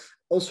Power.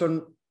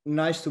 Also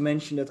nice to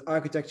mention that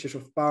Architectures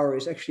of Power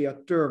is actually a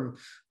term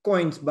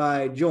coined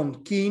by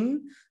John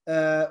Keane,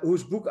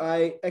 whose book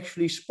I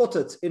actually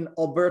spotted in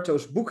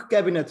Alberto's book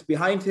cabinet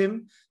behind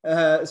him.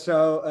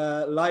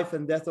 Life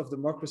and Death of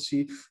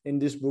Democracy. In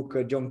this book,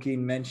 John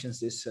Keane mentions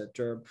this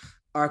term,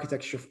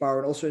 Architecture of Power,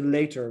 and also in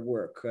later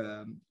work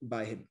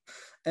by him.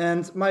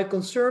 And my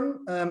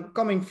concern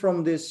coming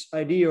from this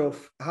idea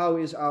of how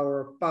is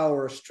our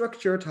power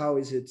structured, how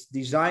is it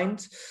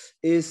designed,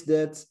 is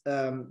that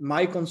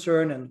my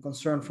concern, and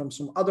concern from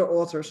some other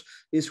authors,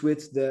 is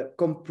with the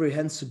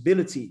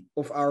comprehensibility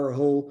of our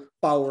whole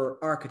power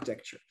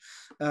architecture.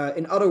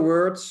 In other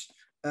words,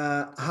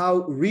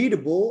 how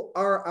readable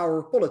are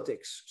our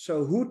politics?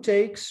 So who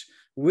takes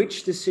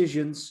which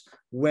decisions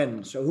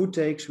when? So who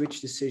takes which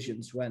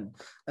decisions when?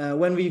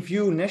 When we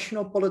view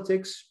national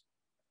politics,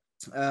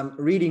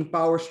 reading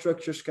power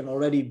structures can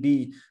already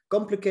be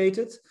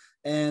complicated,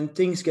 and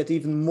things get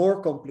even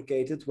more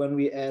complicated when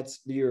we add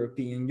the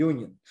European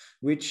Union,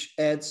 which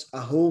adds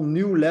a whole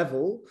new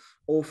level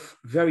of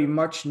very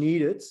much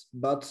needed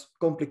but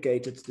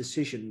complicated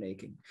decision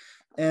making.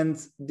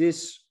 And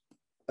this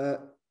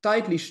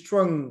tightly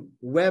strung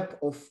web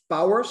of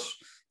powers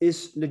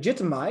is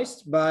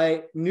legitimized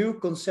by new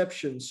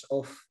conceptions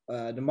of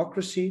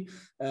democracy.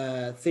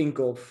 Think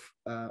of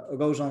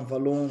Rosan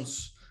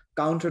Vallon's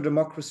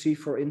counter-democracy,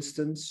 for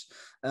instance.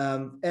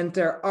 And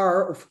there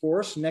are, of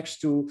course, next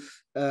to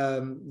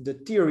the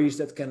theories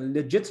that can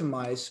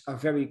legitimize a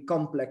very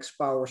complex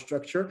power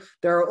structure,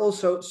 there are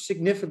also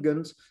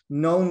significant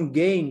known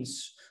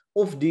gains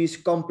of these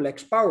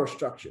complex power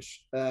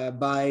structures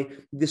by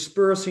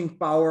dispersing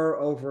power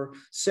over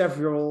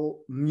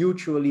several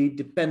mutually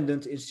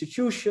dependent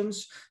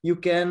institutions. You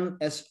can,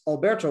 as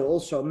Alberto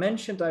also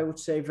mentioned, I would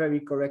say very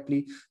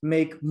correctly,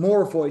 make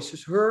more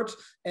voices heard.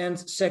 And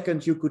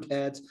second, you could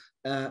add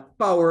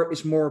power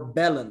is more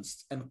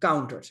balanced and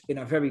countered in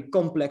a very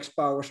complex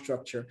power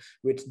structure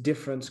with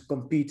different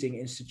competing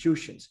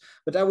institutions.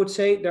 But I would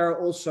say there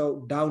are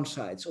also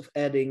downsides of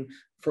adding,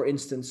 for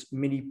instance,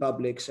 mini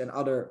publics and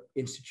other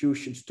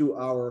institutions to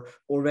our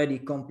already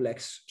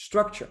complex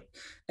structure.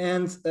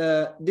 And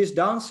this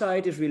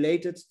downside is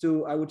related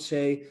to, I would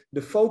say,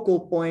 the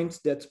focal point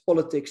that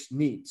politics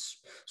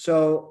needs.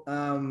 So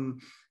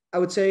I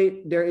would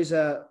say there is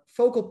a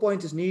focal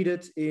point is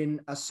needed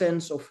in a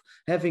sense of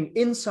having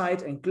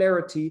insight and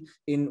clarity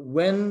in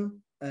when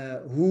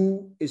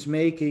who is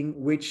making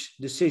which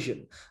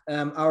decision.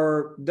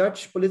 Our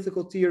Dutch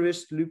political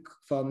theorist, Luc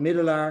van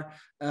Middelaar,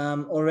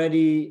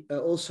 already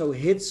also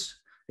hit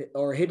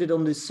it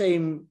on the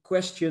same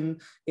question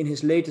in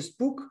his latest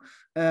book,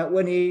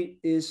 when he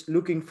is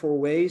looking for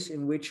ways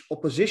in which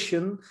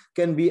opposition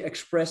can be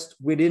expressed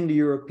within the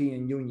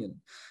European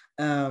Union.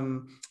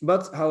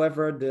 But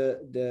however,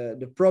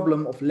 the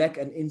problem of lack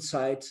of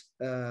insight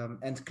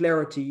and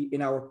clarity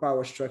in our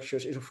power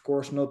structures is of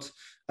course not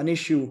an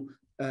issue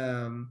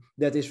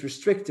that is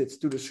restricted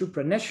to the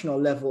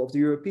supranational level of the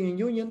European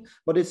Union,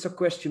 but it's a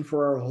question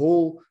for our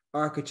whole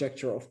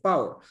architecture of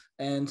power,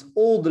 and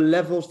all the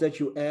levels that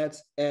you add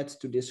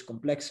to this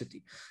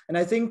complexity. And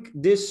I think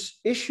this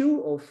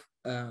issue of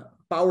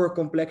power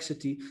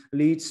complexity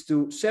leads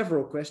to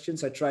several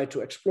questions I try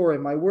to explore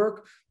in my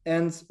work,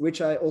 and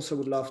which I also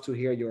would love to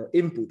hear your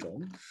input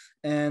on.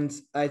 And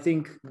I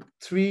think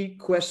three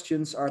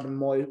questions are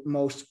the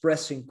most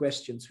pressing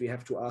questions we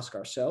have to ask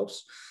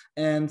ourselves.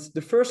 And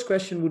the first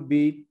question would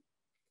be,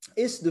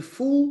 is the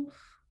full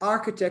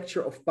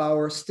architecture of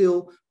power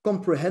still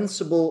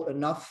comprehensible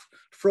enough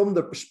from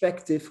the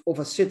perspective of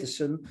a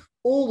citizen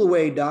all the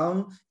way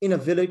down in a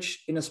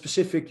village in a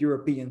specific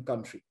European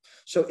country?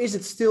 So is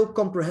it still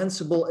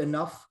comprehensible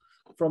enough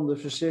from the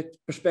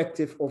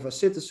perspective of a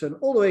citizen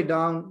all the way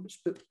down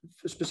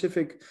a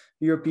specific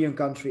European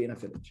country in a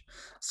village?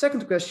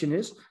 Second question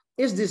is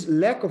this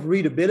lack of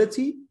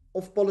readability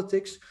of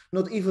politics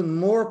not even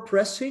more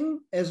pressing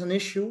as an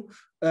issue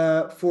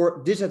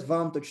for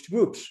disadvantaged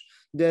groups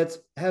that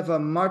have a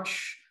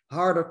much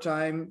harder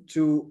time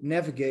to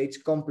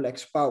navigate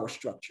complex power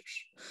structures?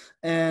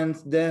 And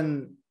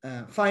then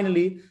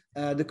Finally,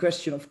 the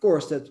question, of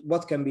course, that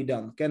what can be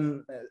done?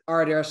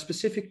 Are there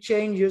specific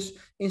changes,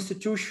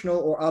 institutional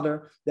or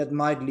other, that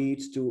might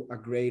lead to a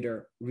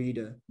greater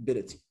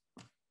readability?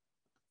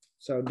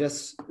 So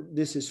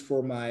this is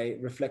for my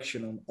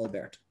reflection on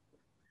Alberto.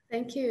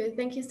 Thank you.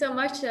 Thank you so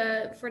much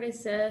for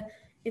this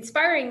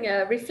inspiring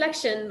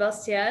reflection,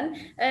 Bastiaan.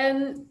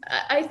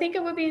 I think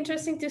it would be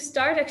interesting to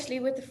start actually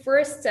with the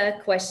first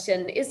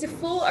question. Is the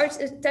full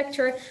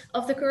architecture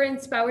of the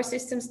current power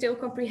system still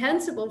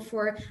comprehensible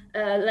for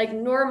like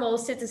normal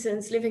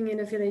citizens living in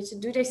a village?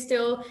 Do they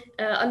still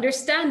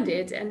understand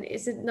it? And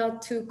is it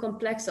not too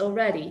complex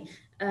already?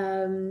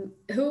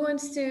 Who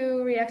wants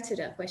to react to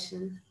that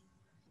question?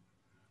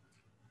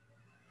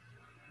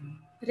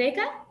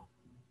 Reka?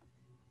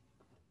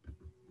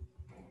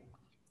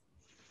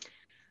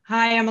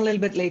 Hi, I'm a little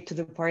bit late to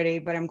the party,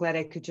 but I'm glad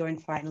I could join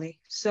finally.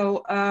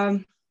 So I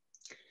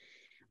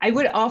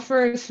would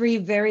offer 3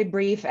 very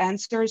brief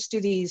answers to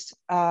these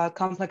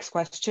complex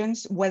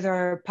questions.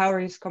 Whether power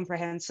is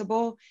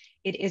comprehensible,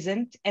 it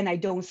isn't, and I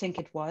don't think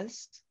it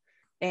was.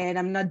 And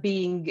I'm not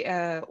being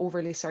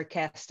overly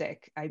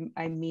sarcastic.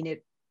 I mean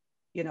it,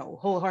 you know,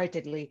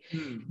 wholeheartedly.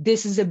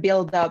 This is a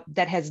buildup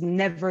that has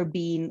never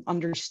been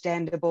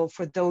understandable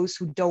for those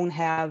who don't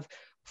have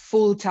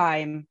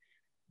full-time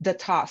the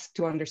task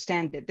to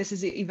understand it. This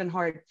is even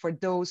hard for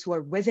those who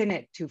are within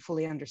it to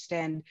fully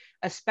understand,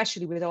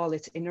 especially with all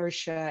its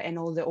inertia and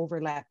all the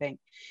overlapping.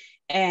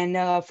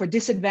 And for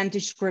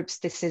disadvantaged groups,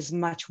 this is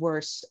much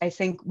worse. I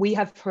think we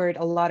have heard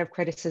a lot of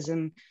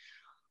criticism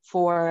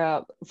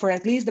for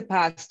at least the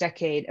past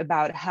decade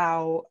about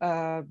how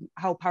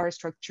power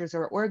structures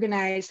are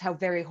organized, how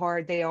very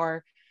hard they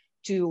are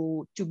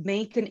to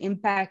make an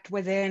impact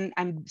within.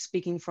 I'm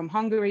speaking from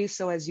Hungary,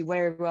 so as you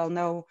very well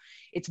know,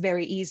 it's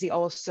very easy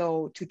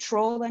also to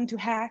troll and to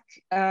hack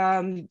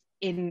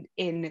in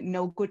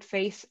no good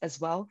faith,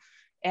 as well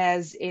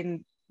as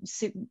in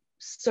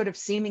sort of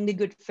seemingly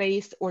good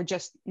faith, or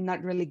just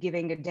not really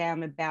giving a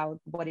damn about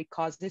what it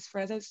causes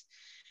for others.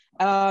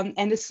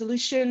 And the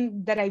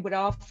solution that I would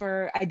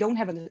offer, I don't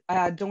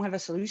have a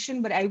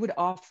solution, but I would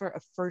offer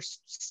a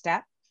first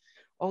step.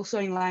 Also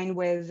in line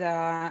with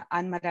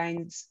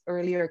Anne-Marijn's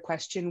earlier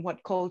question,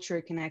 what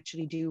culture can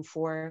actually do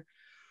for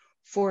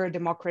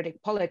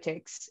democratic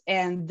politics.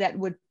 And that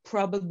would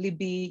probably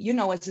be, you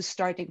know, as a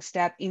starting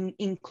step, in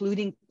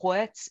including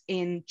poets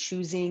in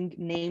choosing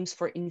names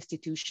for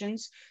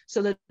institutions,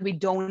 so that we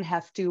don't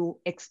have to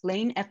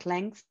explain at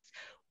length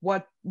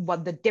what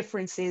the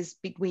difference is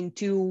between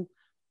 2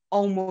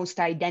 almost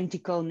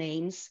identical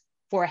names.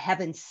 For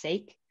heaven's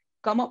sake,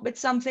 come up with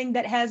something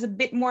that has a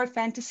bit more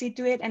fantasy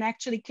to it and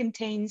actually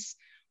contains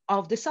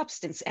of the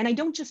substance. And I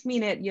don't just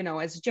mean it, you know,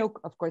 as a joke.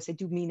 Of course, I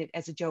do mean it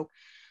as a joke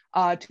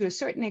to a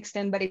certain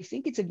extent, but I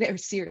think it's a very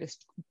serious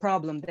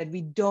problem that we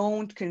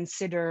don't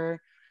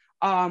consider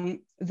the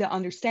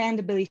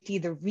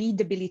understandability, the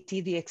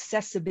readability, the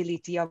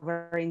accessibility of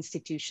our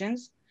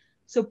institutions.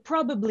 So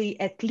probably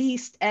at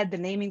least at the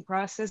naming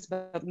process,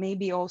 but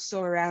maybe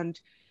also around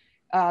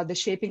the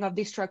shaping of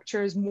these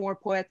structures, more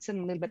poets and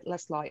a little bit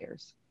less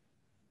lawyers.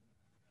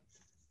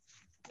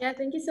 Yeah,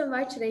 thank you so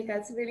much, Reka.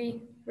 It's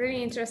really,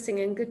 really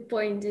interesting and good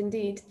point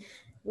indeed.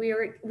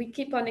 We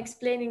keep on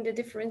explaining the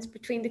difference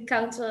between the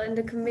council and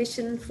the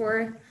commission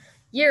for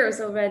years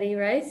already,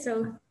 right?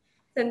 So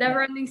it's a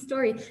never-ending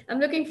story. I'm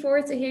looking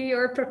forward to hear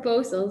your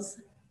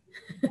proposals.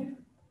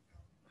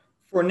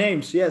 For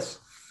names, yes.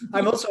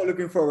 I'm also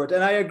looking forward,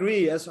 and I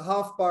agree. As a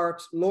half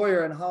part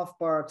lawyer and half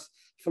part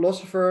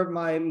philosopher,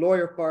 my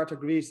lawyer part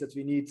agrees that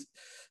we need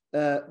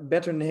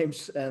better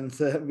names, and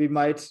we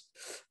might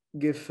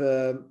give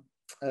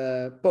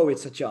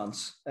poets a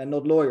chance and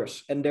not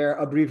lawyers and their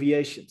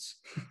abbreviations.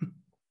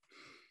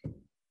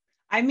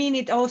 I mean,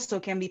 it also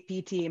can be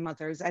PT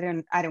mothers. I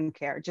don't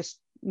care. Just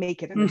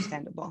make it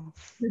understandable.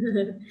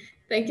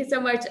 Thank you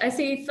so much. I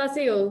see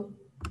Fasil.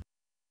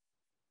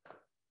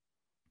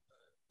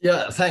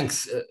 Yeah,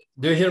 thanks.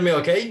 Do you hear me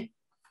okay?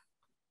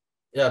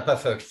 Yeah,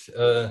 perfect.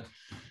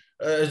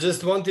 I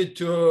just wanted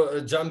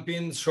to jump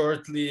in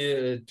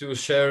shortly to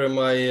share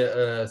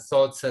my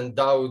thoughts and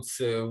doubts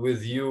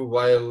with you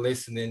while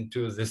listening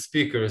to the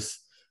speakers.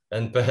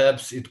 And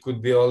perhaps it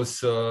could be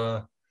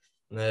also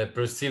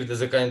perceived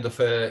as a kind of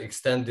a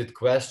extended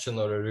question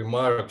or a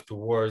remark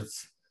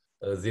towards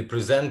the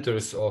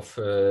presenters of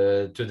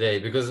today,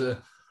 because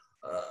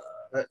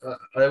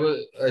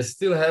I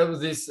still have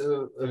this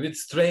a bit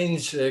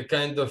strange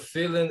kind of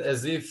feeling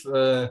as if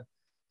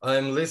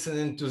I'm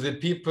listening to the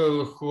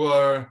people who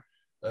are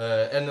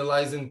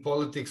analyzing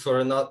politics or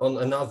on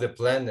another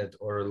planet,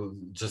 or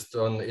just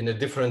in a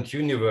different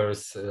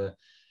universe,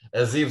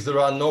 as if there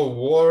are no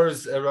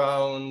wars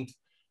around,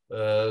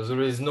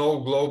 there is no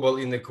global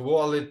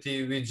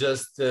inequality. We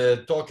just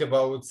talk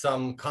about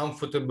some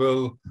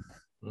comfortable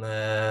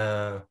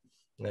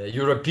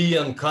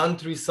European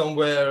country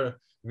somewhere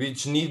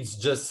which needs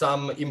just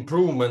some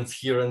improvements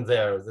here and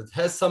there, that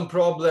has some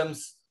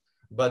problems,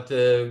 but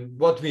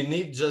what we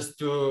need just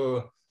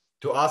to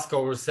ask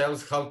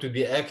ourselves how to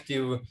be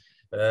active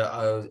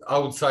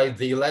outside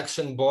the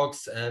election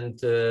box and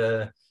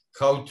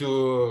how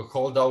to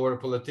hold our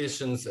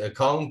politicians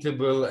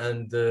accountable,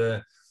 and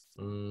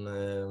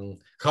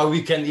how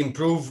we can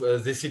improve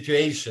the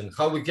situation,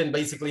 how we can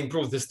basically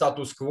improve the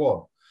status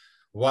quo.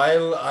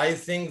 While I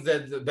think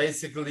that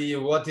basically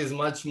what is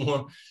much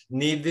more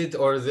needed,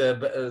 or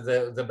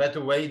the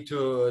better way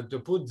to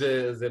put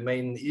the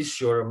main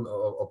issue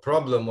or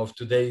problem of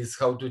today, is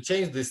how to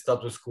change this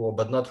status quo,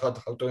 but not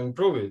how to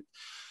improve it.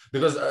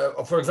 Because,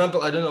 for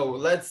example, I don't know,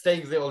 let's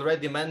take the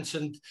already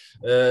mentioned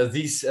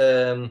this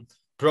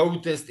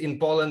protest in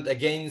Poland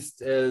against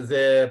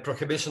the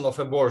prohibition of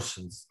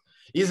abortions.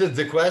 Is it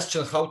the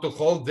question how to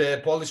hold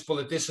the Polish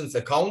politicians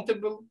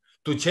accountable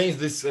to change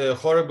this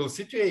horrible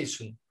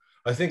situation?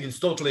 I think it's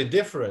totally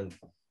different,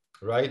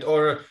 right?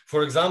 Or,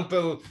 for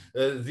example,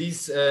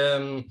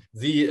 the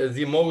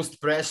most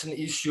pressing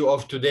issue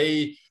of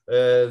today,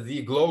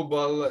 the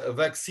global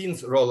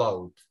vaccines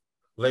rollout.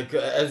 Like,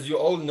 as you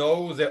all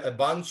know, a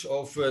bunch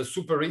of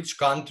super rich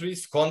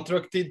countries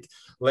contracted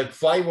like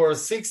 5 or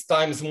 6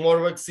 times more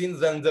vaccines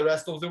than the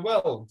rest of the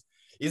world.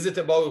 Is it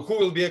about who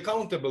will be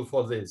accountable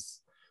for this?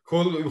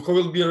 Who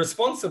will be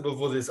responsible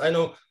for this? I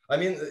know, I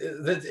mean,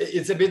 that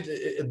it's a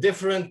bit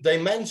different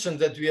dimension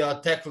that we are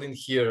tackling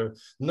here,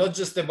 not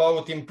just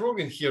about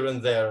improving here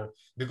and there,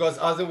 because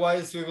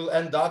otherwise we will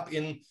end up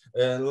in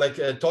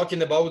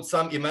talking about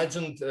some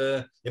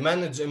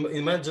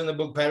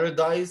imaginable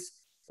paradise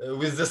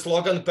with the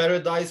slogan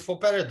 "Paradise for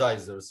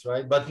Paradisers,"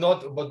 right? But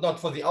not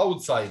for the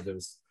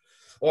outsiders.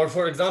 Or,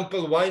 for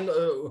example,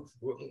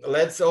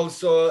 let's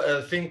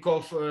also think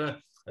of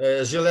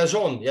Gilets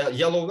jaunes,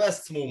 Yellow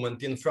Vests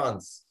movement in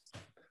France.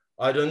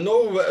 I don't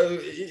know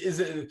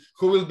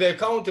who will be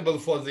accountable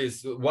for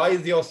this, why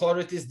the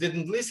authorities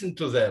didn't listen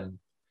to them.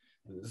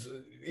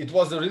 It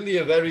was really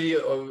a very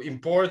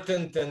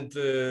important and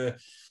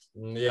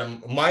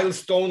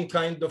milestone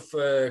kind of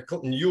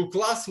new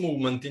class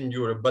movement in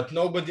Europe, but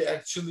nobody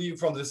actually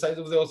from the side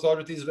of the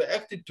authorities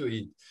reacted to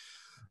it.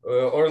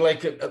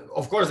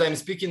 Of course, I'm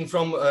speaking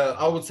from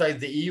outside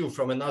the EU,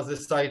 from another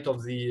side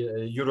of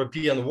the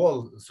European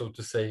wall, so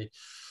to say.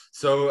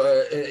 So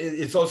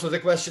it's also the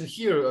question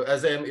here,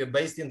 as I am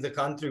based in the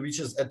country which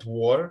is at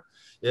war.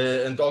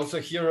 And also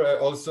here,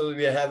 also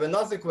we have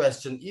another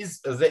question. Is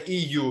the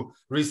EU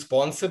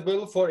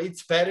responsible for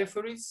its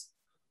peripheries?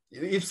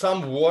 If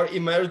some war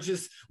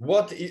emerges,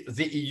 what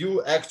the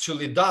EU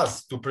actually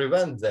does to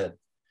prevent that?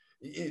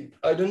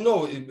 I don't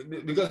know,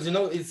 because, you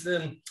know,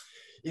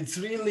 it's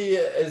really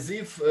as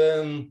if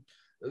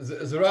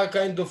there are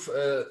kind of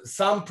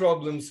some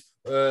problems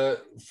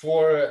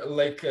for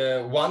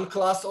one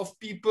class of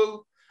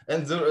people,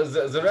 and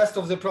the rest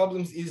of the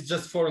problems is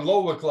just for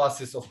lower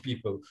classes of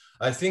people.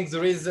 I think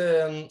there is,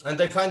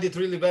 and I find it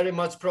really very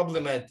much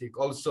problematic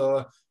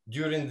also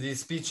during the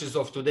speeches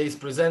of today's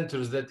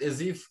presenters, that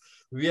as if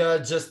we are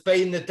just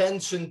paying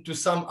attention to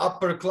some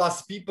upper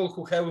class people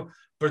who have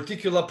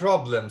particular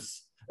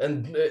problems,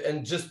 and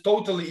just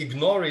totally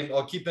ignoring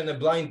or keeping a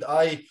blind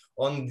eye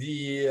on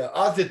the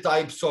other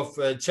types of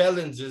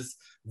challenges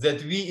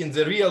that we in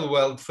the real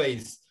world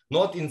face,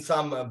 not in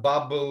some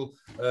bubble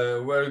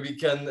where we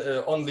can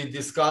only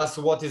discuss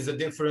what is the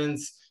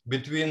difference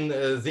between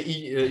the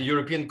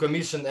European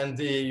Commission and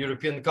the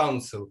European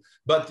Council.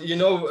 But, you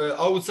know,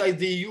 outside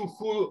the EU,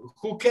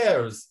 who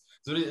cares?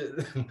 So,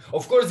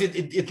 of course,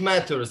 it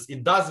matters.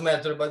 It does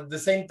matter, but at the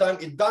same time,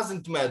 it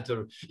doesn't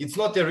matter. It's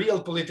not a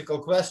real political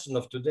question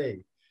of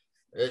today.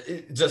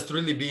 Just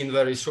really being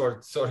very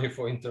short. Sorry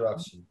for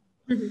interruption.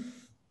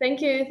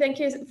 Thank you,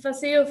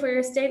 Vasil, for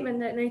your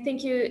statement, and I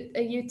think you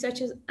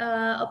touch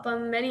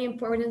upon many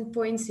important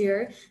points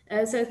here.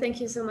 So thank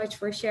you so much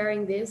for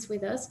sharing this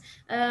with us.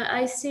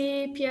 I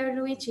see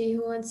Pierluigi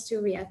who wants to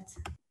react.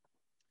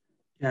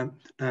 Yeah.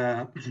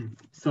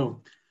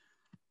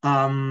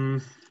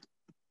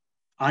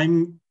 I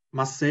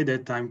must say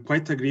that I'm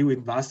quite agree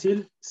with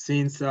Vasil,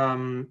 since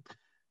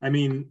I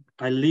mean,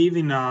 I live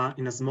in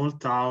a small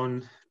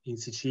town in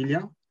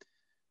Sicilia,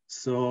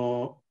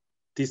 so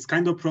these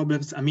kind of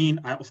problems, I mean,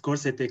 of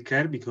course I take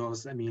care,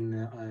 because I mean,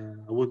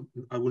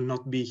 I will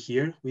not be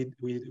here with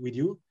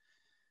you.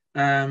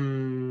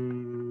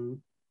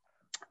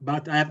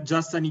 But I have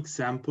just an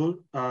example.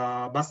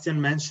 Bastiaan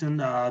mentioned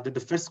that the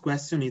first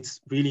question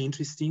is really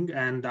interesting,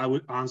 and I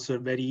will answer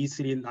very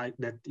easily, like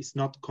that it's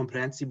not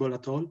comprehensible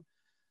at all.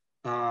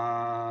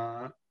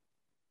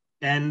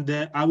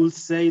 And I will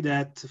say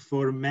that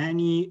for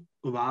many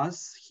of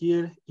us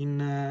here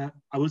in,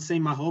 I will say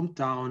my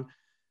hometown,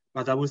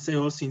 but I will say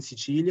also in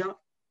Sicilia,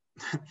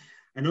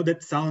 I know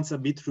that sounds a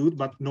bit rude,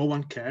 but no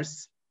one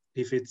cares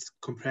if it's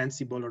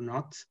comprehensible or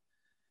not.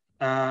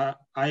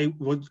 I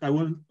would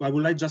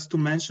like just to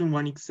mention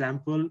one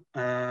example.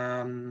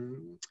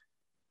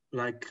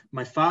 Like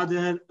my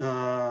father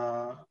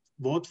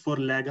voted for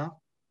Lega,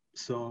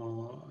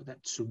 so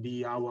that should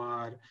be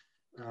our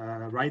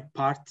right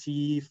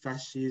party,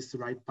 fascist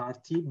right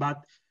party,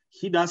 but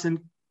he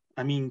doesn't,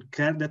 I mean,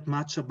 care that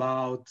much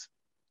about,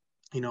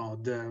 you know,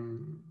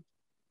 the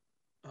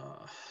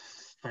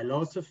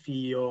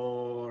philosophy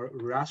or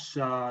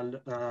racial,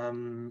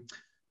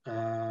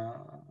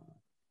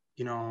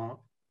 you know,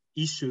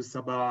 issues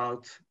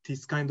about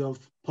this kind of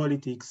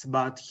politics,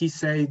 but he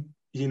said,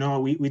 you know,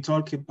 we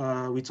talk to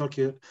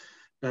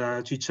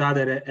each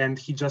other, and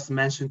he just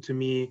mentioned to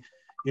me,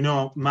 you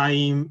know,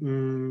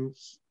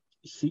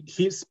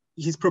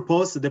 his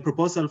proposal, the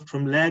proposal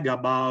from Lega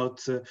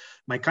about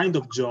my kind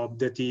of job,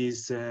 that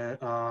is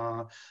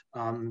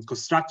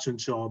construction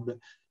job,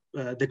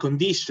 the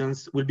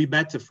conditions will be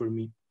better for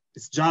me.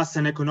 It's just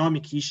an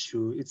economic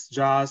issue. It's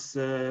just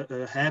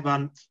have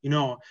an, you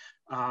know,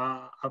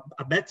 a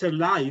better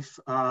life,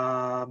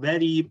 a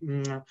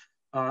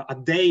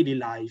daily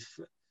life.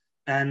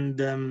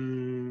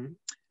 And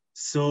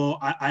so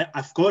I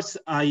of course,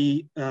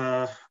 I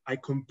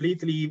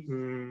completely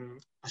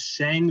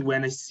ashamed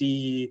when I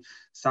see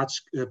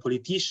such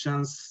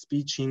politicians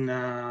speaking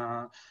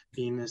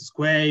in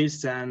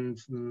squares and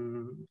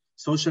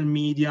social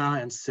media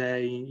and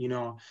saying, you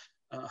know,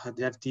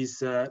 they have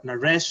this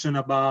narration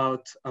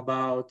about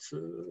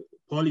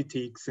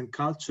politics and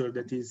culture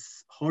that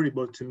is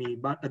horrible to me.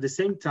 But at the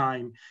same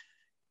time,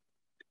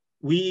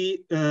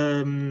 the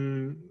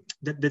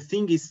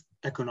thing is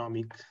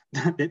economic.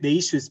 The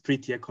issue is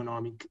pretty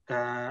economic,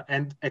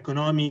 and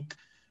economic,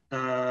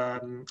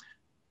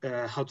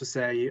 how to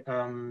say,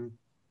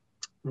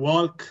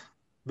 work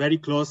very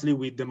closely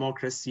with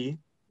democracy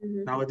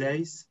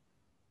nowadays.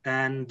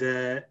 And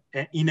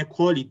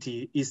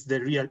inequality is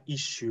the real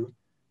issue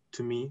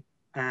to me,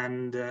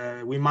 and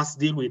we must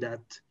deal with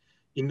that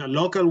in a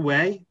local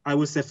way. I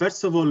would say,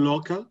 first of all,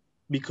 local,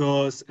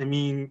 because I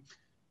mean,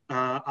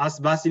 as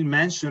Basil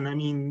mentioned, I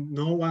mean,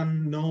 no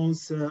one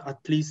knows,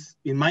 at least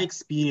in my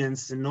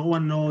experience, no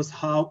one knows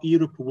how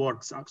Europe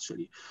works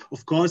actually.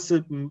 Of course,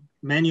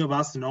 many of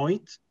us know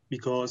it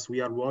because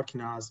we are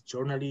working as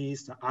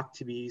journalists,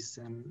 activists,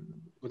 and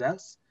what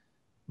else,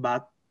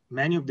 but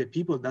many of the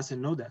people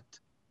doesn't know that.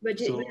 But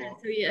so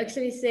you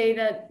actually say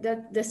that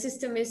the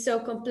system is so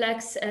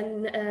complex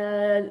and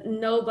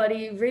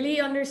nobody really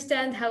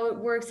understands how it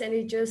works, and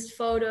it just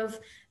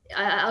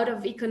out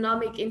of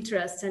economic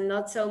interest and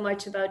not so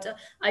much about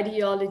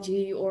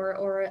ideology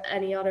or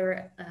any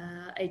other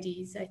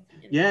ideas.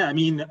 Yeah, I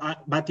mean,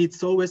 but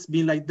it's always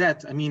been like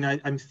that. I mean,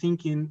 I'm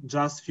thinking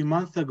just a few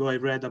months ago, I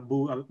read a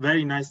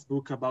very nice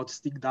book about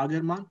Stig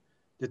Dagerman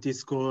that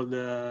is called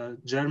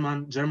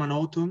German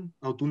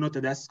Autunno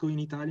Tedesco in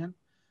Italian.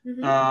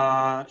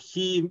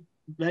 He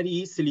very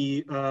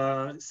easily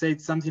said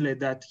something like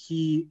that.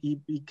 He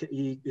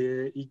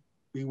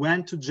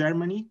went to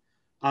Germany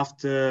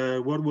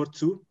after World War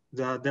II,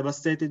 the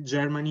devastated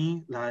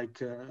Germany, like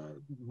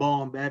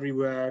bomb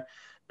everywhere,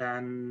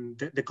 and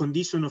the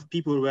condition of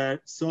people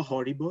were so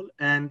horrible.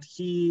 And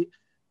he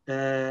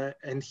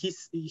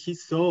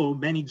saw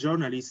many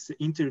journalists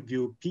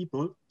interview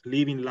people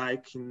living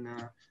like in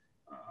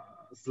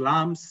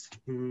slums,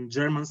 in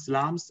German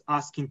slums,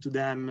 asking to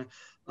them,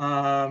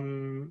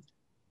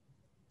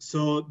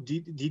 so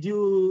did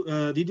you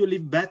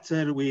live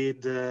better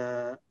with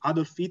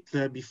Adolf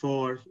Hitler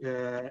before?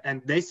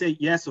 And they say,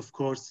 yes, of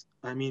course.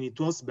 I mean, it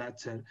was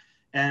better.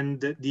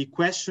 And the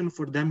question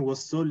for them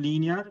was so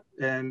linear.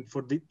 And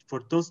for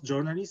those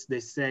journalists, they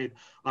said,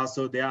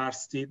 so there are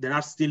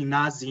still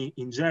Nazi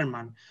in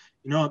German.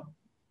 You know,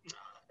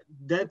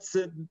 that's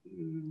a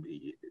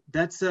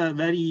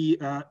very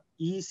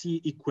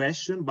easy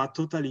equation, but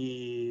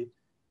totally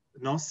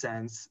no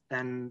sense.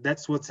 And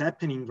that's what's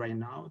happening right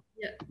now,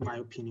 in my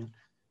opinion.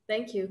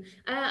 Thank you.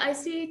 I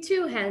see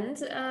two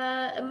hands.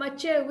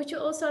 Mathieu, would you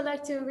also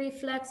like to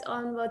reflect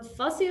on what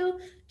Vasil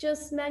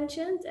just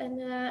mentioned? And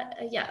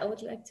yeah, I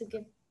would like to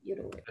give you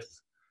the word.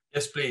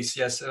 Yes, please.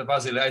 Yes,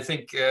 Vasil, I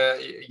think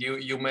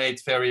you made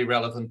very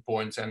relevant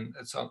points, and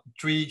some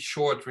 3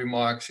 short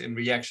remarks in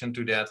reaction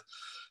to that.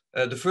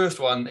 The first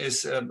one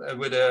is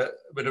with a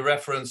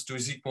reference to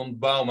Zygmunt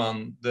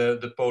Bauman,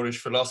 the Polish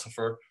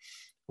philosopher,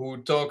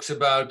 who talks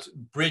about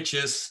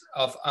bridges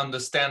of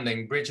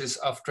understanding, bridges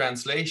of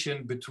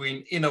translation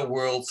between inner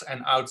worlds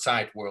and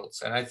outside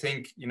worlds. And I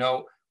think, you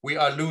know, we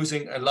are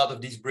losing a lot of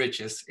these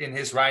bridges. In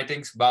his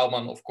writings,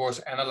 Bauman, of course,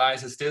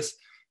 analyzes this.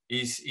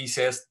 He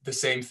says the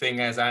same thing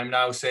as I'm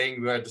now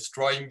saying. We are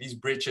destroying these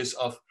bridges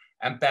of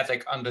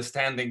empathic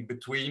understanding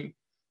between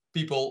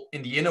people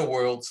in the inner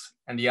worlds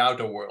and the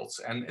outer worlds.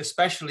 And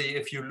especially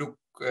if you look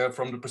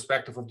from the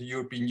perspective of the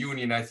European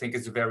Union, I think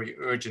it's a very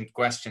urgent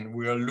question.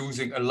 We are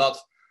losing a lot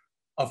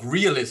of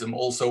realism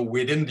also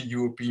within the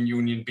European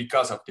Union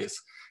because of this.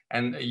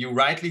 And you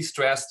rightly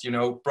stressed, you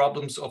know,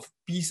 problems of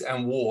peace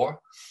and war,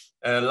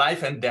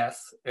 life and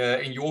death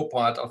in your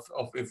part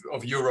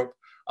of Europe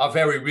are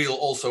very real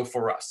also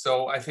for us.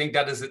 So I think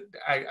that is,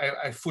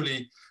 I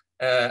fully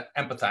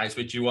empathize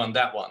with you on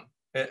that one.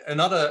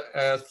 Another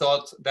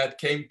thought that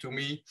came to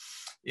me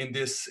in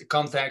this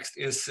context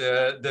is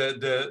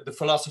the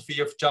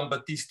philosophy of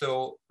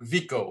Giambattista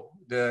Vico,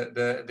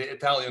 the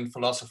Italian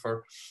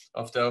philosopher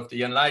of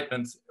the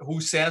Enlightenment,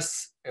 who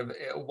says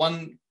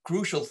one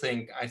crucial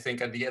thing, I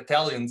think, and the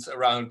Italians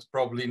around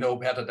probably know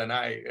better than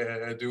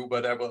I do,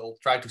 but I will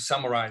try to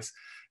summarize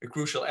a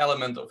crucial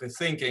element of his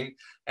thinking,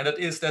 and that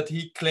is that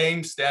he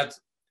claims that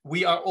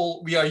we are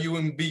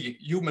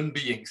human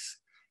beings.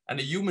 And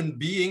a human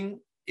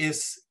being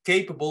is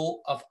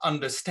capable of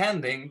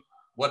understanding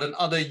what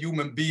another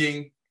human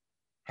being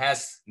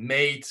has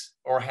made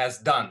or has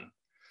done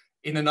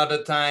in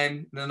another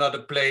time, in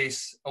another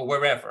place, or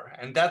wherever.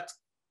 And that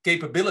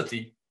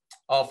capability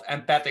of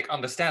empathic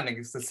understanding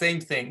is the same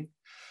thing,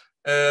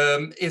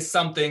 is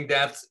something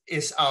that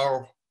is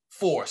our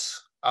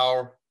force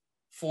for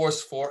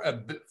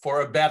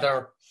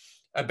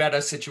a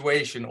better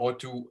situation, or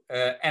to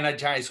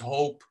energize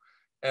hope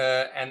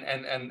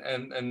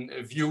and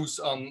views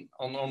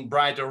on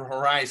brighter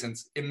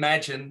horizons.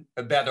 Imagine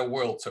a better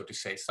world, so to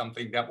say,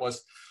 something that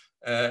was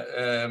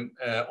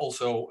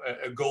also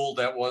a goal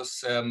that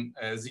was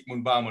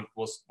Zygmunt Bauman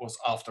was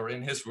after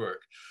in his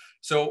work.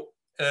 So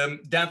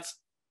that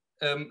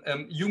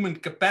human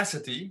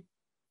capacity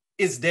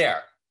is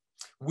there.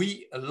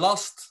 We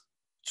lost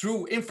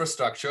through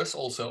infrastructures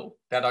also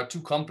that are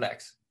too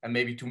complex and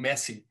maybe too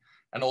messy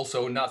and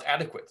also not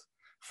adequate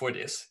for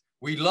this.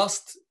 We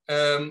lost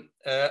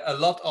a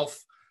lot of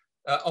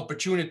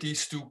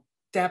opportunities to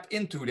tap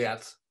into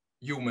that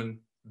human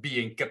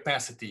being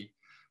capacity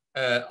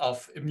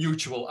of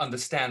mutual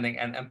understanding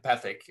and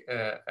empathic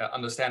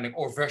understanding,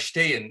 or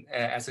Verstehen,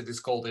 as it is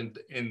called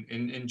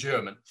in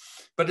German.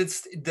 But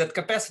that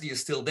capacity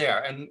is still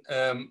there, and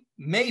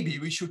maybe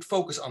we should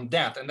focus on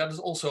that. And that is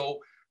also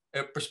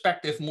a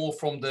perspective more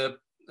from the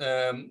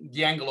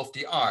angle of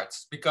the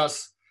arts,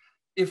 because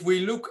if we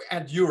look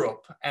at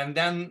Europe and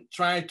then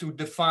try to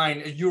define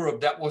a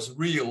Europe that was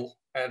real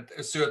at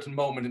a certain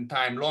moment in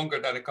time, longer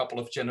than a couple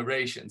of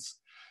generations,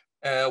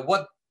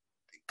 what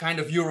kind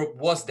of Europe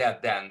was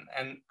that then?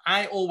 And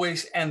I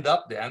always end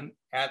up then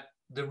at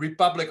the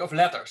Republic of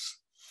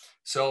Letters.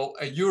 So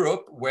a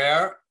Europe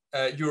where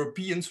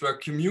Europeans were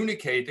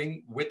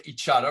communicating with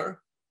each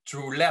other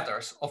through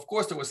letters. Of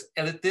course, there was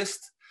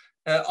elitist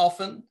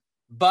often,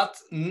 but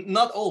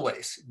not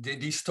always.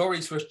 These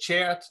stories were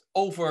shared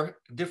over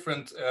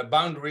different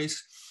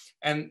boundaries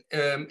and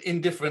in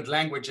different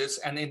languages.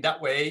 And in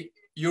that way,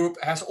 Europe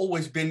has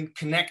always been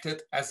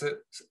connected as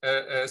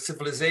a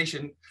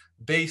civilization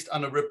based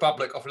on a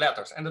Republic of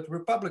Letters. And the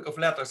Republic of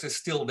Letters is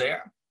still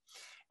there.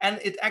 And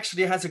it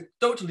actually has a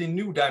totally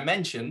new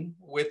dimension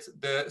with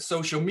the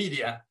social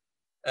media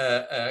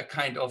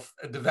kind of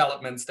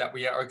developments that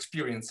we are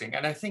experiencing.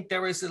 And I think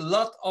there is a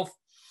lot of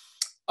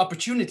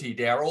opportunity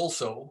there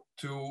also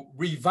to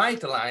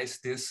revitalize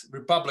this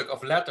Republic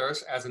of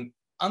Letters as an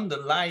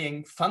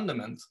underlying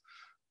fundament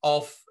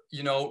of,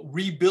 you know,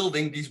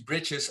 rebuilding these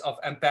bridges of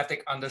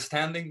empathic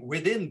understanding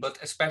within, but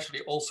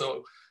especially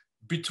also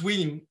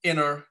between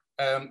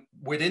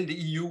within the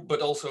EU,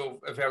 but also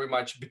very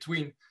much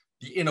between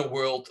the inner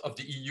world of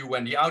the EU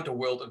and the outer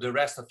world of the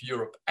rest of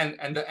Europe and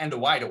the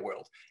wider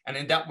world. And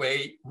in that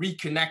way,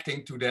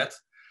 reconnecting to that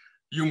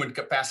human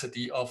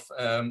capacity of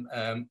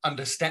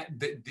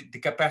the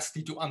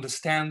capacity to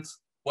understand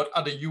what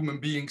other human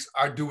beings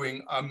are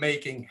doing, are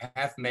making,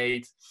 have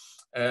made,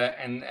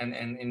 and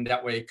in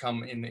that way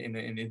come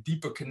in a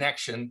deeper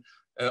connection,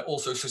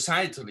 also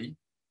societally,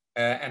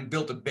 and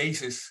build a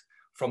basis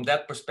from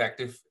that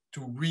perspective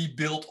to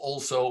rebuild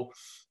also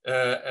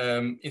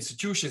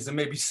institutions, and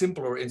maybe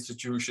simpler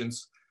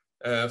institutions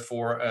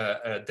for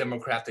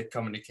democratic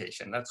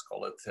communication. Let's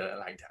call it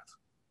like that.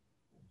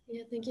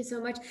 Yeah, thank you so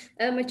much.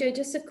 Mathieu,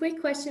 just a quick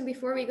question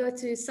before we go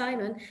to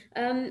Simon.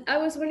 I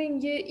was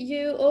wondering,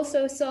 you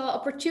also saw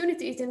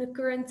opportunities in the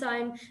current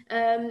time,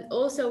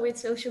 also with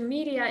social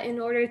media, in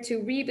order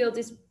to rebuild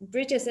these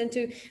bridges and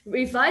to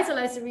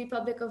revitalize the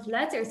Republic of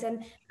Letters.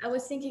 And I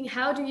was thinking,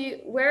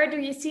 where do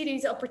you see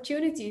these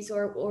opportunities,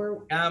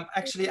 or?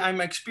 Actually, I'm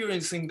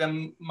experiencing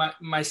them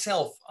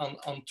myself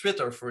on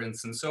Twitter, for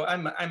instance. So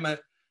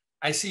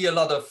I see a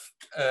lot of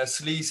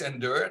sleaze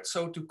and dirt,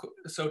 so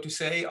to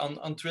say,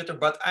 on Twitter,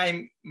 but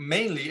I'm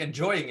mainly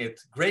enjoying it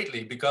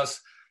greatly,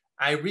 because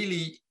I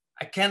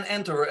can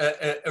enter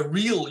a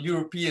real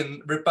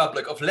European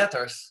Republic of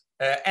Letters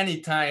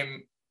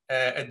anytime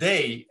a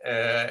day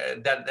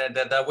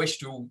that I wish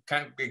to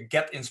kind of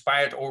get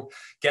inspired or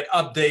get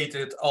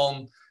updated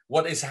on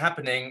what is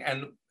happening,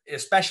 and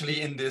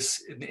especially in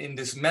this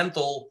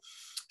mental,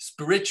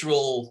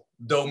 spiritual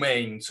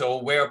domain, so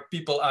where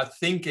people are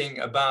thinking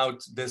about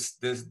the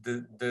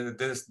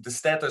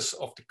status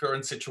of the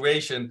current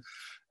situation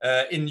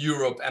in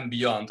Europe and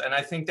beyond. And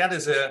I think that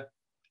is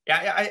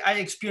I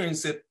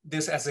experience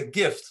this as a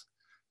gift.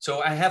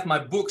 So I have my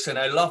books and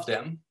I love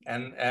them,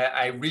 and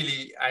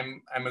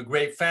I'm a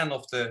great fan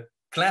of the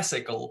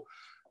classical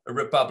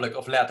Republic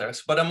of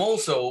Letters, but I'm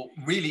also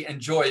really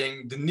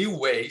enjoying the new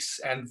ways.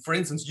 And for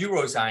instance,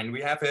 Eurozine,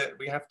 we have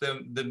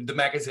the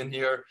magazine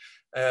here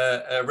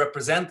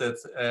represented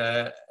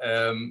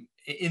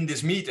in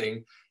this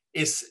meeting,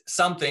 is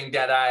something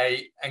that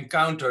I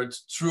encountered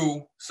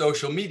through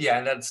social media,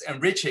 and that's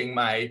enriching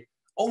my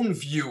own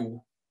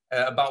view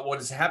about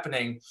what is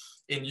happening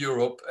in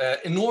Europe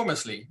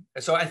enormously.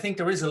 So I think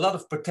there is a lot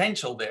of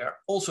potential there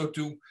also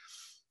to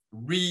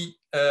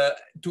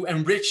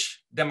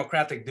enrich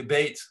democratic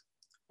debate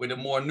with a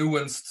more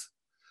nuanced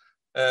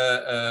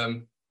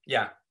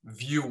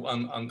view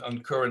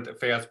on current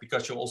affairs,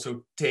 because you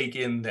also take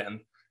in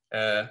then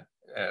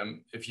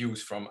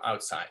views from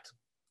outside.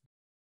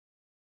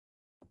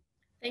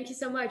 Thank you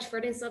so much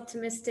for this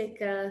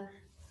optimistic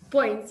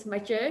point,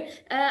 Mathieu.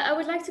 I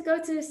would like to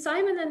go to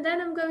Simon, and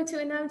then I'm going to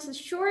announce a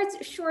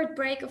short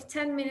break of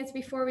 10 minutes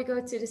before we go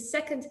to the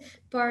second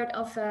part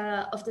of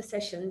the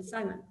session.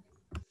 Simon.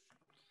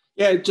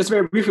 Yeah, just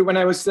very briefly, when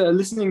I was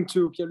listening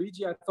to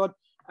Pierluigi, I thought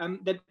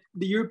that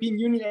the European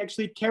Union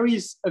actually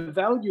carries a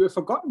value, a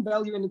forgotten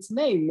value in its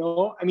name.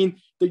 No, I mean,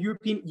 the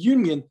European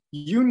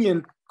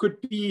Union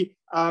could be,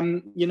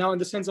 you know, in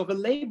the sense of a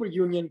labor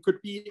union,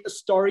 could be a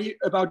story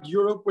about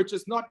Europe, which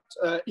is not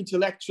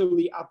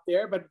intellectually up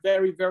there, but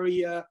very,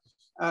 very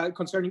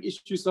concerning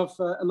issues of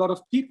a lot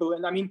of people.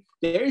 And I mean,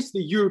 there is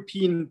the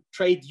European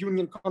Trade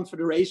Union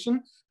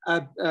Confederation,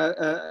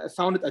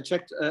 founded,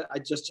 I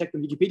just checked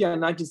on Wikipedia,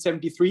 in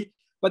 1973,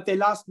 but they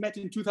last met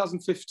in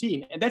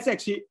 2015. And that's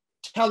actually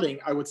telling,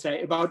 I would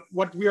say, about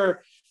what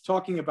we're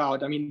talking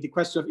about. I mean, the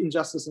question of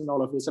injustice and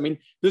all of this. I mean,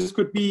 this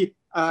could be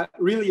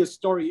really a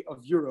story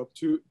of Europe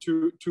to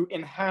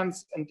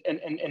enhance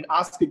and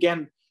ask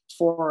again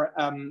for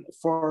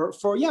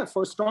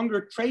a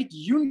stronger trade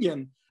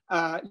union,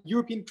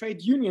 European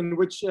trade union,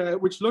 which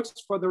looks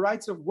for the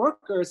rights of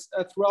workers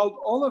throughout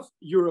all of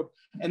Europe,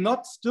 and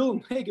not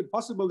still make it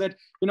possible that,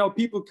 you know,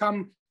 people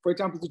come, for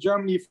example, to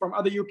Germany from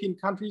other European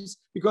countries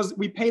because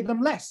we pay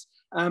them less.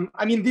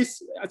 I mean,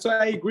 so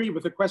I agree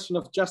with the question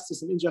of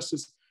justice and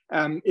injustice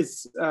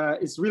is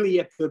really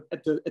at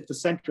the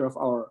center of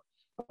our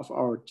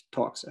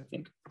talks, I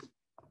think.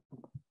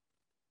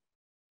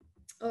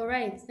 All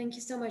right, thank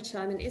you so much,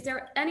 Simon. Is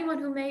there anyone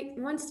who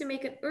wants to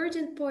make an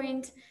urgent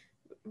point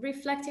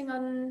reflecting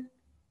on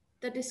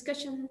the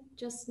discussion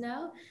just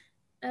now?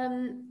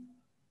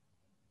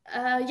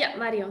 Yeah,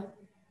 Mario.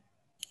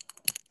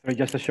 Sorry,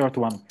 just a short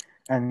one.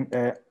 And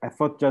I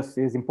thought just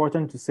it's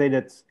important to say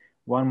that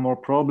one more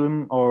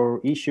problem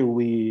or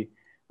issue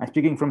I'm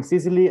speaking from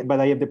Sicily, but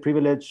I have the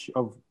privilege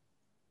of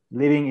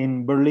living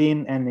in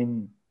Berlin and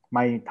in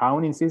my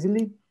town in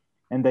Sicily.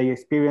 And I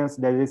experienced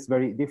that it's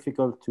very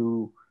difficult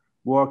to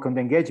work on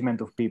the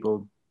engagement of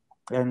people.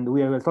 And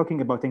we were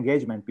talking about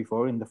engagement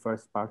before in the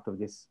first part of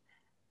this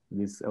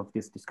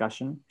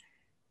discussion.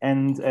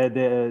 And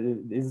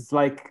it's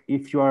like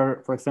if you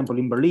are, for example,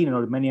 in Berlin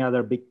or many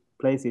other big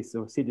places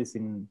or cities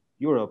in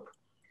Europe,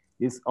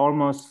 it's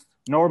almost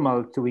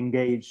normal to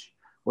engage,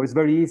 or it's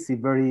very easy,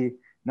 very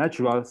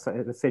natural,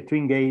 let's say, to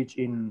engage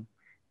in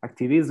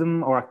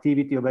activism or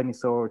activity of any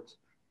sort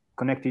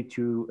connected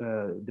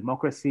to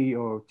democracy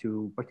or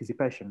to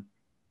participation.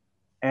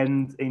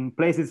 And in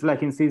places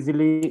like in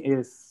Sicily,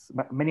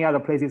 many other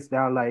places, they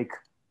are like,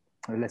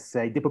 let's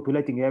say,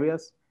 depopulating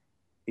areas.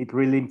 It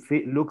really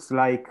looks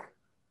like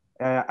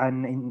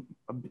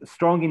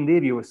strong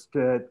individuals,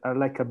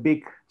 like a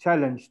big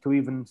challenge to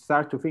even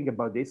start to think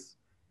about this.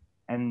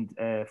 And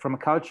from a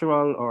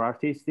cultural or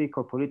artistic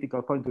or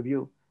political point of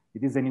view,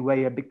 it is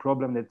anyway a big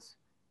problem that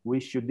we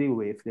should deal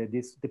with,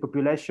 this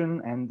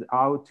depopulation, and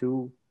how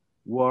to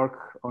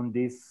work on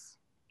this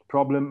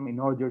problem in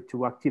order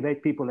to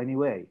activate people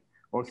anyway.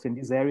 Also in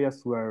these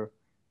areas where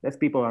less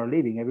people are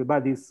living,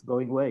 everybody's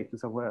going away to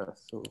somewhere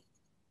else. So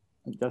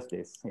just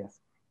this, yes.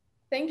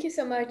 Thank you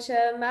so much,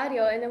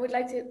 Mario, and I would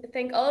like to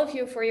thank all of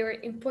you for your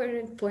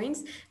important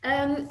points.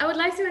 I would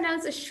like to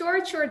announce a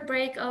short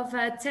break of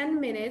 10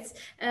 minutes,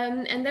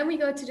 and then we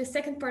go to the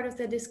second part of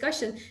the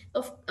discussion.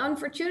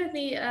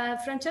 Unfortunately,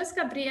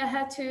 Francesca Bria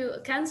had to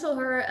cancel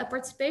her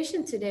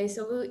participation today,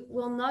 so we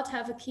will not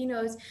have a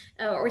keynote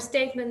or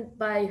statement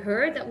by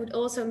her. That would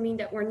also mean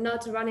that we're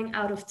not running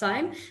out of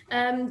time.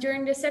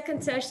 During the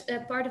second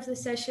part of the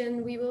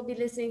session, we will be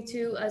listening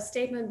to a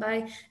statement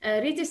by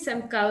Rytis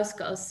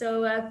Semkauskas.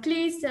 So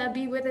please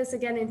be with us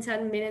again in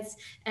 10 minutes.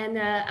 And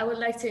I would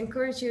like to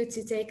encourage you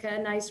to take a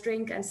nice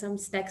drink and some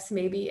snacks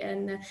maybe.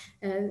 And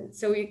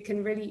so we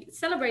can really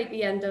celebrate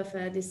the end of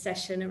this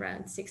session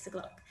around 6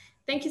 o'clock.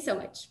 Thank you so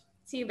much.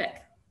 See you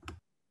back.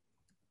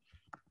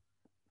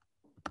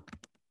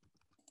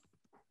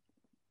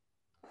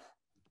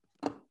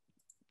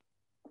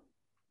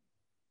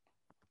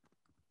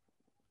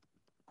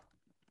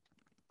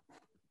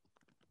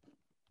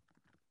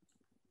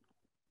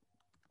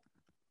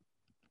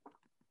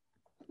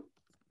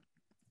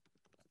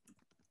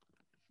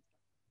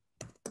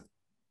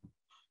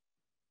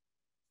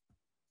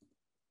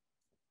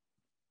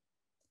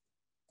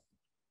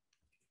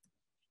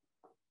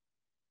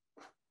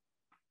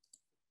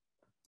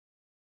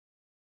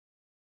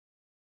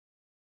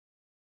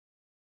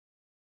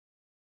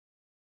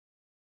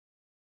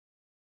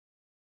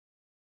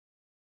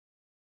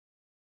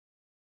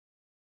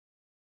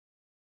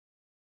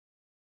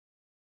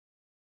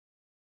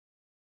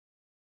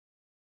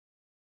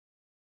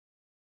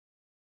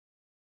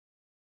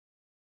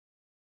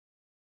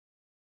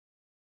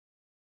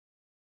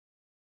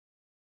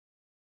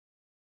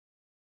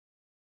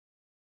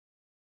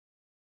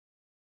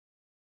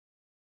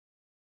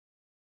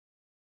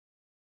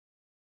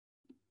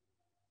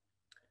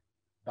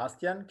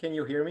 Bastiaan, can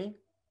you hear me?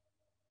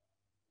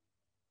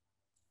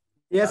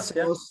 Yes,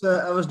 I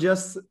was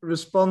just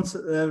responding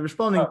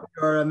to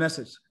your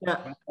message.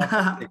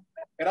 Yeah.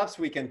 Perhaps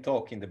we can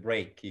talk in the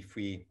break if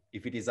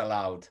it is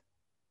allowed.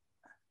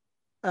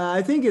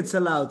 I think it's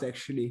allowed,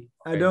 actually.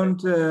 I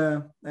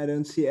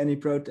don't see any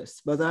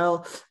protests, but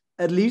I'll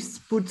at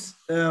least put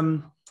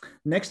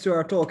next to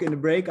our talk in the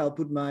break. I'll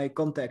put my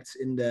contacts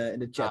in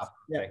the chat.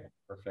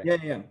 Perfect.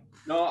 Yeah.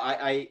 No,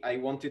 I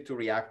wanted to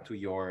react to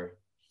your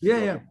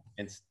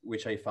comments,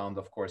 which I found,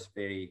 of course,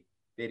 very,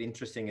 very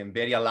interesting and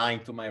very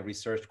aligned to my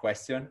research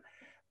question.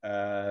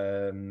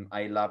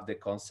 I love the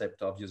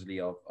concept,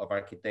 obviously, of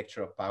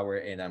architecture of power,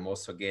 and I'm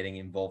also getting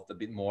involved a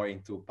bit more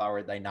into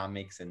power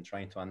dynamics and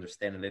trying to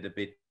understand a little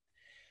bit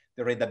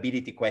the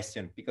readability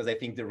question, because I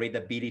think the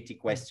readability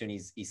question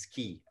is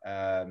key.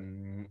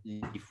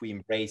 If we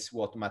embrace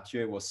what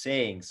Mathieu was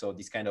saying, so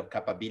this kind of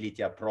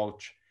capability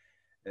approach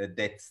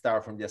that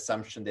start from the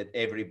assumption that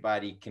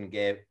everybody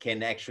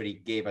can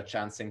actually give a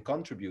chance and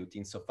contribute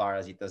insofar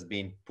as it has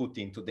been put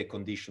into the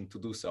condition to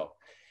do so.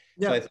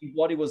 Yeah. So I think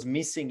what it was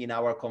missing in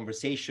our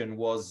conversation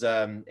was,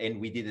 and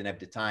we didn't have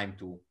the time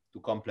to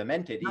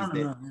complement it, is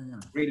the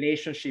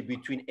relationship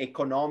between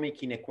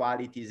economic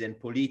inequalities and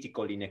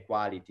political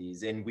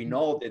inequalities. And we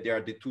know that they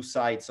are the two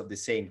sides of the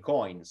same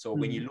coin. So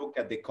when you look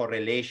at the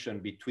correlation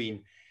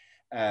between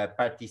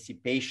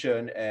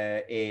participation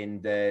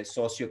and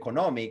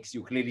socioeconomics,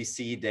 you clearly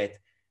see that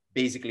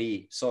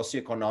basically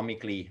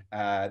socioeconomically,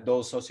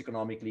 those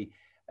socioeconomically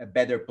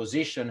better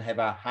position have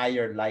a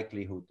higher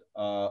likelihood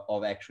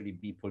of actually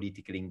be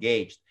politically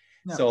engaged.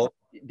 Yeah. So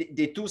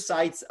the two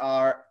sides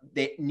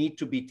they need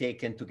to be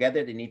taken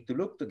together, they need to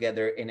look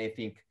together. And I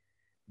think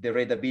the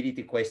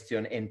readability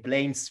question and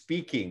plain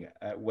speaking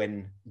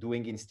when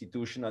doing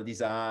institutional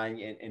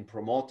design and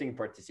promoting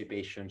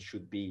participation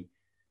should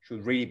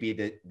really be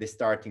the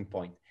starting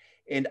point.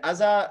 And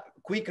as a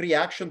quick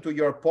reaction to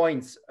your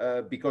points,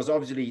 because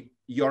obviously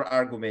your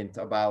argument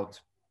about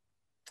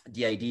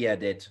the idea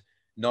that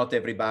not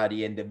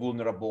everybody and the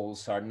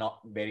vulnerables are not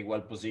very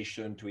well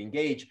positioned to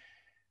engage,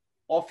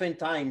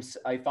 oftentimes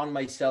I found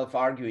myself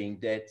arguing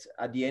that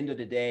at the end of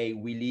the day,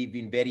 we live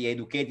in very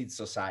educated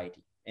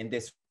society. And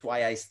that's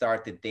why I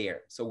started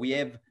there. So we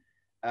have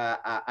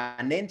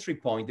an entry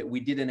point that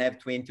we didn't have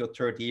 20 or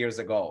 30 years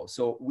ago.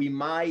 So we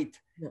might,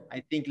 I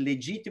think,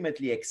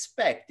 legitimately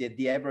expect that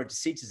the average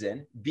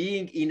citizen,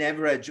 being in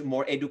average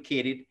more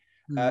educated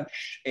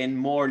and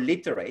more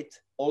literate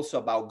also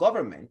about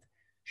government,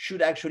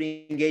 should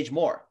actually engage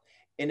more.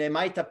 And it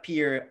might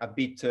appear a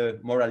bit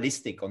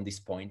moralistic on this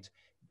point,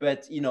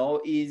 but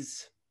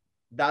is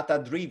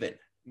data driven,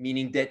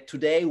 meaning that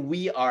today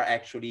we are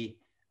actually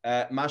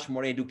much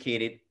more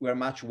educated, we're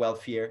much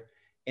wealthier,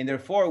 and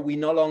therefore we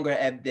no longer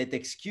have that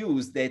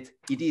excuse that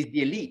it is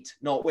the elite.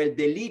 No, well,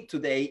 the elite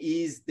today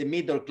is the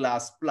middle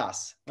class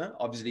plus.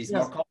 Obviously, it's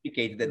more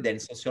complicated than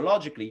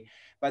sociologically,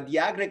 but the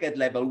aggregate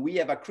level, we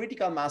have a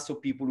critical mass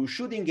of people who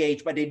should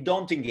engage, but they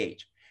don't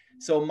engage.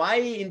 So my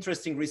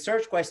interesting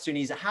research question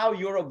is how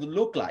Europe would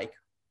look like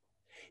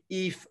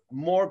if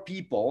more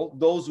people,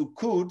 those who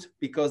could,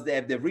 because they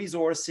have the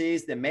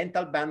resources, the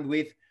mental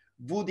bandwidth,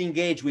 would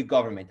engage with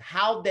government,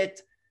 how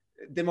that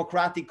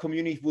democratic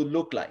community would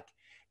look like.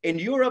 And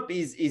Europe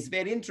is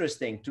very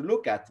interesting to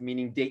look at,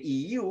 meaning the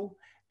EU,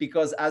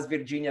 because as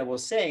Virginia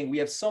was saying, we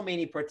have so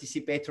many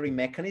participatory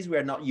mechanisms we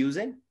are not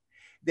using,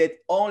 that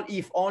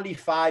if only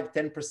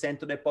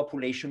 5–10% of the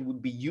population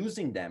would be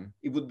using them,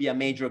 it would be a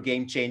major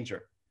game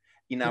changer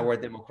in our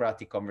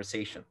democratic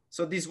conversation.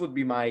 So this would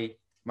be my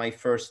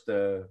first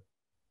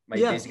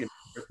basic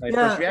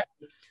first reaction.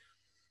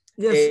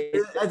 Yes,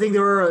 I think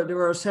there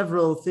were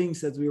several things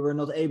that we were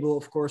not able,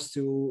 of course,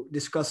 to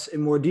discuss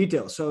in more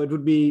detail. So it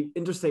would be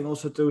interesting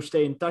also to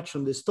stay in touch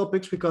on these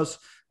topics, because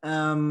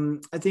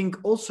I think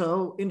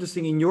also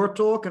interesting in your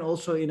talk and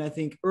also in, I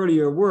think,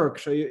 earlier work.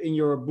 So in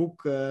your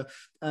book,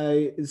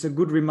 it's a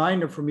good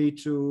reminder for me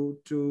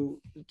to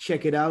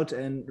check it out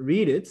and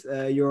read it.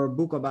 Your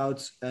book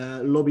about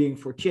lobbying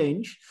for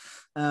change.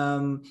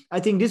 I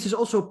think this is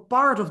also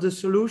part of the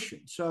solution.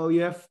 So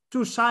you have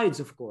two sides,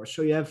 of course.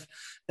 So you have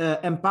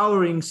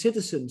empowering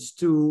citizens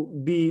to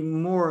be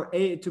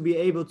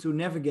able to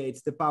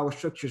navigate the power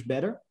structures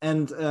better,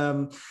 and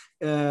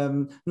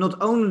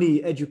not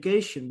only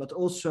education, but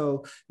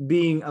also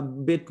being a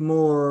bit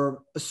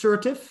more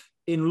assertive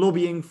in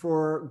lobbying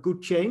for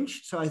good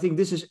change. So I think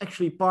this is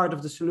actually part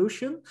of the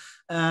solution.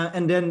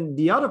 And then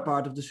the other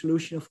part of the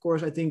solution, of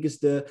course, I think is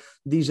the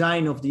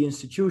design of the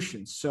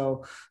institutions.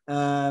 So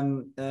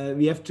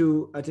we have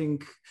to, I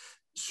think,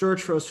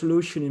 search for a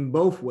solution in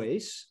both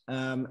ways.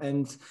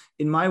 And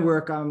in my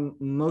work, I'm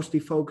mostly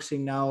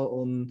focusing now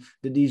on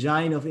the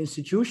design of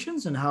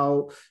institutions and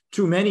how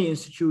too many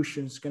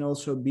institutions can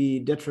also be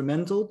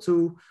detrimental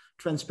to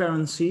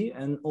transparency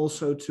and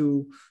also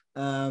to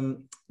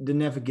the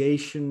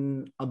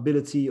navigation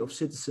ability of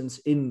citizens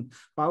in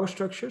power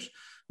structures.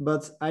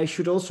 But I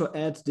should also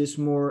add this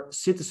more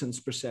citizens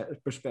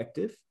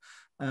perspective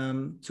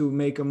to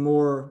make a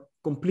more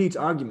complete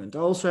argument. I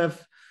also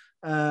have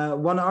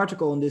one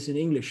article on this in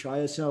English.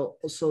 I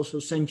also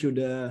sent you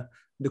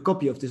the the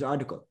copy of this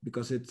article,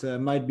 because it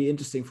might be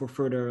interesting for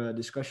further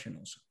discussion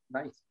also.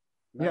 Nice.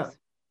 Yeah.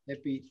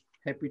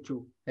 Happy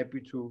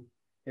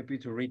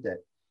to read that.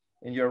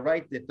 And you're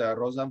right that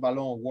Rosan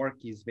Vallon's work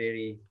is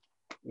very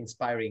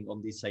inspiring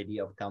on this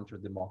idea of counter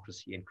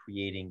democracy and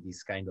creating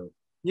this kind of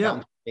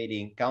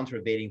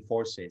countervailing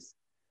forces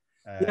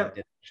that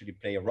actually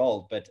play a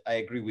role. But I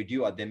agree with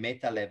you, at the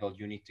meta level,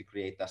 you need to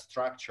create a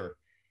structure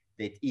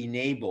that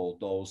enable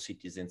those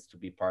citizens to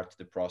be part of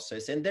the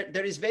process. And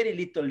there is very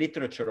little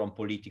literature on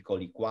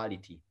political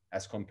equality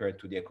as compared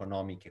to the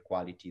economic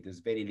equality. There's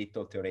very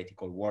little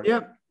theoretical work.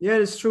 Yeah,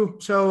 it's true.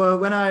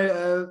 So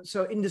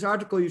so in this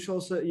article,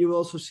 you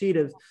also see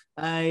that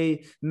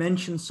I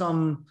mentioned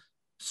some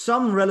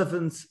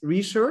relevant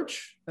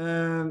research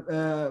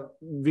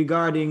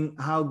regarding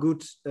how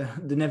good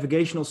the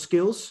navigational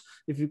skills,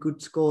 if you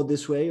could call it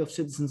this way, of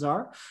citizens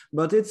are.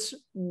 But it's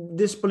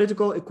this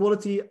political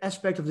equality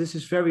aspect of this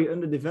is very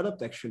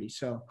underdeveloped, actually.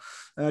 So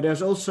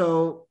there's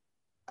also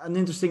an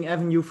interesting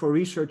avenue for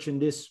research in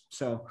this.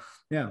 So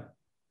yeah,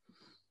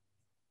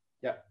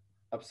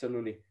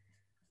 absolutely.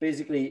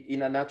 Basically,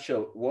 in a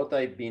nutshell, what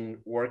I've been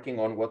working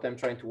on, what I'm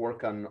trying to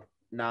work on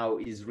now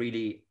is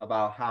really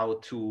about how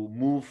to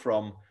move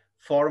from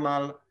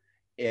formal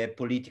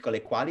political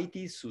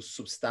equality to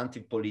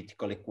substantive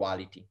political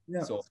equality.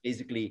 Yeah. So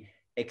basically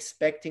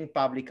expecting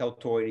public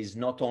authorities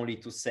not only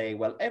to say,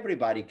 well,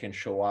 everybody can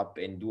show up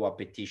and do a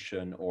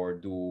petition or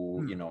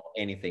do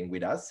anything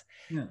with us,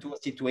 to a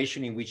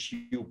situation in which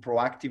you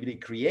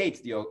proactively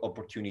create the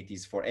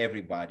opportunities for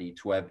everybody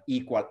to have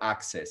equal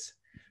access.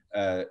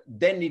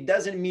 Then it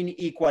doesn't mean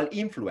equal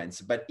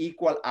influence, but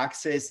equal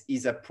access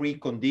is a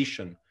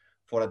precondition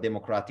for a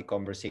democratic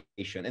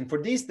conversation. And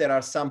for this, there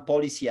are some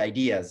policy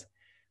ideas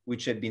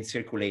which have been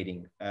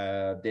circulating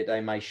that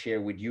I might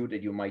share with you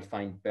that you might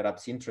find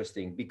perhaps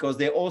interesting, because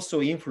they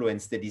also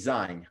influence the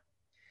design.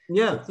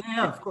 Yeah,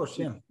 of course,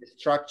 yeah. The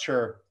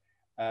structure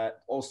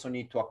also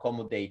need to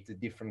accommodate the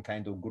different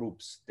kind of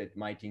groups that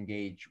might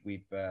engage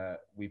with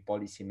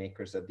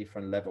policymakers at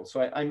different levels.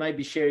 So I might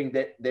be sharing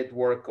that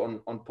work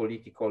on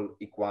political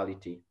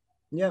equality.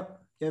 Yeah,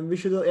 we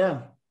should,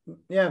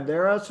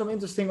 there are some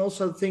interesting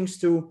also things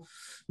to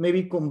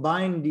maybe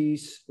combine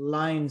these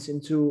lines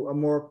into a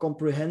more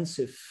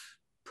comprehensive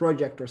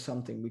project or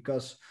something,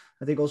 because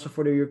I think also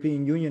for the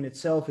European Union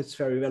itself, it's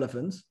very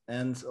relevant.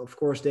 And of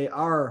course, they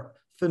are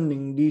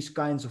funding these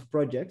kinds of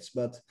projects,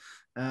 but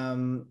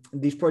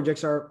these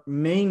projects are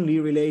mainly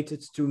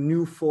related to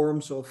new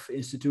forms of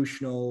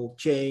institutional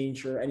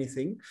change or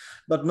anything,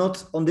 but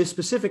not on this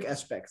specific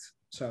aspect.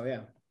 So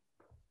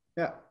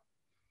yeah.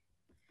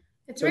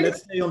 So really,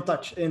 let's stay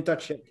in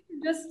touch.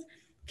 Just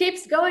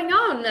keeps going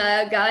on,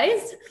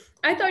 guys.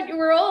 I thought you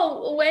were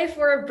all away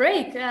for a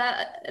break.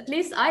 At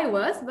least I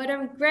was, but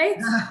I'm great.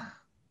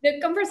 The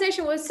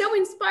conversation was so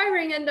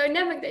inspiring and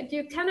dynamic that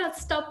you cannot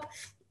stop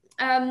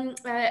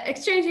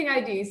exchanging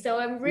ideas. So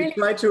I'm really...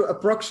 We try to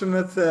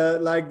approximate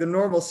like the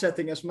normal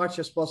setting as much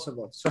as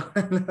possible. So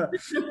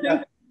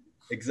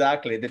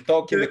Exactly, the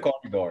talk in the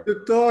corridor.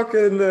 The talk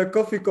in the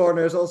coffee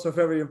corner is also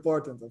very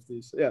important of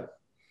these,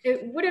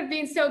 It would have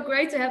been so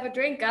great to have a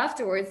drink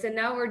afterwards, and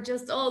now we're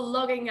just all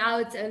logging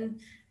out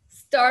and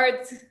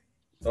start.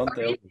 Don't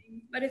tell me.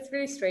 But it's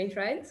really strange,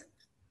 right?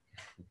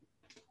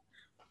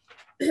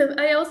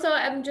 I also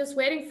am just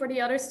waiting for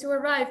the others to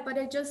arrive, but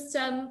I just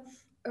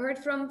heard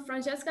from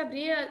Francesca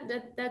Bria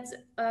that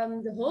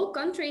the whole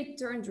country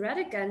turned red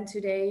again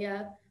today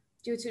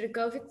due to the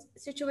COVID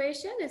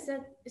situation.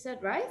 Is that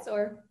right,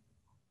 or?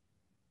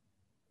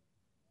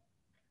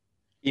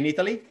 In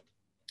Italy?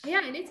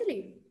 Yeah, in Italy.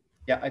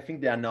 Yeah, I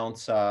think they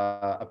announced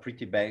a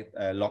pretty bad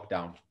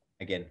lockdown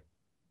again.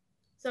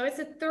 So it's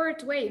a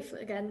third wave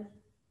again.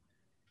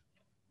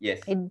 Yes.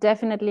 It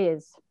definitely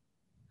is.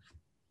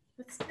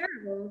 That's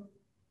terrible.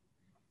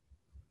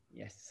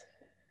 Yes.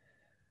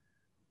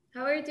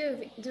 How are you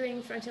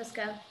doing,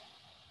 Francesca?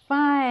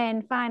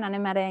 Fine,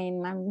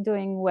 Anne-Marijn. I'm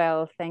doing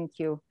well, thank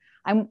you.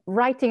 I'm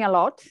writing a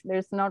lot.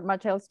 There's not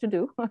much else to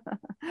do.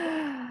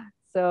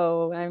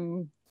 So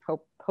I'm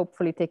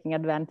hopefully taking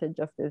advantage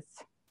of this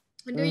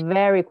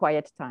very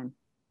quiet time.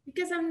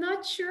 Because I'm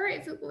not sure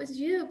if it was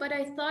you, but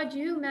I thought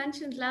you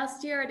mentioned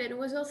last year that it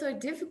was also a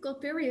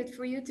difficult period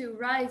for you to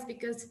write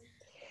because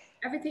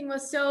everything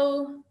was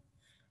so...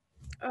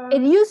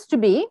 It used to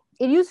be.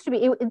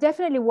 It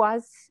definitely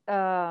was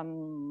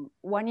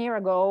 1 year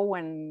ago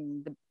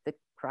when the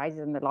crisis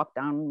and the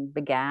lockdown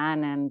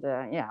began, and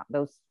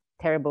those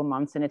terrible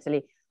months in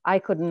Italy. I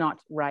could not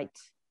write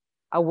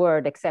a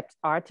word except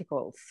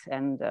articles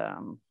and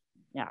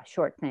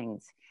short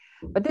things.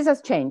 But this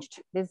has changed.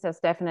 This has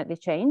definitely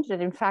changed.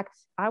 And in fact,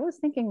 I was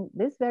thinking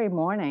this very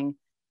morning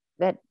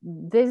that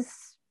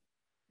this,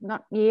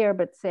 not year,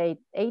 but say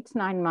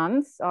 8-9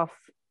 months of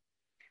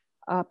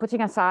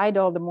putting aside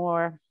all the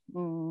more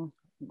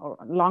or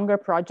longer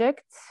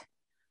projects,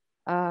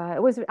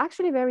 it was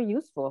actually very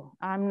useful.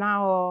 I'm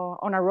now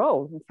on a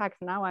roll. In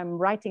fact, now I'm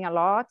writing a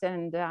lot,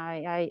 and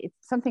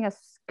something has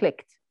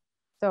clicked.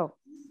 So,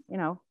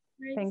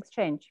 Great. Things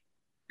change.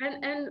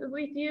 And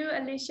with you,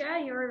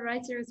 Alicia, you're a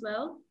writer as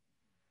well.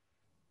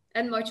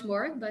 and much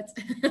more, but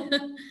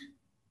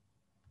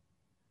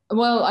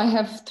well, I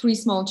have 3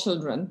 small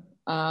children,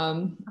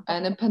 and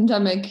a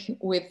pandemic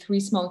with 3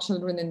 small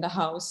children in the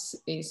house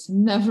is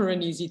never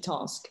an easy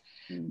task.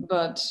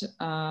 But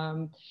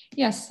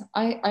yes,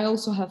 I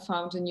also have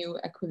found a new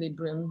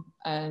equilibrium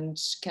and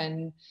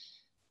can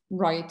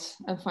write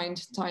and find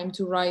time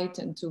to write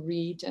and to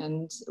read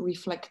and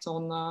reflect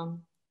on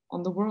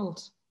the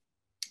world.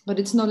 But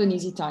it's not an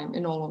easy time,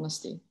 in all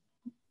honesty.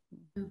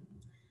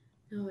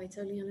 No, I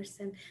totally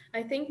understand.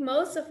 I think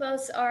most of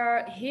us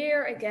are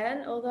here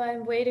again, although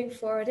I'm waiting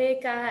for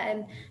Reka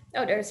and,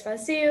 oh, there's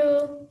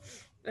Vasil,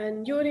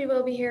 and Yoeri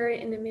will be here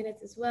in a minute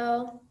as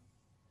well.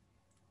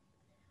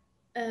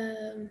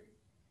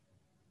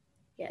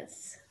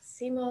 Yes,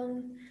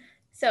 Simon.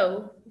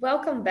 So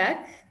welcome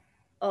back,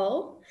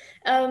 all.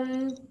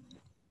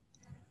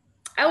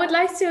 I would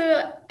like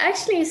to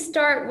actually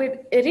start with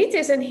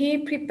Ritis, and he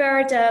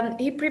prepared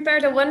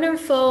a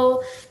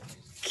wonderful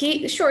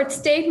short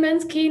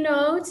statement,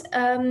 keynote,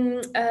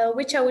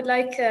 which I would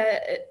like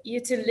you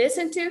to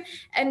listen to.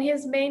 And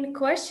his main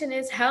question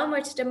is, how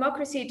much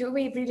democracy do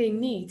we really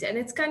need? And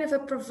it's kind of a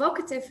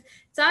provocative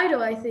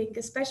title, I think,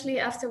 especially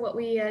after what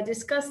we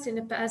discussed in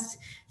the past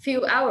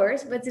few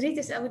hours. But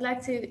Ritis, I would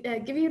like to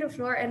give you the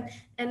floor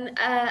and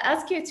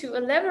ask you to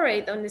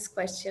elaborate on this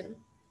question.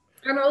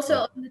 And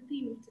also on the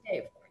theme of today,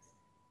 of course.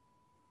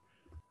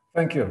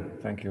 Thank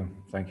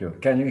you.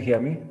 Can you hear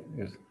me?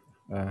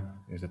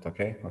 Is it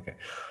okay? Okay.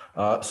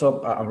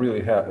 So I'm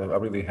really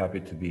happy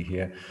to be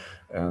here.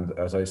 And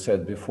as I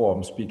said before,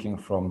 I'm speaking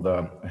from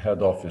the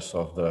head office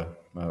of the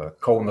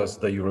KONUS,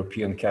 the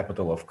European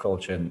Capital of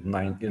Culture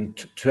in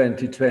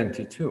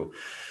 2022.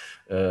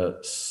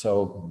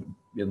 So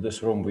in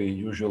this room, we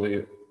usually,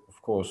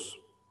 of course,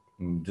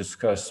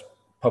 discuss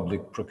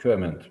public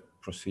procurement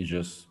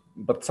procedures,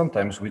 but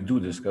sometimes we do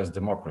discuss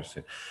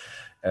democracy.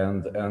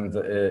 And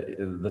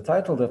the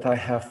title that I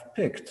have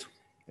picked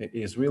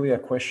is really a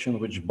question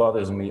which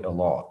bothers me a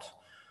lot.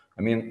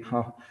 I mean,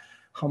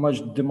 how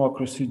much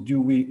democracy do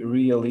we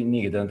really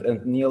need?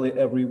 And nearly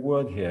every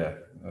word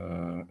here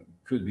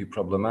could be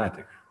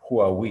problematic. Who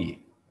are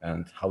we?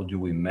 And how do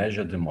we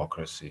measure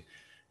democracy?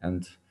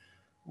 And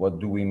what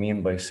do we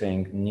mean by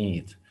saying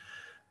need?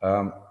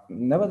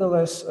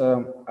 Nevertheless,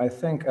 I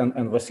think,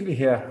 and Vasily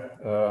here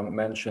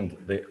mentioned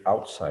the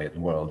outside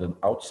world, an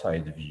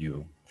outside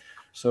view.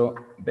 So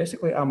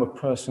basically, I'm a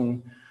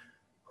person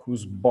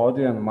whose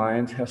body and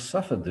mind has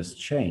suffered this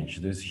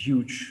change, this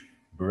huge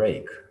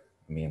break.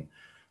 I mean,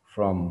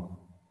 from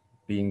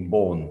being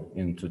born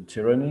into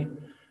tyranny,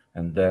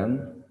 and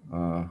then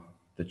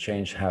the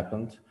change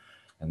happened,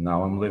 and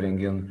now I'm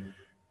living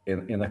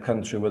in a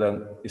country with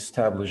an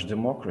established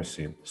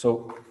democracy.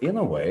 So in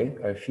a way,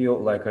 I feel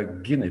like a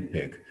guinea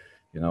pig,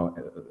 you know,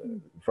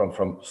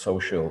 from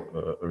social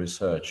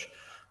research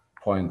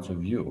point of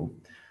view.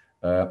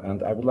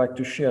 And I would like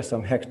to share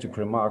some hectic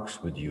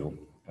remarks with you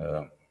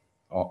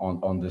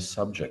on this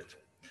subject.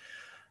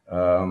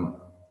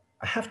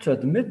 I have to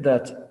admit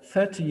that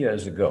 30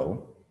 years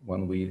ago,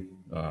 when we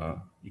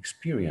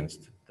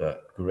experienced the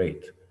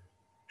great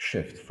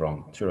shift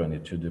from tyranny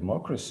to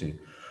democracy,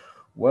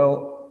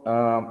 well,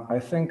 I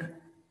think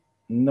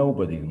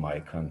nobody in my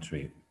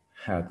country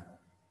had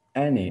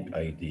any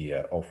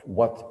idea of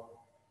what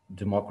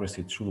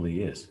democracy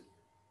truly is.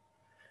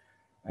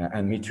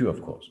 And me too,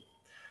 of course.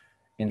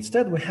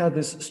 Instead, we had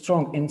this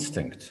strong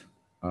instinct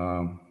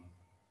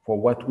for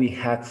what we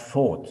had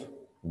thought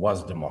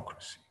was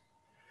democracy.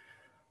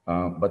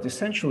 But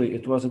essentially,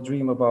 it was a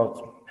dream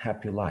about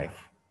happy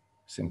life,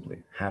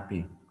 simply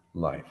happy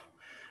life.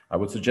 I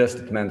would suggest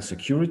it meant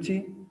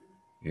security,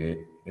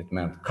 it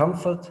meant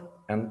comfort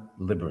and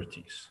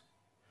liberties.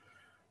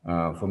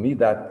 For me,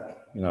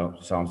 that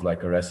sounds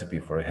like a recipe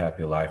for a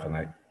happy life,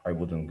 and I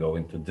wouldn't go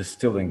into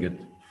distilling it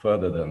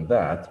further than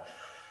that.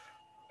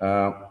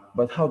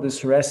 But how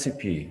this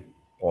recipe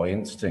or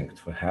instinct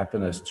for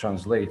happiness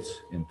translates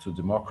into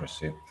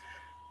democracy,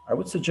 I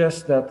would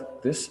suggest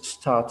that this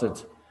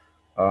started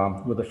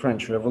with the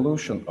French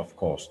Revolution, of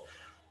course.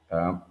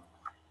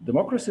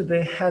 Democracy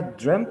they had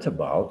dreamt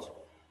about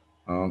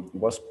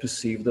was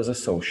perceived as a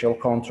social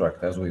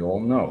contract, as we all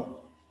know,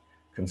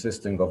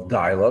 consisting of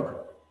dialogue,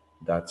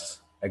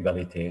 that's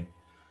égalité,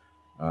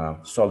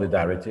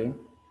 solidarity,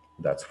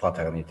 that's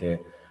fraternité,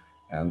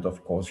 and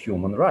of course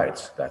human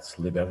rights, that's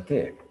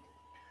liberté.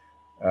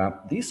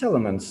 These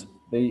elements,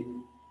 they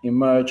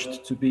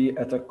emerged to be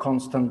at a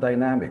constant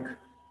dynamic.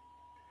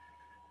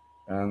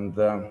 And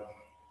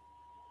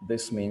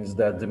this means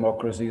that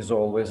democracy is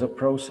always a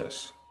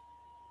process,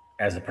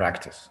 as a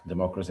practice,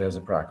 democracy as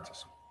a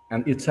practice.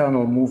 An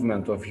eternal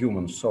movement of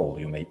human soul,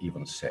 you may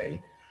even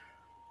say.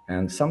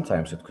 And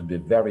sometimes it could be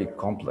very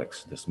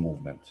complex, this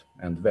movement,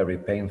 and very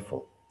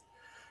painful.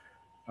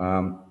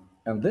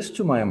 And this,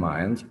 to my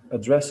mind,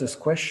 addresses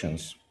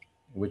questions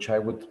which I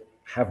would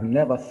have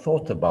never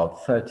thought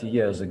about 30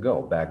 years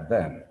ago, back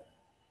then.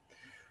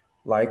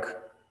 Like,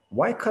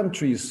 why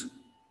countries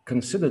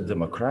considered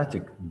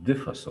democratic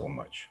differ so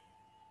much?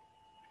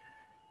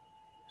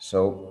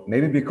 So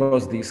maybe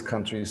because these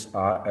countries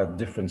are at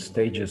different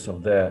stages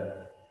of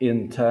their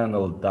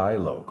internal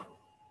dialogue,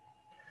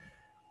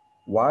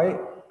 why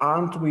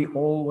aren't we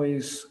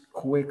always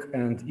quick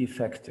and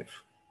effective?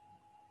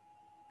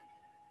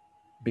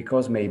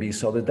 Because maybe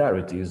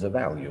solidarity is a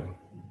value,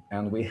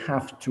 and we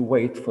have to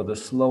wait for the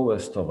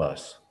slowest of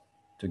us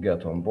to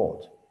get on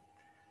board.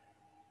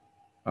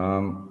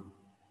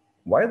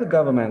 Why the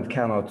government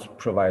cannot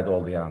provide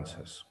all the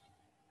answers?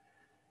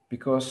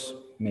 Because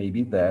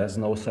maybe there's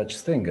no such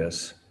thing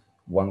as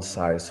one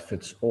size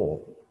fits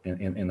all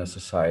in a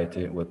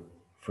society with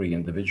free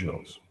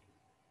individuals.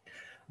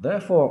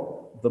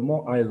 Therefore, the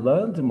more I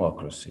learn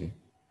democracy,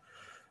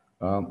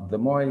 the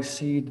more I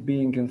see it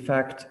being, in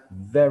fact,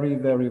 very,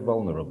 very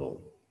vulnerable.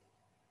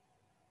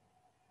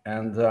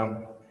 And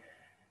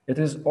it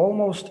is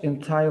almost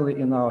entirely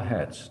in our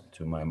heads,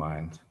 to my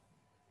mind.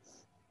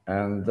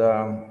 And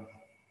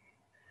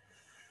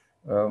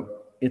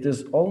it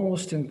is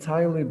almost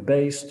entirely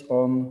based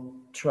on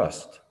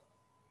trust,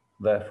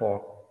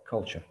 therefore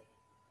culture.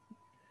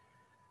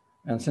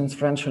 And since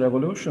French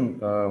Revolution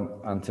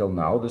until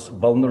now, this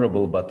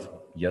vulnerable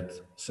but yet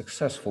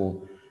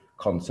successful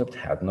concept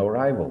had no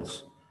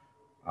rivals.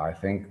 I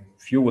think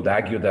few would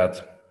argue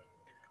that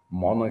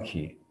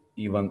monarchy,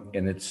 even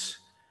in its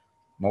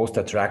most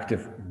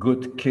attractive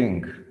good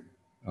king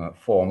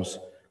forms,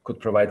 could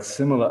provide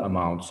similar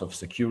amounts of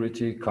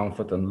security,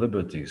 comfort, and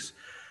liberties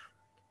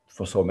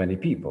for so many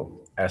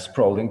people, as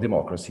sprawling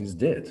democracies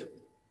did.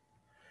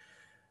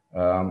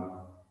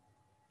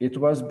 It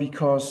was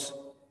because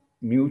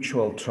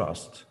mutual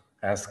trust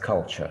as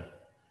culture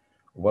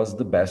was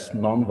the best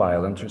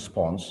non-violent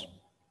response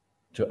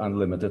to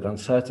unlimited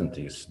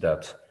uncertainties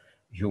that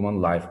human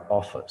life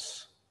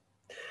offers.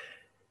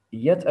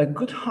 Yet a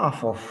good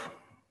half of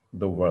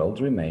the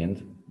world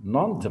remained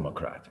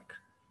non-democratic,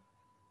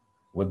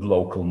 with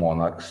local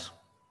monarchs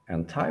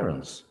and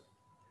tyrants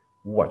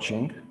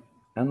watching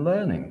and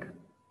learning.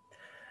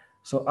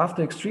 So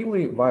after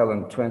extremely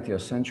violent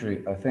 20th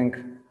century, I think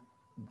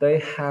they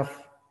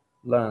have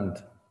learned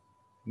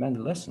many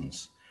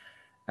lessons,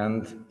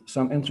 and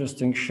some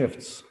interesting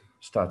shifts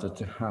started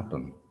to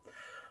happen.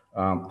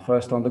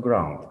 First on the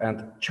ground,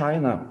 and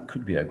China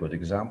could be a good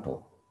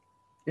example.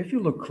 If you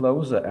look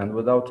closer and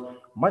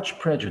without much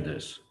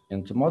prejudice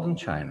into modern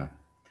China,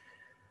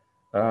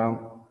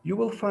 you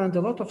will find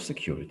a lot of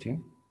security,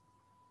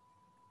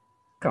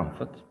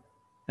 comfort,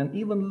 and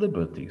even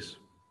liberties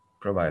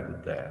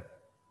provided there.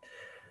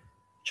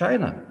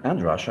 China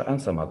and Russia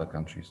and some other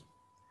countries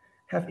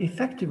have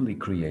effectively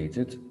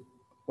created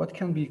what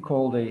can be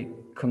called a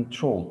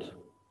controlled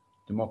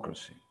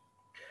democracy,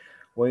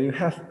 where you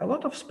have a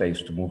lot of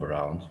space to move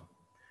around.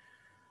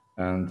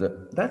 And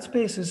that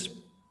space is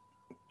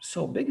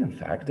so big, in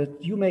fact,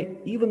 that you may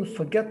even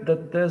forget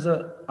that there's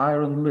an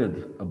iron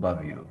lid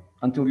above you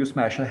until you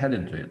smash your head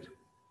into it.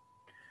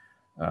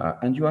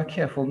 And you are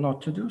careful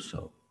not to do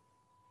so,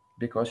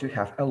 because you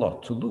have a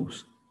lot to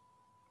lose.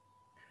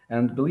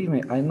 And believe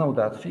me, I know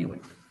that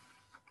feeling.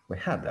 We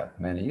had that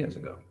many years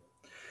ago.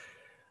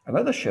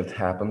 Another shift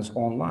happens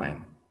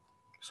online.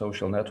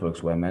 Social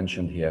networks were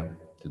mentioned here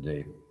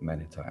today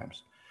many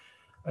times.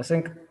 I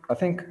think,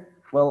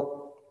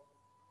 well,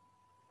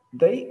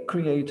 they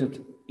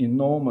created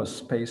enormous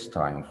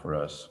space-time for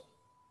us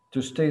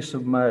to stay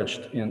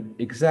submerged in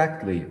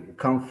exactly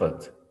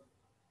comfort,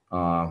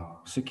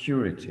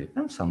 security,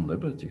 and some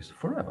liberties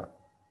forever.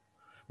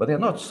 But they're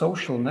not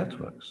social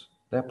networks,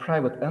 they're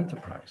private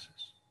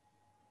enterprises.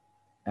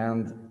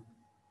 And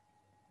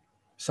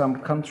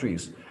some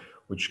countries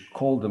which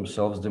call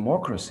themselves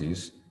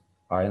democracies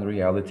are in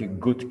reality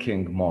good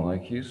king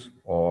monarchies,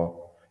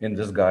 or in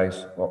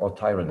disguise, or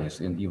tyrannies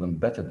in even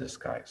better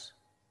disguise.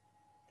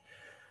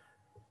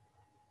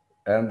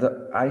 And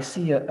I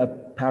see a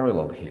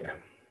parallel here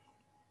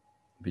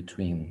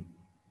between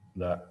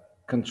the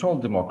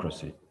controlled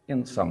democracy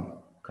in some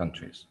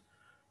countries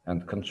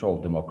and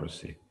controlled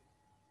democracy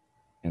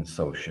in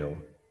social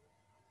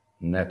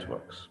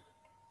networks,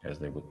 as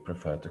they would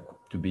prefer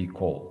to be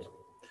called.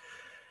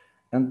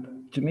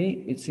 And to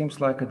me, it seems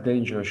like a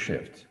dangerous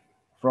shift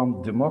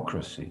from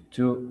democracy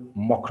to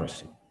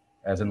mocracy,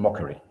 as in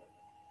mockery.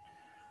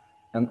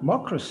 And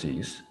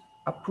mocracies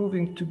are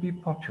proving to be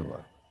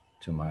popular,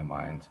 to my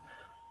mind.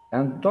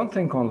 And don't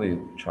think only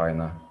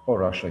China or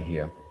Russia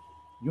here.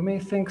 You may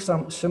think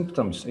some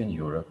symptoms in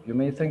Europe, you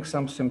may think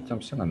some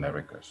symptoms in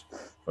Americas,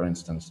 for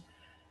instance.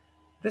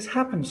 This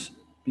happens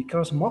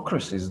because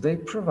mocracies, they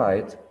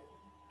provide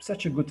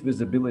such a good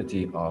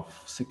visibility of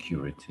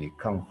security,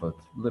 comfort,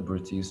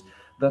 liberties,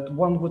 that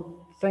one would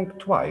think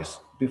twice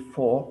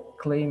before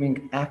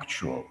claiming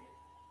actual,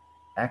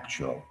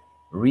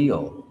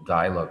 real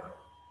dialogue,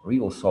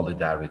 real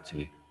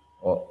solidarity,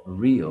 or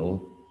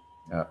real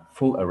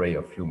full array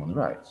of human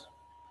rights.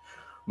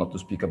 Not to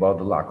speak about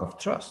the lack of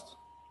trust,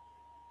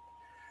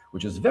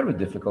 which is very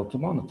difficult to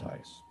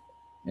monetize.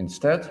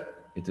 Instead,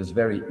 it is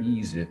very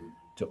easy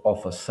to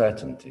offer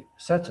certainty.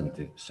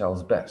 Certainty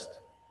sells best.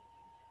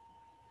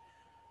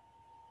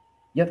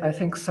 Yet I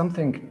think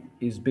something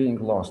is being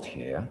lost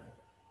here,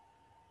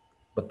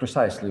 But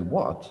precisely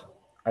what?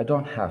 I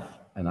don't have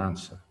an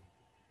answer.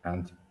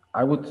 And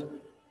I would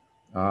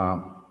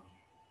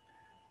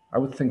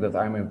think that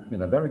I'm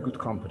in a very good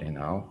company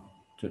now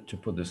to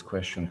put this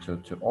question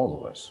to all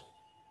of us.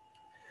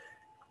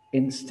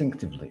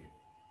 Instinctively,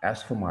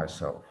 as for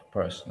myself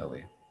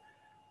personally,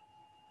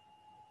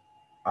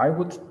 I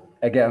would,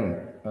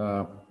 again,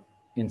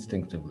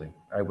 instinctively,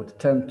 I would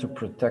tend to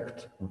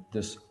protect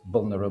this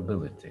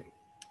vulnerability,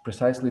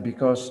 precisely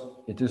because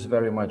it is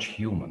very much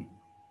human,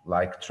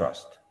 like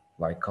trust,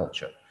 like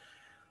culture,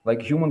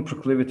 like human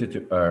proclivity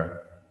to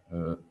err,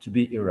 to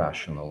be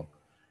irrational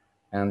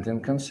and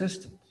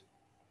inconsistent.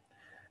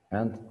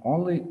 And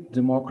only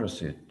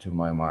democracy, to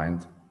my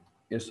mind,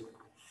 is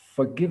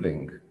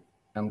forgiving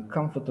and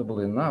comfortable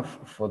enough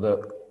for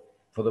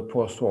the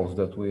poor souls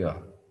that we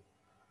are.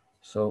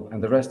 So,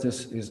 and the rest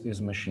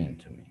is machine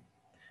to me.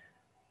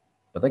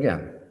 But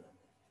again,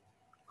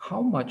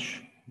 how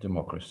much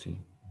democracy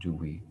do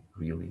we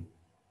really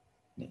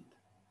need?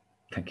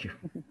 Thank you.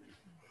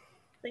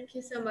 Thank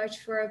you so much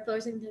for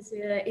posing this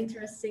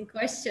interesting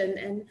question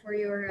and for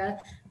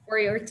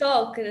your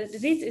talk.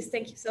 Ritis,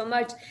 thank you so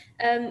much.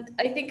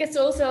 I think it's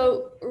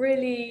also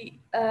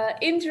really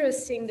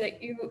interesting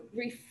that you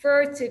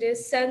refer to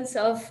this sense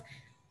of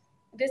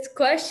this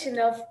question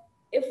of,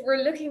 if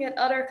we're looking at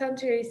other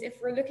countries,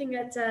 if we're looking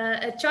at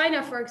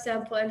China, for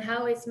example, and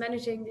how it's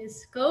managing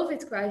this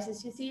COVID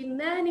crisis, you see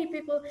many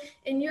people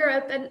in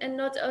Europe, and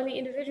not only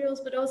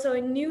individuals, but also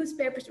in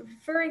newspapers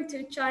referring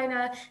to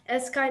China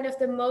as kind of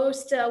the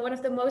most, one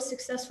of the most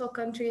successful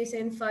countries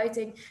in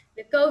fighting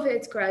the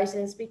COVID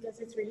crisis, because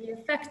it's really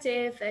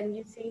effective, and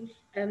you see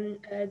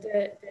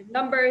the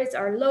numbers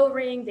are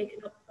lowering, they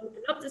can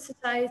open up the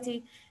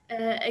society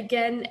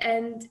again,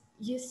 and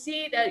you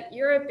see that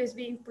Europe is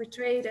being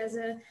portrayed as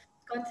a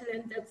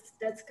continent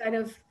that's kind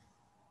of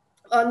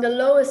on the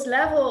lowest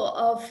level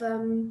of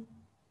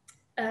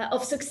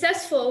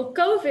successful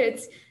COVID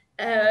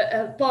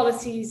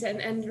policies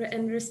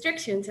and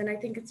restrictions, and I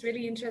think it's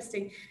really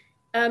interesting.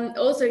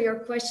 Also,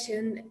 your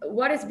question: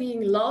 what is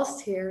being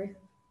lost here?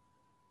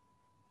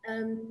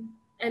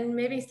 And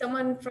maybe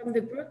someone from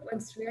the group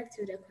wants to react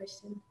to that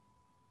question.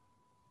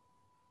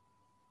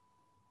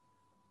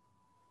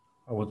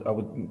 I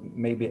would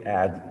maybe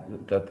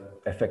add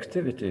that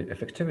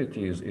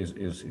effectivity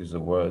is a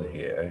word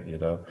here, you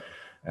know,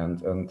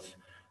 and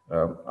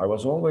I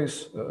was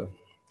always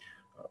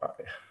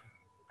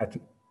at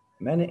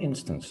many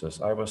instances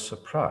I was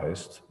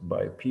surprised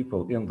by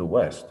people in the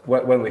West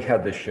when we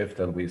had the shift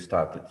and we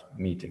started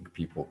meeting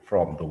people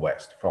from the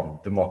West, from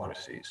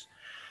democracies.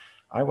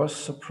 I was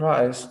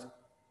surprised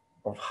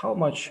of how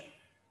much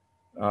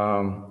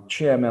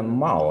Chairman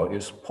Mao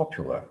is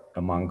popular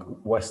among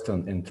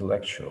Western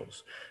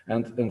intellectuals,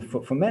 and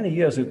for many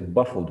years it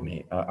baffled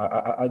me.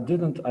 I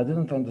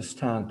didn't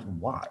understand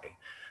why,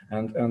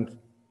 and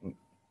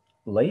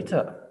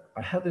later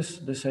I had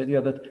this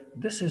idea that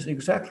this is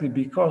exactly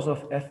because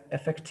of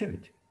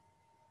effectivity,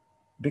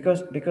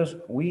 because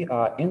we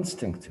are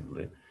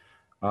instinctively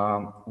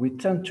we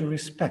tend to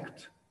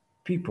respect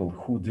people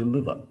who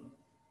deliver,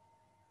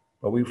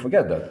 but we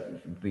forget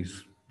that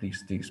these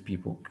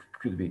people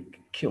could be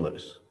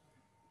killers,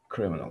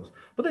 criminals,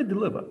 but they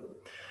deliver.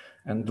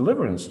 And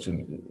deliverance to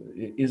me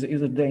is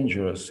a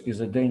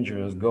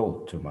dangerous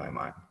goal to my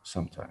mind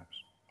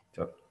sometimes.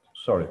 So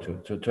sorry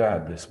to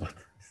add this, but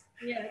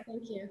yeah,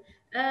 thank you.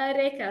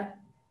 Reka.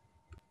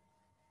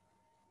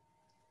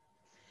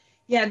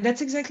 Yeah,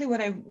 that's exactly what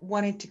I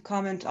wanted to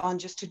comment on,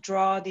 just to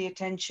draw the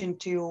attention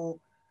to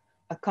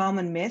a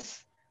common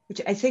myth,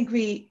 which I think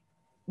we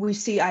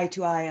see eye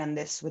to eye on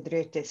this with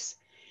Ritis,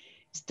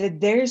 is that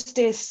there's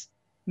this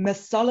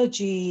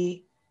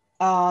mythology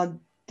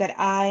that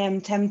I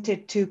am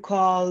tempted to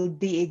call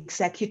the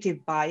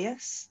executive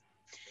bias.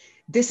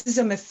 This is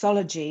a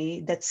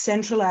mythology that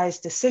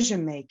centralized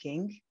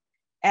decision-making,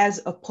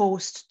 as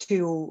opposed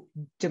to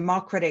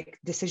democratic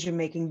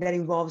decision-making that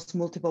involves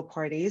multiple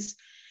parties,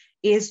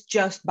 is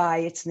just by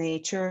its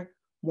nature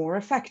more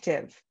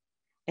effective.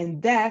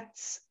 And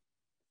that's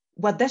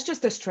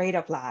just a straight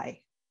up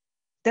lie.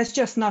 That's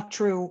just not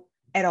true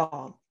at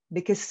all,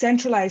 because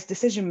centralized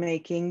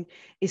decision-making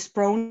is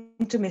prone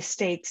to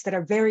mistakes that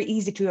are very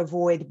easy to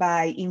avoid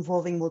by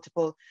involving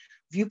multiple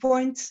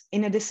viewpoints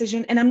in a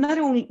decision. And I'm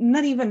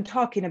not even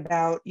talking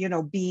about, you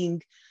know,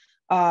 being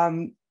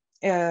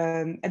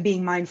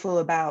mindful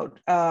about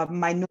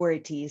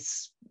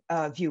minorities'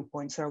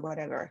 viewpoints or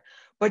whatever,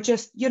 but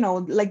just, you know,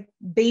 like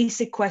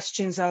basic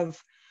questions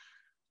of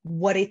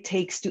what it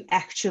takes to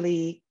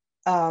actually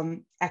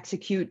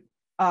execute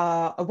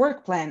a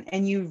work plan.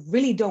 And you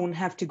really don't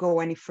have to go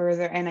any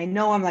further. And I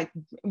know I'm like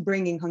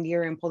bringing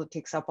Hungarian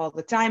politics up all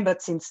the time,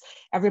 but since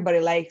everybody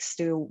likes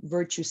to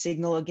virtue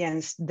signal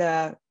against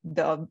the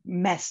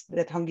mess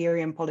that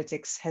Hungarian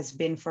politics has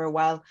been for a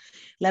while,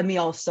 let me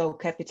also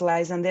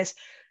capitalize on this.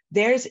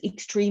 There's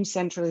extreme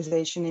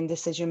centralization in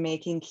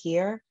decision-making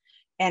here.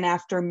 And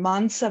after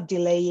months of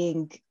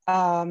delaying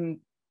a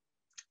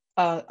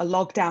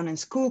lockdown and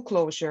school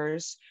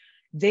closures,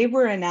 they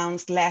were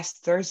announced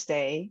last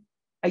Thursday,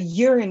 a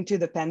year into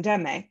the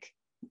pandemic,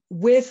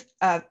 with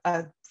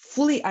a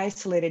fully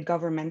isolated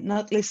government,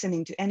 not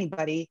listening to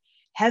anybody,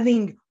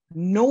 having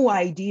no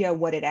idea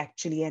what it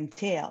actually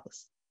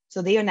entails.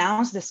 So they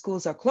announced the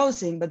schools are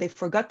closing, but they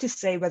forgot to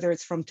say whether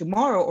it's from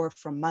tomorrow or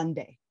from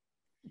Monday.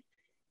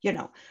 You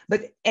know,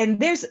 and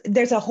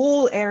there's a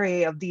whole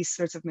area of these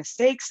sorts of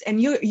mistakes, and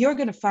you're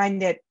going to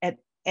find it at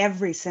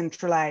every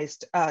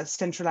centralized power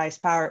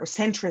or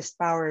centrist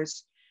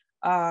powers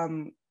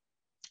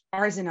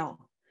arsenal.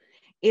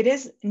 It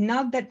is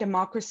not that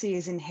democracy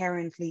is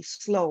inherently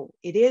slow.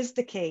 It is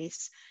the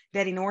case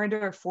that in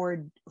order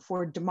for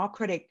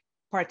democratic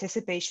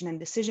participation and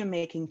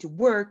decision-making to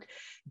work,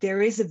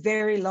 there is a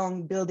very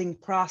long building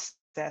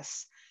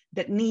process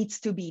that needs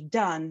to be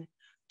done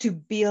to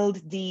build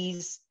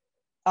these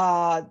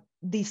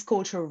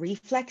cultural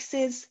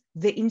reflexes,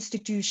 the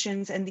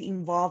institutions and the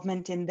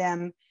involvement in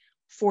them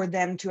for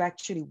them to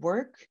actually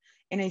work.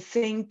 And I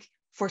think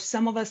for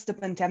some of us, the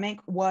pandemic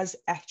was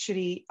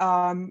actually,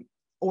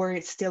 or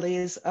it still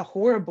is, a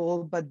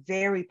horrible but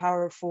very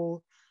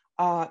powerful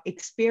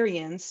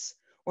experience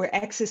or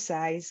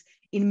exercise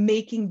in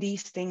making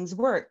these things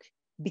work.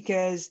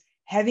 Because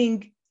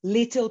having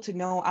little to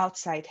no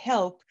outside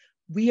help,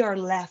 we are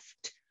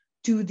left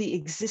to the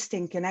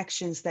existing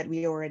connections that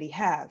we already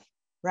have,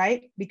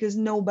 right? Because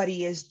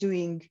nobody is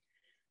doing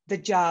the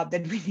job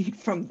that we need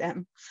from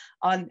them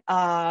on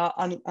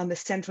the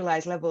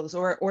centralized levels,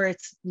 or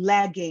it's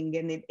lagging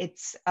and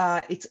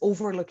it's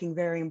overlooking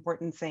very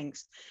important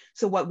things.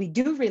 So what we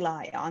do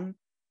rely on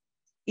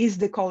is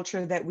the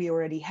culture that we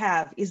already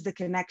have, is the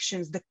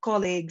connections, the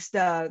colleagues,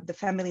 the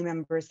family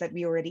members that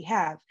we already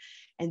have.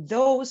 And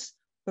those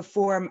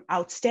perform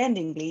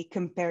outstandingly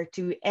compared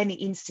to any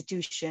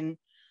institution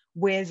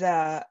with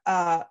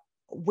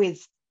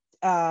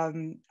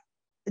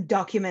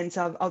documents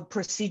of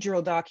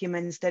procedural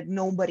documents that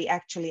nobody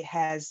actually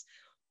has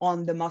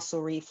on the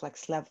muscle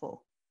reflex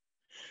level.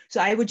 So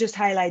I would just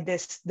highlight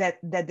this, that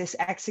this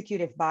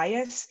executive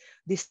bias,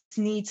 this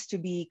needs to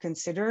be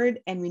considered,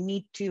 and we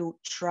need to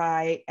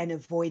try and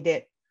avoid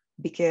it,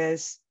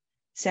 because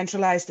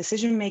centralized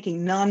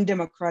decision-making,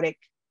 non-democratic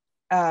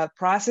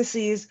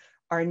processes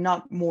are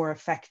not more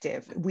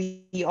effective.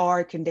 We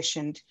are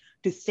conditioned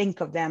to think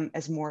of them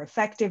as more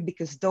effective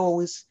because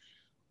those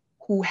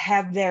who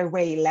have their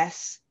way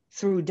less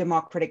through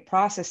democratic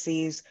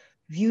processes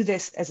view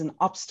this as an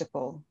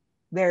obstacle,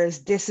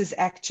 whereas this is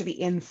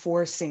actually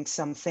enforcing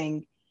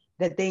something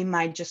that they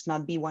might just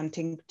not be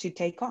wanting to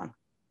take on.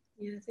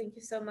 Yeah, thank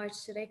you so much,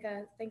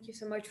 Reka. Thank you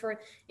so much for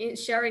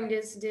sharing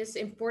this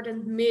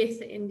important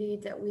myth,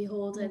 indeed, that we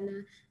hold,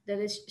 and that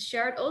is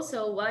shared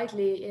also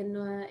widely in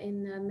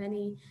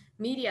many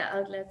media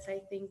outlets, I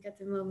think, at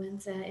the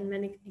moment, in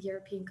many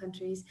European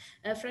countries.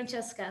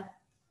 Francesca.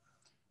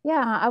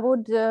 Yeah, I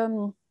would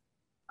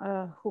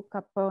hook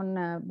up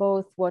on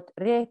both what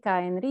Reka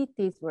and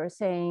Ritis were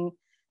saying.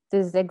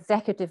 This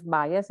executive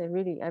bias, I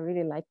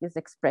really like this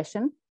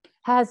expression,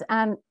 has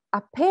an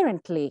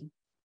apparently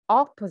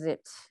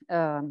opposite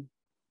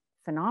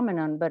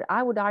phenomenon, but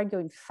I would argue,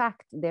 in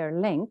fact, they're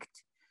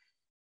linked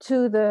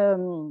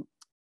to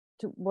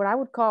what I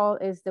would call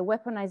is the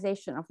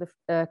weaponization of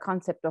the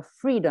concept of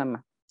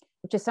freedom,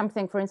 which is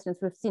something, for instance,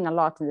 we've seen a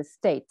lot in the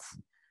States,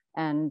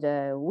 and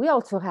we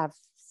also have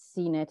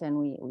seen it, and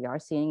we are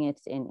seeing it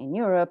in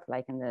Europe,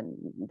 like in the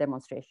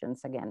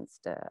demonstrations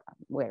against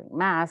wearing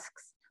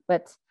masks.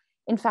 But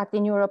in fact,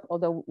 in Europe,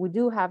 although we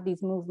do have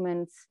these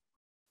movements,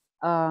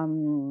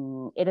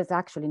 it is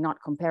actually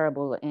not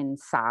comparable in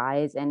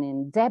size and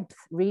in depth,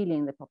 really,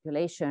 in the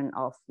population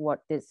of what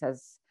this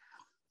has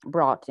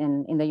brought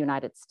in the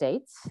United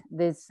States.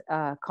 This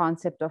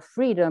concept of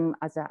freedom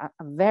as a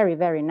very,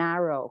 very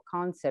narrow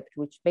concept,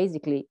 which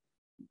basically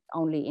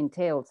only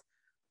entails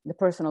the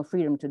personal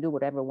freedom to do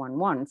whatever one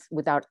wants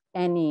without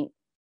any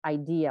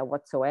idea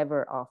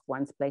whatsoever of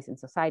one's place in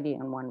society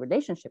and one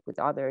relationship with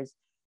others,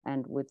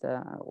 and with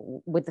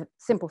the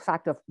simple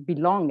fact of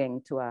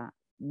belonging to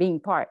being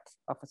part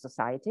of a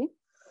society.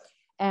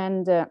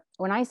 And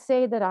when I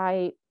say that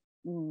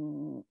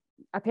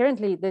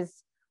apparently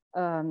this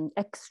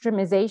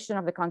extremization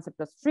of the concept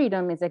of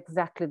freedom is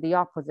exactly the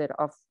opposite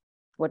of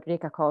what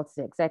Reka calls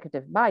the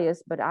executive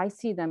bias, but I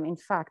see them in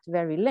fact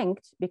very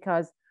linked,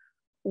 because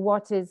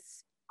what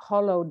is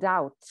hollowed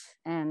out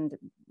and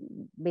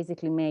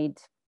basically made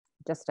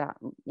just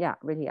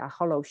really a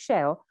hollow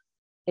shell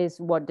is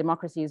what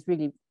democracy is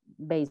really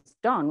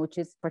based on, which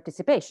is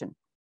participation.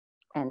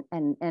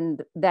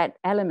 And that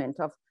element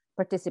of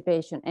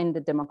participation in the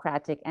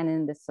democratic and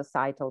in the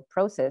societal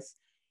process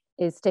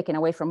is taken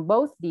away from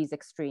both these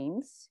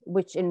extremes,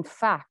 which in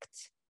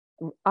fact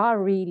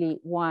are really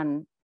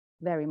one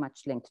very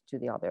much linked to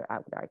the other, I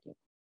would argue.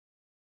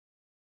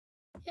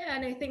 Yeah,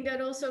 and I think that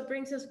also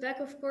brings us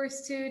back, of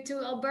course, to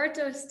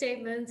Alberto's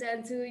statement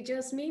and to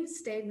Yasmine's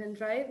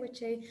statement, right?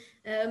 Which I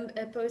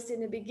posted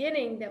in the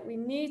beginning, that we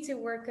need to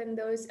work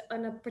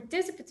on a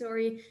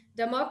participatory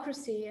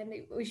democracy, and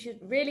we should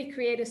really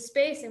create a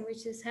space in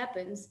which this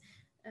happens.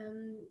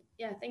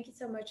 Yeah, thank you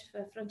so much,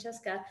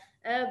 Francesca.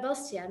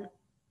 Bastiaan.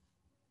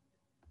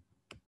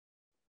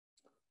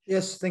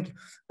 Yes, thank you.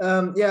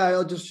 Yeah,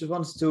 I just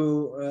wanted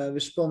to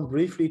respond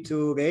briefly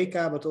to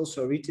Reka, but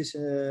also Ritis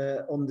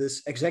on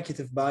this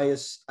executive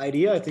bias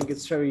idea. I think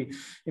it's very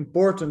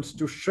important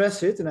to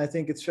stress it, and I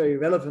think it's very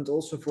relevant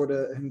also for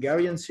the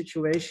Hungarian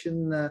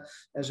situation,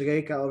 as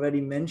Reka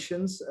already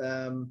mentioned,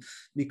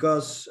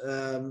 because,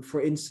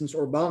 for instance,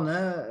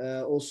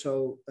 Orbán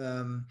also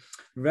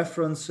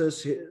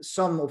references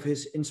some of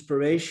his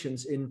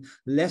inspirations in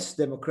less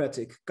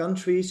democratic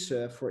countries,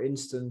 for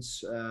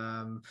instance,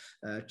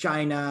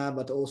 China,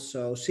 but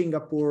also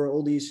Singapore,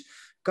 all these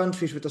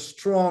countries with a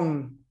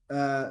strong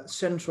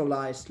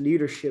centralized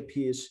leadership.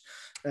 He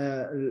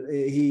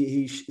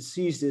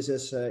sees this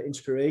as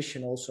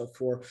inspiration also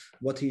for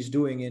what he's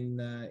doing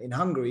in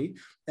Hungary.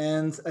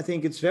 And I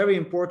think it's very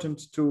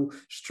important to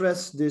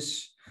stress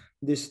this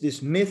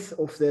myth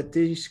of that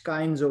these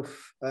kinds of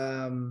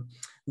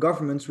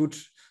governments would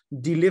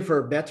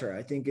deliver better.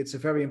 I think it's a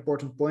very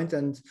important point.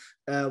 And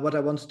what I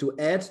wanted to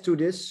add to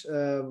this,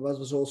 what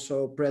was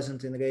also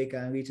present in Reka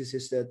and Ritis,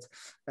 is that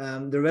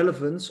the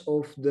relevance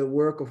of the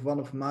work of one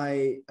of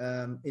my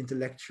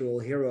intellectual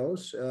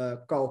heroes,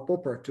 Karl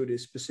Popper, to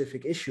this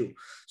specific issue.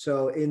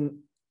 So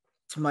in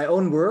my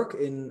own work,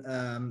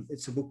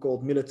 it's a book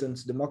called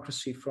Militant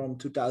Democracy from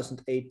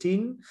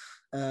 2018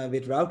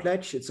 with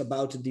Routledge. It's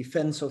about the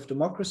defense of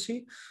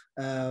democracy.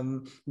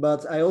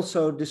 But I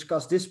also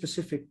discussed this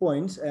specific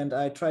point, and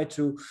I try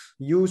to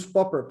use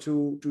Popper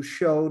to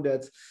show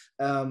that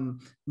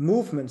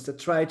movements that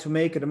try to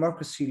make a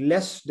democracy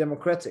less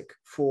democratic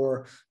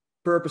for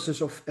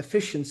purposes of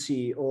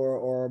efficiency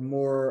or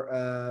more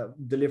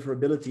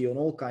deliverability on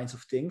all kinds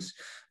of things,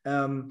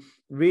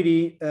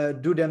 really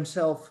do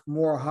themselves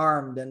more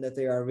harm than that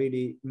they are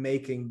really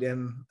making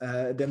them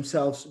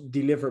themselves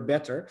deliver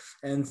better.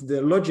 And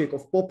the logic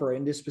of Popper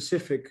in this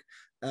specific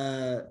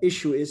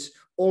issue is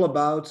all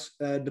about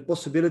the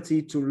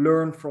possibility to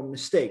learn from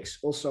mistakes.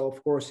 Also,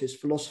 of course, his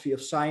philosophy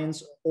of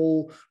science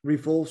all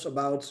revolves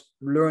about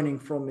learning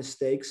from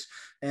mistakes.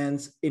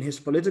 And in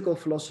his political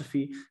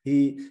philosophy,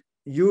 he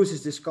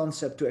uses this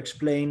concept to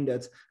explain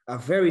that a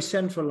very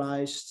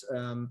centralized,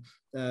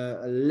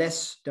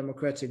 less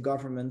democratic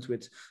government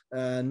with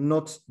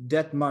not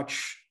that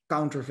much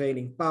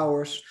countervailing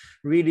powers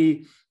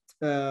really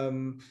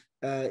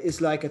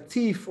is like a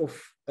thief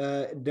of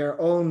their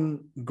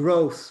own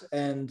growth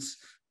and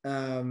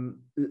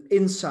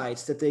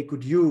insights that they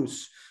could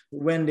use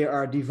when they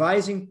are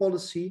devising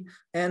policy,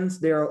 and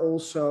they are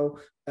also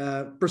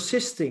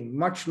persisting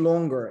much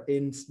longer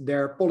in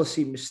their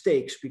policy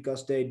mistakes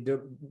because they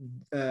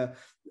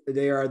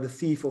are the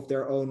thief of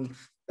their own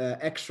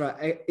extra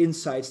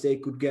insights they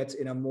could get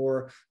in a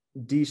more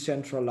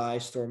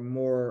decentralized or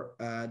more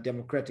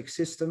democratic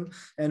system.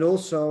 And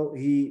also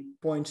he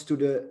points to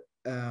the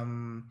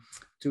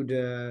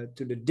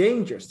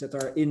dangers that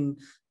are in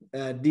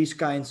these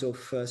kinds of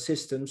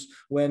systems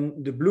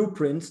when the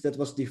blueprint that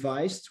was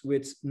devised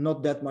with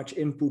not that much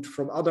input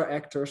from other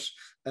actors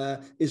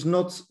is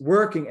not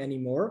working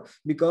anymore,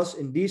 because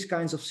in these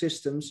kinds of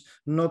systems,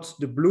 not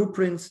the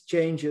blueprint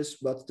changes,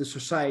 but the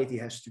society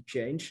has to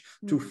change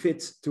to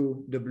fit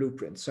to the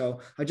blueprint.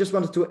 So I just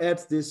wanted to add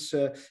this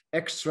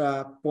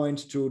extra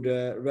point to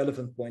the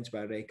relevant points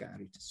by Reka and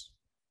Ritis.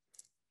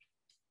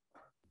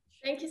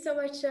 Thank you so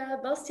much,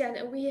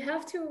 Bastiaan. We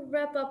have to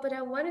wrap up, but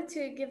I wanted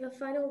to give a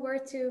final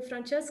word to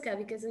Francesca,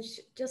 because I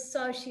just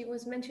saw she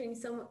was mentioning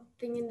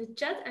something in the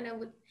chat, and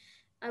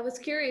I was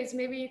curious,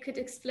 maybe you could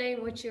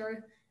explain what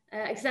your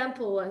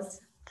example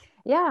was.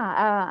 Yeah,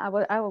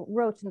 I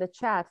wrote in the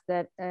chat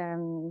that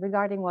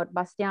regarding what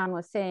Bastiaan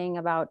was saying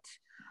about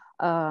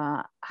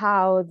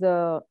how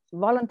the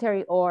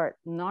voluntary or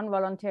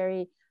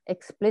non-voluntary,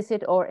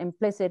 explicit or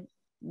implicit,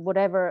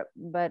 whatever,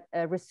 but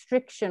a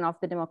restriction of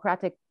the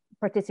democratic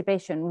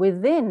participation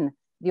within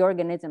the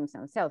organisms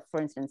themselves,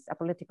 for instance, a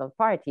political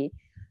party,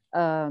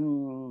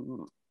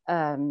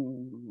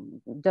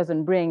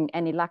 doesn't bring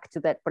any luck to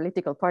that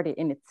political party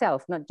in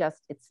itself, not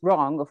just it's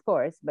wrong, of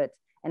course, but,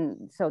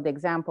 and so the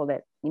example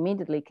that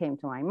immediately came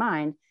to my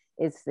mind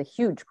is the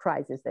huge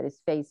crisis that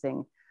is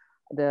facing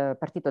the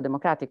Partito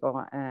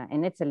Democratico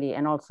in Italy,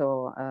 and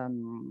also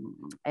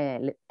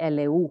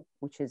LEU,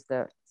 which is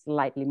the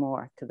slightly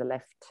more to the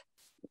left,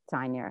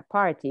 tinier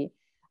party,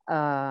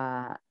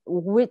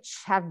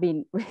 which have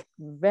been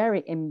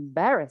very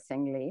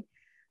embarrassingly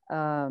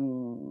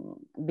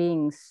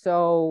being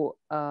so,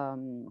 I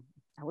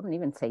wouldn't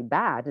even say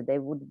bad, they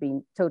would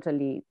be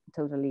totally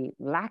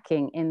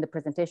lacking in the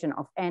presentation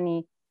of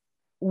any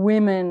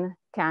women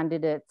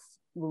candidates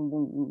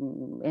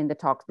in the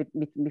talks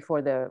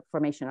before the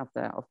formation of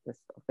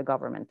the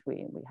government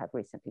we have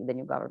recently, the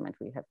new government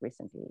we have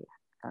recently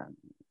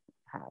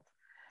have.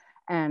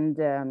 And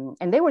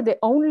they were the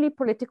only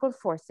political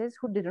forces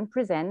who didn't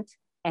present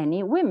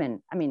any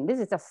women. I mean, this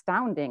is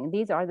astounding.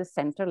 These are the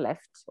center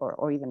left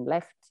or even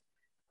left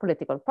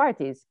political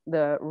parties.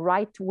 The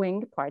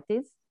right-wing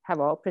parties have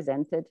all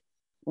presented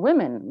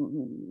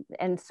women.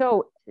 And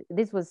so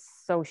this was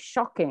so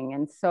shocking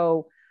and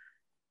so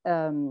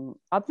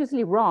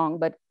obviously wrong.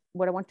 But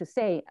what I want to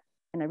say,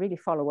 and I really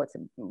follow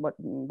what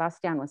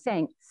Bastiaan was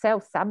saying,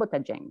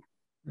 self-sabotaging.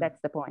 That's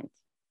the point.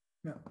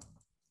 Yeah.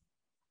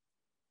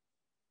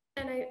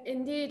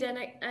 And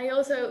I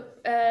also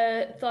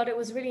thought it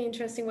was really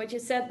interesting what you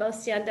said,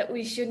 Bastiaan, that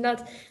we should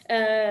not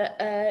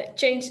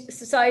change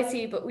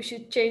society, but we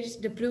should change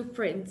the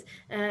blueprint.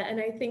 And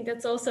I think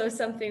that's also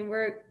something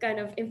we're kind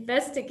of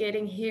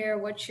investigating here.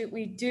 What should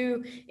we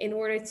do in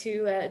order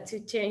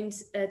to change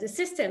the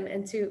system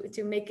and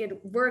to make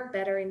it work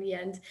better in the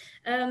end?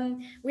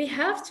 We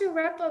have to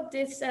wrap up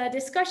this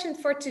discussion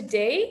for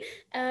today.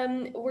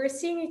 We're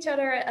seeing each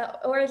other,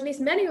 or at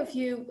least many of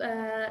you,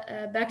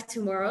 back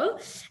tomorrow.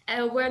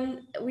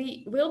 When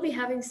we will be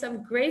having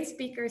some great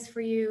speakers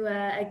for you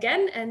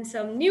again, and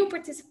some new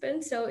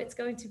participants. So it's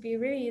going to be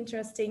really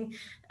interesting,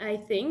 I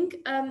think.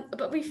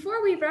 But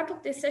before we wrap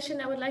up this session,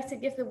 I would like to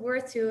give the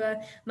word to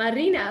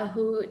Marina,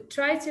 who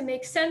tried to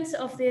make sense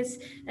of this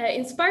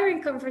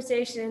inspiring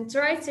conversation and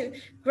tried to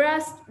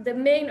grasp the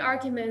main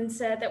arguments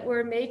that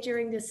were made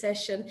during the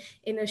session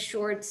in a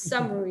short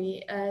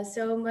summary.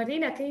 So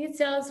Marina, can you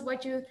tell us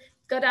what you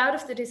got out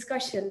of the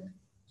discussion?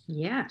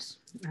 Yes,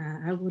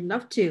 I would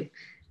love to.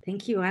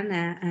 Thank you,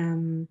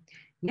 Anna.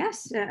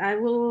 Yes, I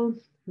will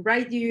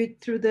guide you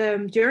through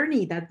the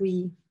journey that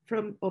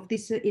of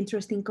this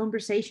interesting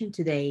conversation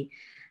today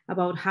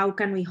about how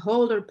can we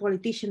hold our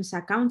politicians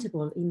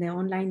accountable in the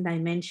online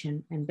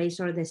dimension and base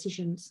our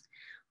decisions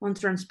on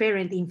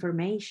transparent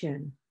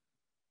information.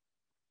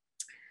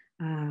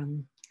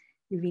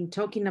 We've been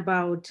talking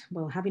about,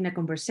 well, having a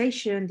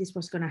conversation. This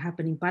was going to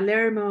happen in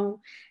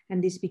Palermo,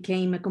 and this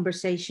became a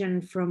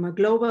conversation from a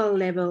global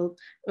level,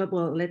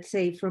 well, let's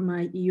say from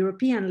a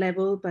European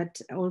level, but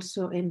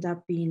also end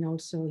up being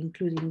also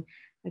including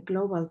a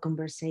global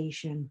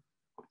conversation.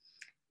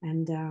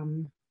 And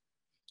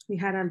we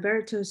had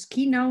Alberto's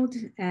keynote,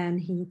 and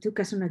he took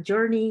us on a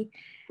journey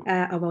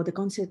about the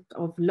concept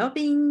of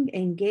lobbying,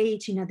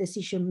 engage in a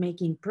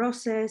decision-making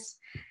process,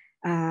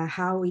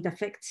 how it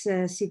affects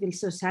civil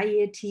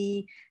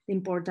society, the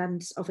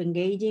importance of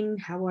engaging,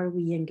 how are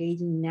we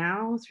engaging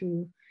now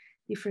through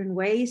different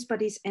ways,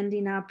 but it's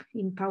ending up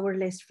in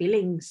powerless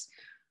feelings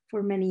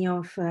for many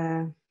of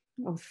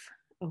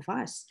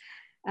us,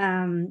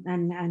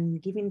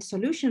 and giving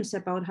solutions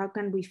about how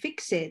can we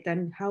fix it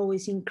and how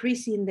is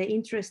increasing the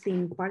interest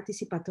in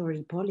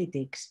participatory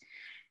politics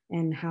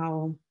and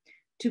how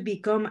to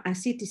become a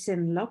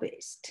citizen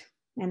lobbyist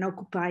and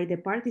occupy the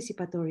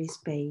participatory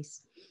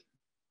space.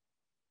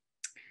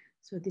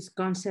 So this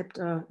concept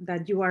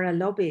that you are a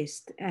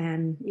lobbyist,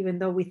 and even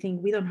though we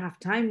think we don't have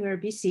time, we're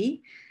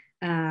busy,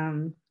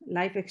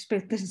 life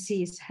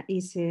expectancy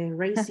is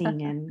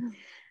racing, and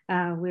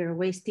we're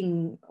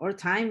wasting our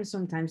time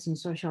sometimes in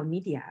social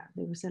media.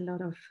 There was a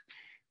lot of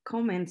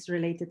comments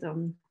related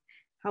on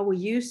how we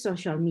use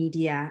social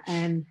media,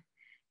 and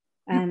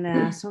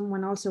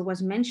someone also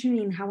was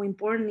mentioning how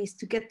important it is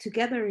to get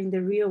together in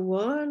the real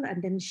world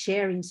and then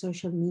share in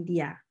social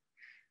media,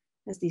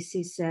 as this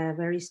is a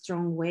very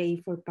strong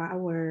way for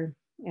power,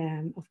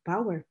 of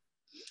power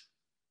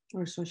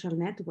or social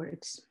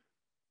networks.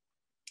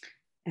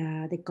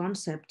 The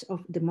concept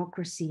of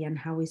democracy and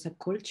how it's a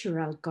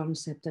cultural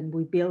concept and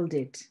we build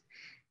it,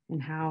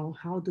 and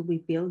how do we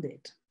build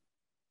it?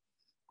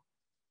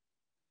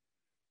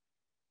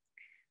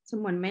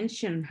 Someone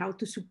mentioned how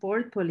to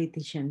support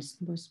politicians.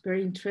 It was a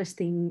very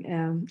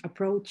interesting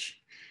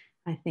approach,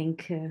 I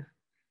think,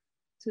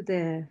 to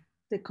the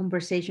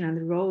conversation and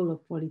the role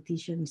of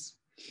politicians.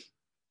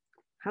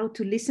 How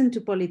to listen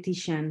to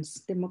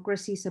politicians.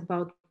 Democracy is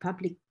about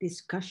public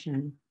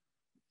discussion.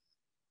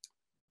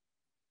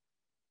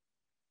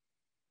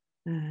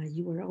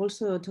 You were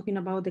also talking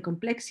about the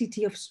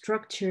complexity of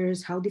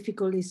structures, how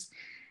difficult it is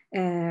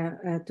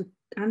to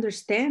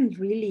understand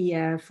really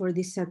for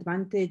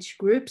disadvantaged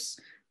groups,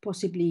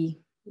 possibly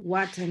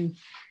what and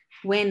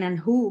when and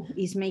who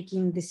is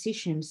making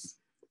decisions,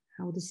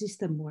 how the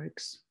system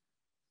works.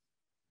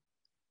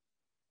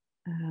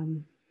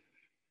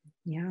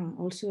 Yeah,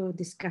 also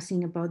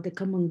discussing about the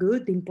common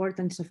good, the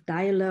importance of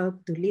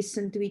dialogue, to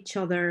listen to each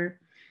other.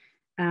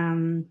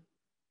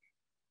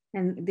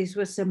 And this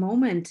was a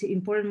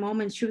important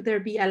moment, should there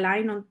be a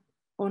line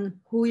on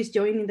who is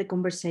joining the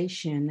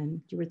conversation?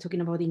 And you were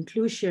talking about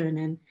inclusion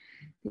and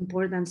the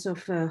importance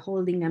of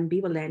holding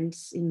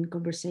ambivalence in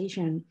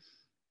conversation.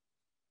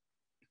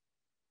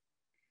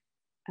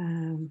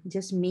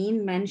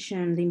 Yasmine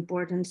mentioned the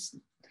importance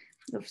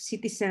of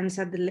citizens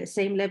at the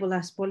same level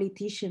as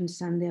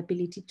politicians and the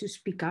ability to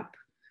speak up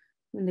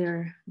when there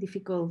are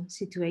difficult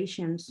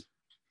situations.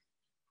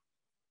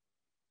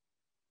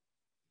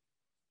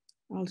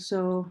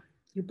 Also,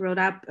 you brought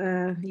up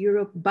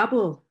Europe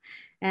bubble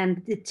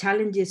and the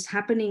challenges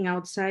happening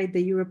outside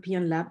the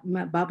European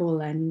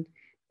bubble and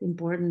the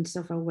importance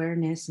of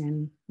awareness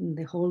and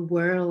the whole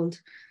world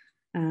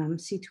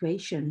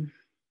situation,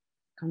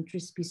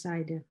 countries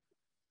beside it.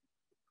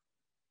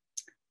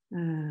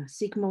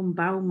 Zygmunt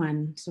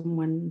Bauman,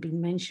 someone been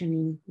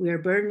mentioning, we are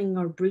burning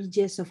our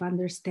bridges of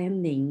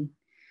understanding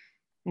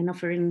and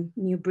offering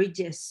new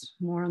bridges,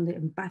 more on the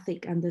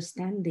empathic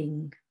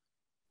understanding.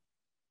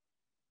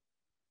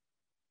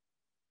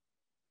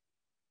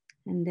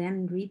 And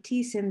then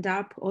Ritis end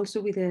up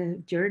also with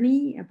a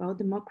journey about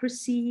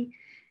democracy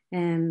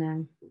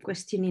and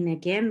questioning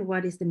again,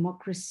 what is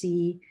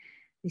democracy?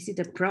 Is it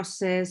a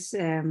process?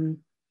 And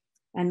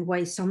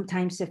why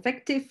sometimes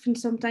effective and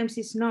sometimes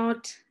it's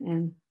not?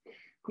 And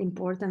the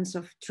importance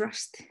of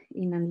trust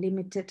in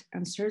unlimited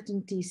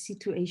uncertainty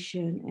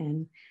situation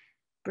and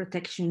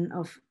protection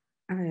of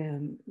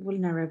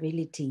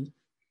vulnerability.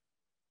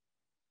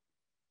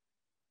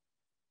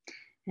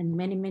 And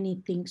many,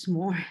 many things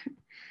more.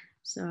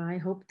 So I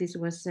hope this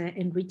was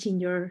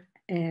enriching your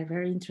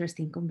very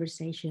interesting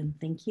conversation.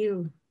 Thank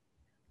you.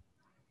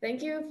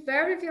 Thank you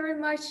very, very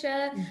much,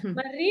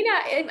 Marina.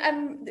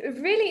 I'm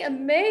really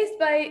amazed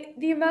by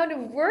the amount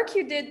of work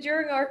you did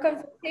during our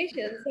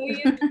conversation. So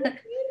you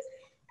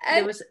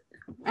there was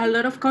a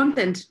lot of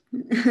content.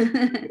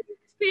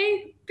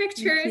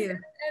 Pictures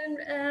and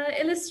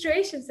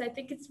illustrations. I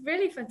think it's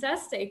really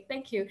fantastic.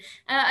 Thank you.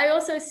 I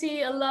also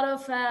see a lot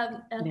of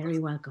very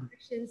welcome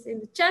questions in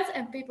the chat,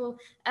 and people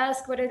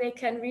ask whether they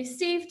can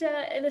receive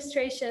the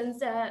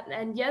illustrations.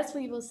 And yes,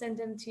 we will send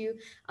them to you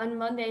on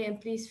Monday.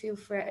 And please feel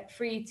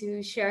free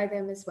to share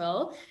them as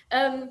well.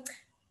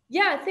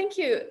 Yeah, thank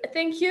you.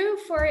 Thank you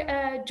for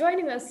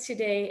joining us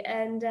today.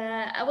 And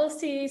I will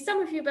see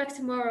some of you back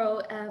tomorrow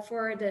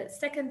for the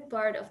second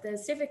part of the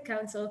Civic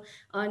Council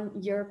on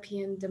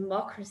European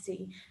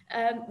democracy.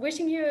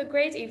 Wishing you a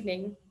great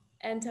evening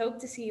and hope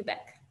to see you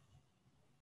back.